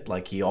did.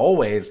 Like, he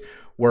always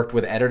worked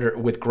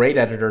with great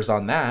editors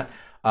on that.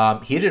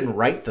 He didn't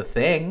write The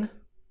Thing.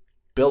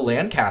 Bill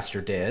Lancaster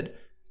did,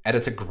 and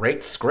it's a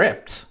great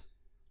script.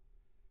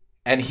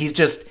 And he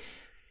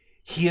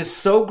is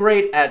so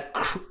great at,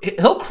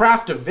 he'll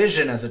craft a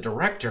vision as a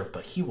director,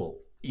 but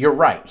you're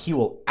right, he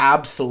will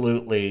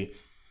absolutely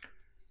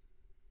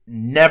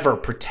never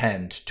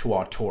pretend to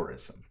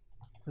auteurism.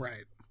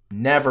 Right.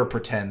 Never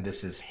pretend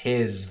this is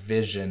his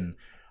vision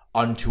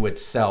unto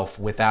itself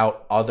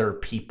without other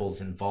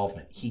people's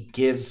involvement. He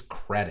gives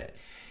credit.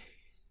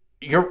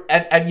 You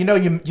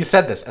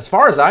said this. As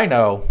far as I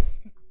know,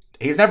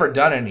 he's never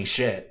done any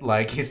shit.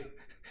 Like, he's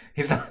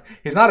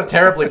not a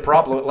terribly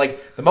problem.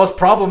 Like, the most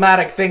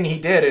problematic thing he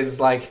did is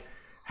like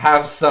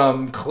have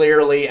some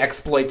clearly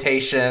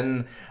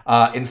exploitation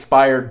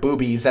inspired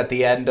boobies at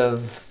the end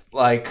of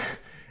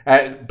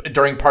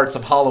during parts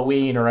of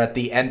Halloween, or at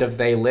the end of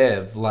They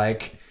Live,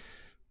 like,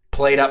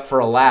 played up for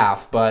a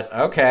laugh. But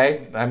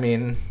okay, I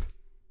mean,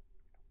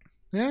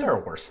 yeah, there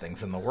are worse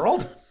things in the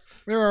world.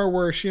 There are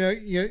worse.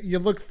 You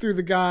look through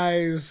the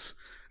guy's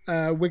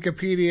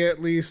Wikipedia,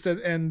 at least,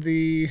 and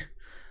the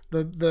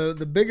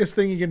biggest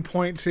thing you can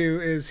point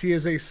to is he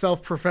is a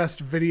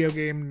self-professed video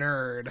game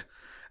nerd.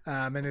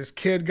 And his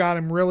kid got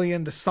him really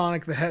into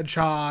Sonic the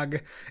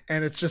Hedgehog,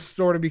 and it's just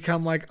sort of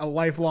become like a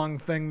lifelong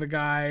thing the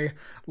guy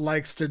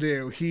likes to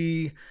do.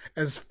 He,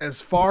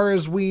 as far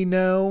as we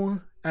know,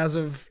 as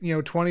of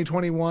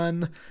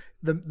 2021,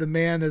 the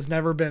man has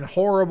never been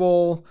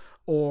horrible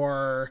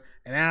or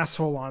an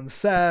asshole on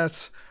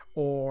set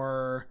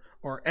or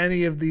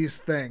any of these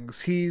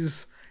things. He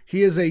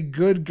is a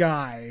good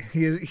guy.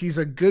 He's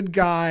a good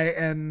guy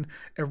and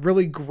a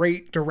really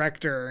great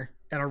director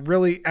and a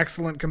really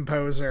excellent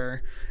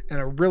composer and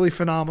a really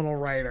phenomenal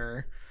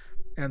writer.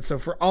 And so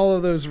for all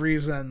of those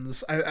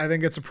reasons, I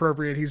think it's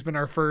appropriate. He's been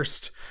our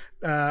first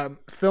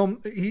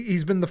film.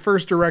 He's been the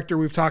first director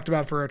we've talked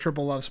about for a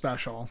Triple Love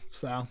special.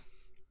 So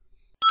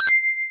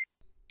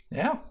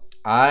yeah,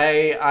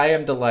 I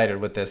am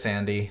delighted with this,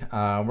 Andy.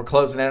 We're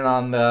closing in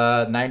on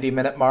the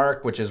 90-minute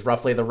mark, which is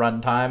roughly the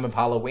runtime of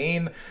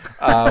Halloween,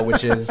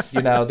 which is,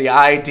 the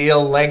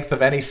ideal length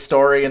of any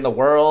story in the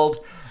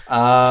world.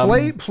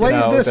 Play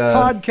this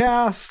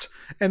podcast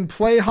and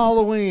play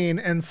Halloween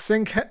and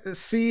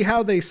see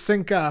how they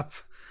sync up,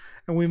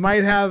 and we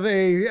might have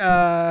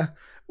a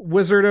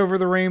Wizard Over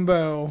the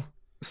Rainbow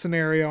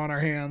scenario on our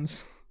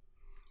hands.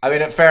 I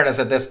mean, in fairness,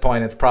 at this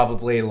point, it's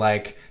probably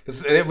like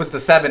it was the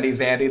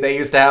 70s, Andy. They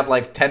used to have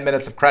like 10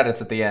 minutes of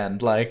credits at the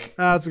end. Like,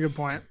 that's a good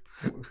point.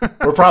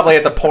 We're probably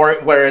at the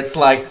point where it's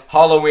like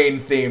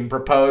Halloween theme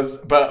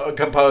composed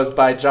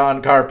by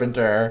John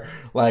Carpenter,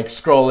 like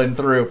scrolling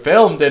through,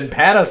 filmed in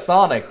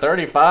Panasonic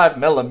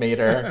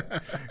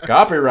 35mm,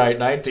 copyright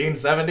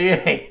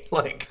 1978.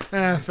 Like,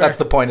 that's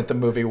the point of the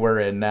movie we're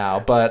in now.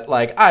 But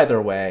like, either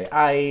way,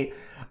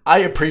 I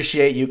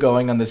appreciate you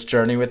going on this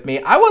journey with me.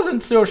 I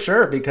wasn't so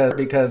sure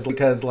because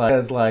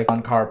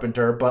on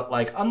Carpenter, but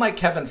like, unlike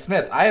Kevin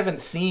Smith, I haven't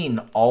seen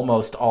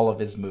almost all of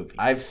his movies.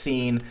 I've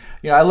seen,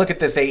 I look at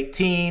this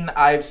 18,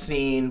 I've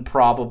seen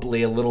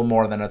probably a little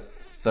more than a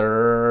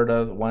third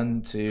of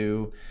 1,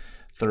 2,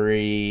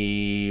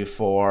 3,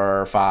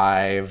 4,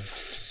 5,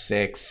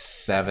 6,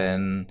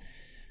 7,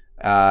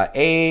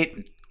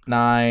 8,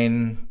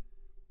 9.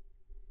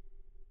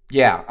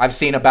 Yeah, I've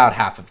seen about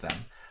half of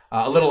them.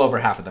 A little over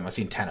half of them. I've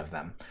seen 10 of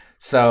them.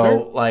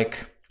 So,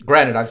 like,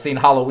 granted, I've seen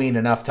Halloween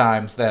enough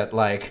times that,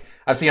 like,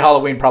 I've seen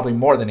Halloween probably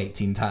more than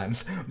 18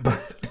 times,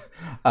 but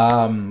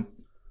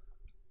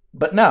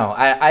no,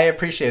 I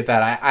appreciate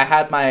that. I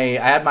had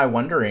my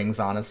wonderings,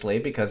 honestly,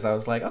 because I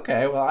was like,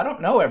 okay, well, I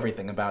don't know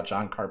everything about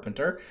John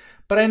Carpenter,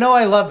 but I know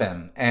I love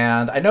him,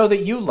 and I know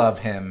that you love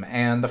him,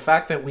 and the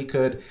fact that we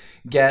could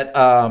get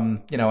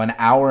an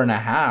hour and a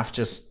half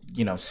just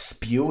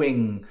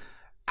spewing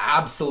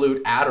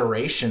absolute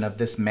adoration of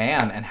this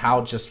man and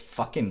how just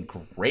fucking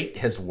great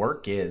his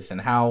work is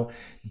and how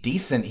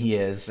decent he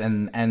is,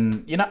 and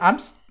I'm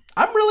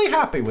really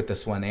happy with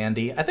this one,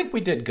 Andy. I think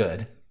we did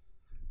good.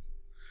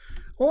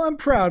 Well, I'm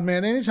proud,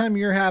 man. Anytime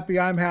you're happy,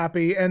 I'm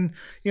happy. And,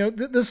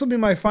 this will be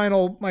my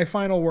final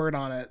word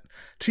on it.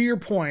 To your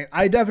point,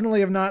 I definitely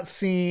have not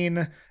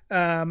seen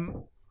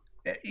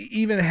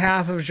even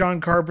half of John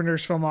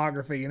Carpenter's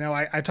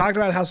filmography. I talked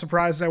about how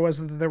surprised I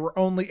was that there were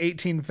only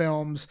 18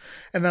 films.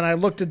 And then I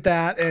looked at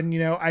that and,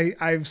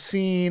 I've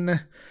seen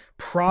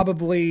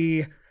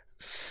probably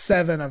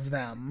 7 of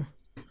them.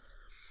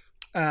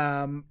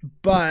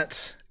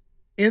 But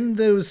in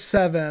those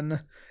 7...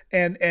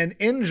 And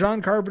in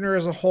John Carpenter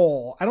as a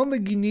whole, I don't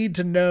think you need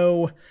to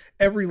know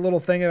every little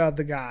thing about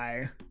the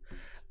guy,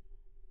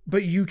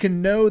 but you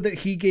can know that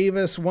he gave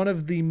us one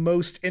of the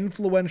most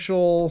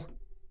influential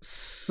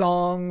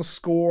song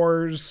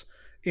scores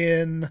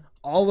in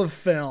all of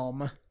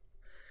film.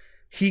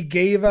 He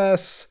gave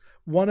us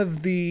one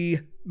of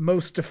the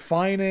most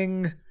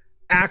defining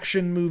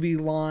action movie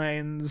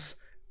lines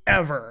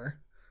ever.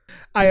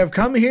 I have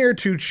come here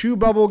to chew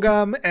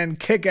bubblegum and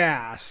kick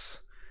ass.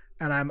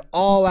 And I'm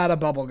all out of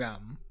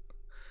bubblegum.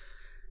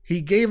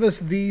 He gave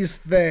us these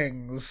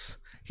things.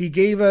 He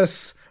gave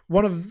us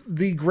one of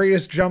the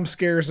greatest jump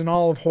scares in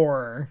all of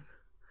horror.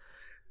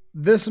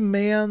 This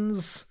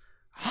man's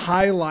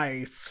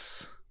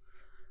highlights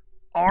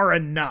are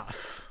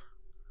enough.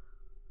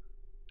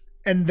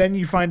 And then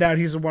you find out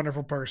he's a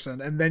wonderful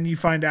person. And then you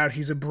find out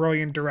he's a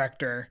brilliant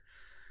director.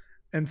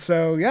 And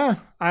so, yeah,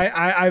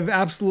 I've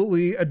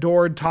absolutely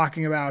adored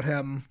talking about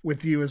him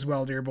with you as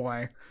well, dear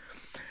boy.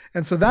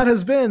 And so that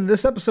has been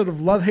this episode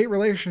of Love-Hate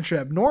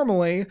Relationship.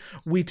 Normally,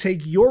 we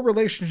take your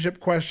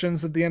relationship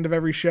questions at the end of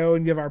every show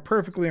and give our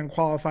perfectly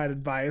unqualified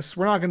advice.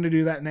 We're not going to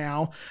do that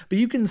now, but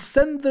you can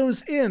send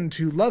those in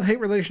to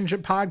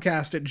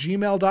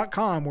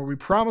lovehaterelationshippodcast@gmail.com, where we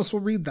promise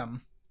we'll read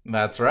them.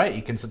 That's right.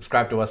 You can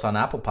subscribe to us on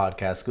Apple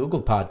Podcasts,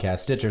 Google Podcasts,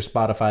 Stitcher,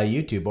 Spotify,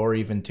 YouTube, or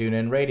even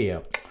TuneIn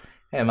Radio.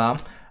 Hey, Mom.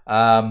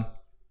 I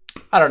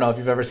don't know if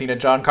you've ever seen a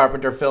John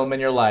Carpenter film in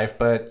your life,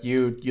 but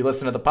you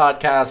listen to the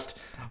podcast.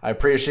 I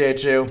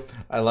appreciate you.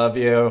 I love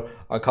you.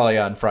 I'll call you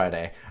on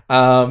Friday.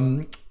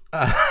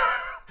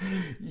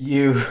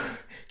 You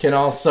can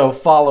also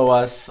follow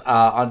us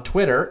on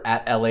Twitter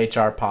at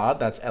LHRPod.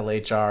 That's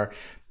LHRPOD.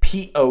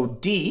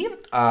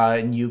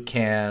 And you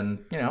can,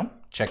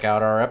 check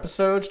out our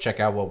episodes,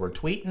 check out what we're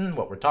tweeting,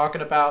 what we're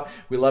talking about.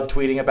 We love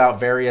tweeting about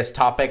various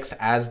topics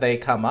as they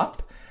come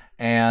up.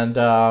 And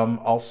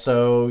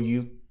also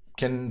you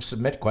can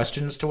submit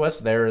questions to us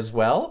there as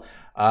well.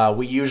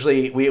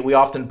 We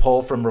often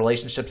pull from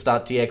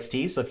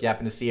relationships.txt, so if you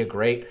happen to see a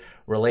great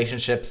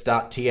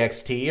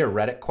relationships.txt or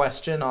Reddit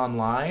question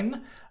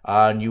online,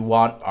 and you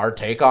want our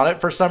take on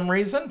it for some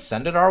reason,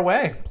 send it our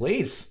way,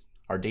 please.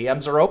 Our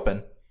DMs are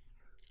open.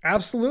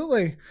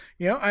 Absolutely.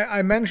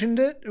 I mentioned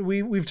it.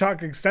 We've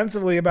talked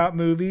extensively about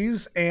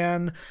movies,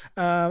 and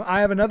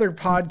I have another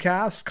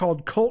podcast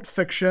called Cult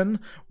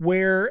Fiction,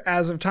 where,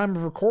 as of time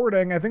of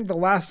recording, I think the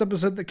last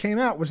episode that came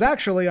out was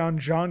actually on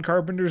John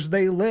Carpenter's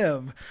They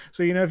Live.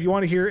 So, if you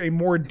want to hear a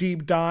more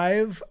deep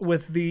dive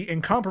with the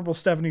incomparable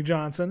Stephanie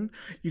Johnson,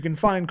 you can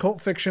find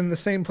Cult Fiction the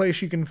same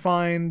place you can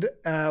find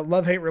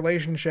Love-Hate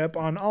Relationship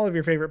on all of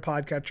your favorite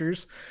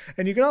podcatchers.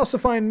 And you can also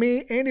find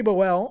me, Andy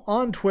Boel,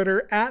 on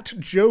Twitter at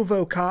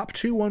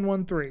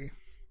JovoCop2113.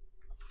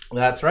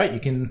 That's right. You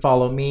can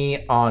follow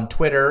me on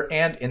Twitter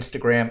and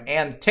Instagram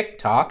and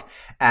TikTok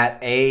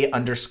at _X_RUIZ.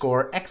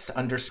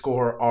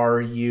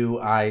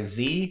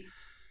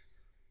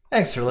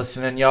 Thanks for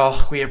listening, y'all.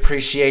 We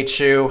appreciate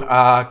you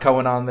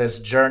going on this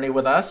journey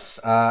with us.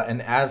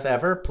 And as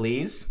ever,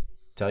 please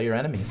tell your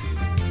enemies.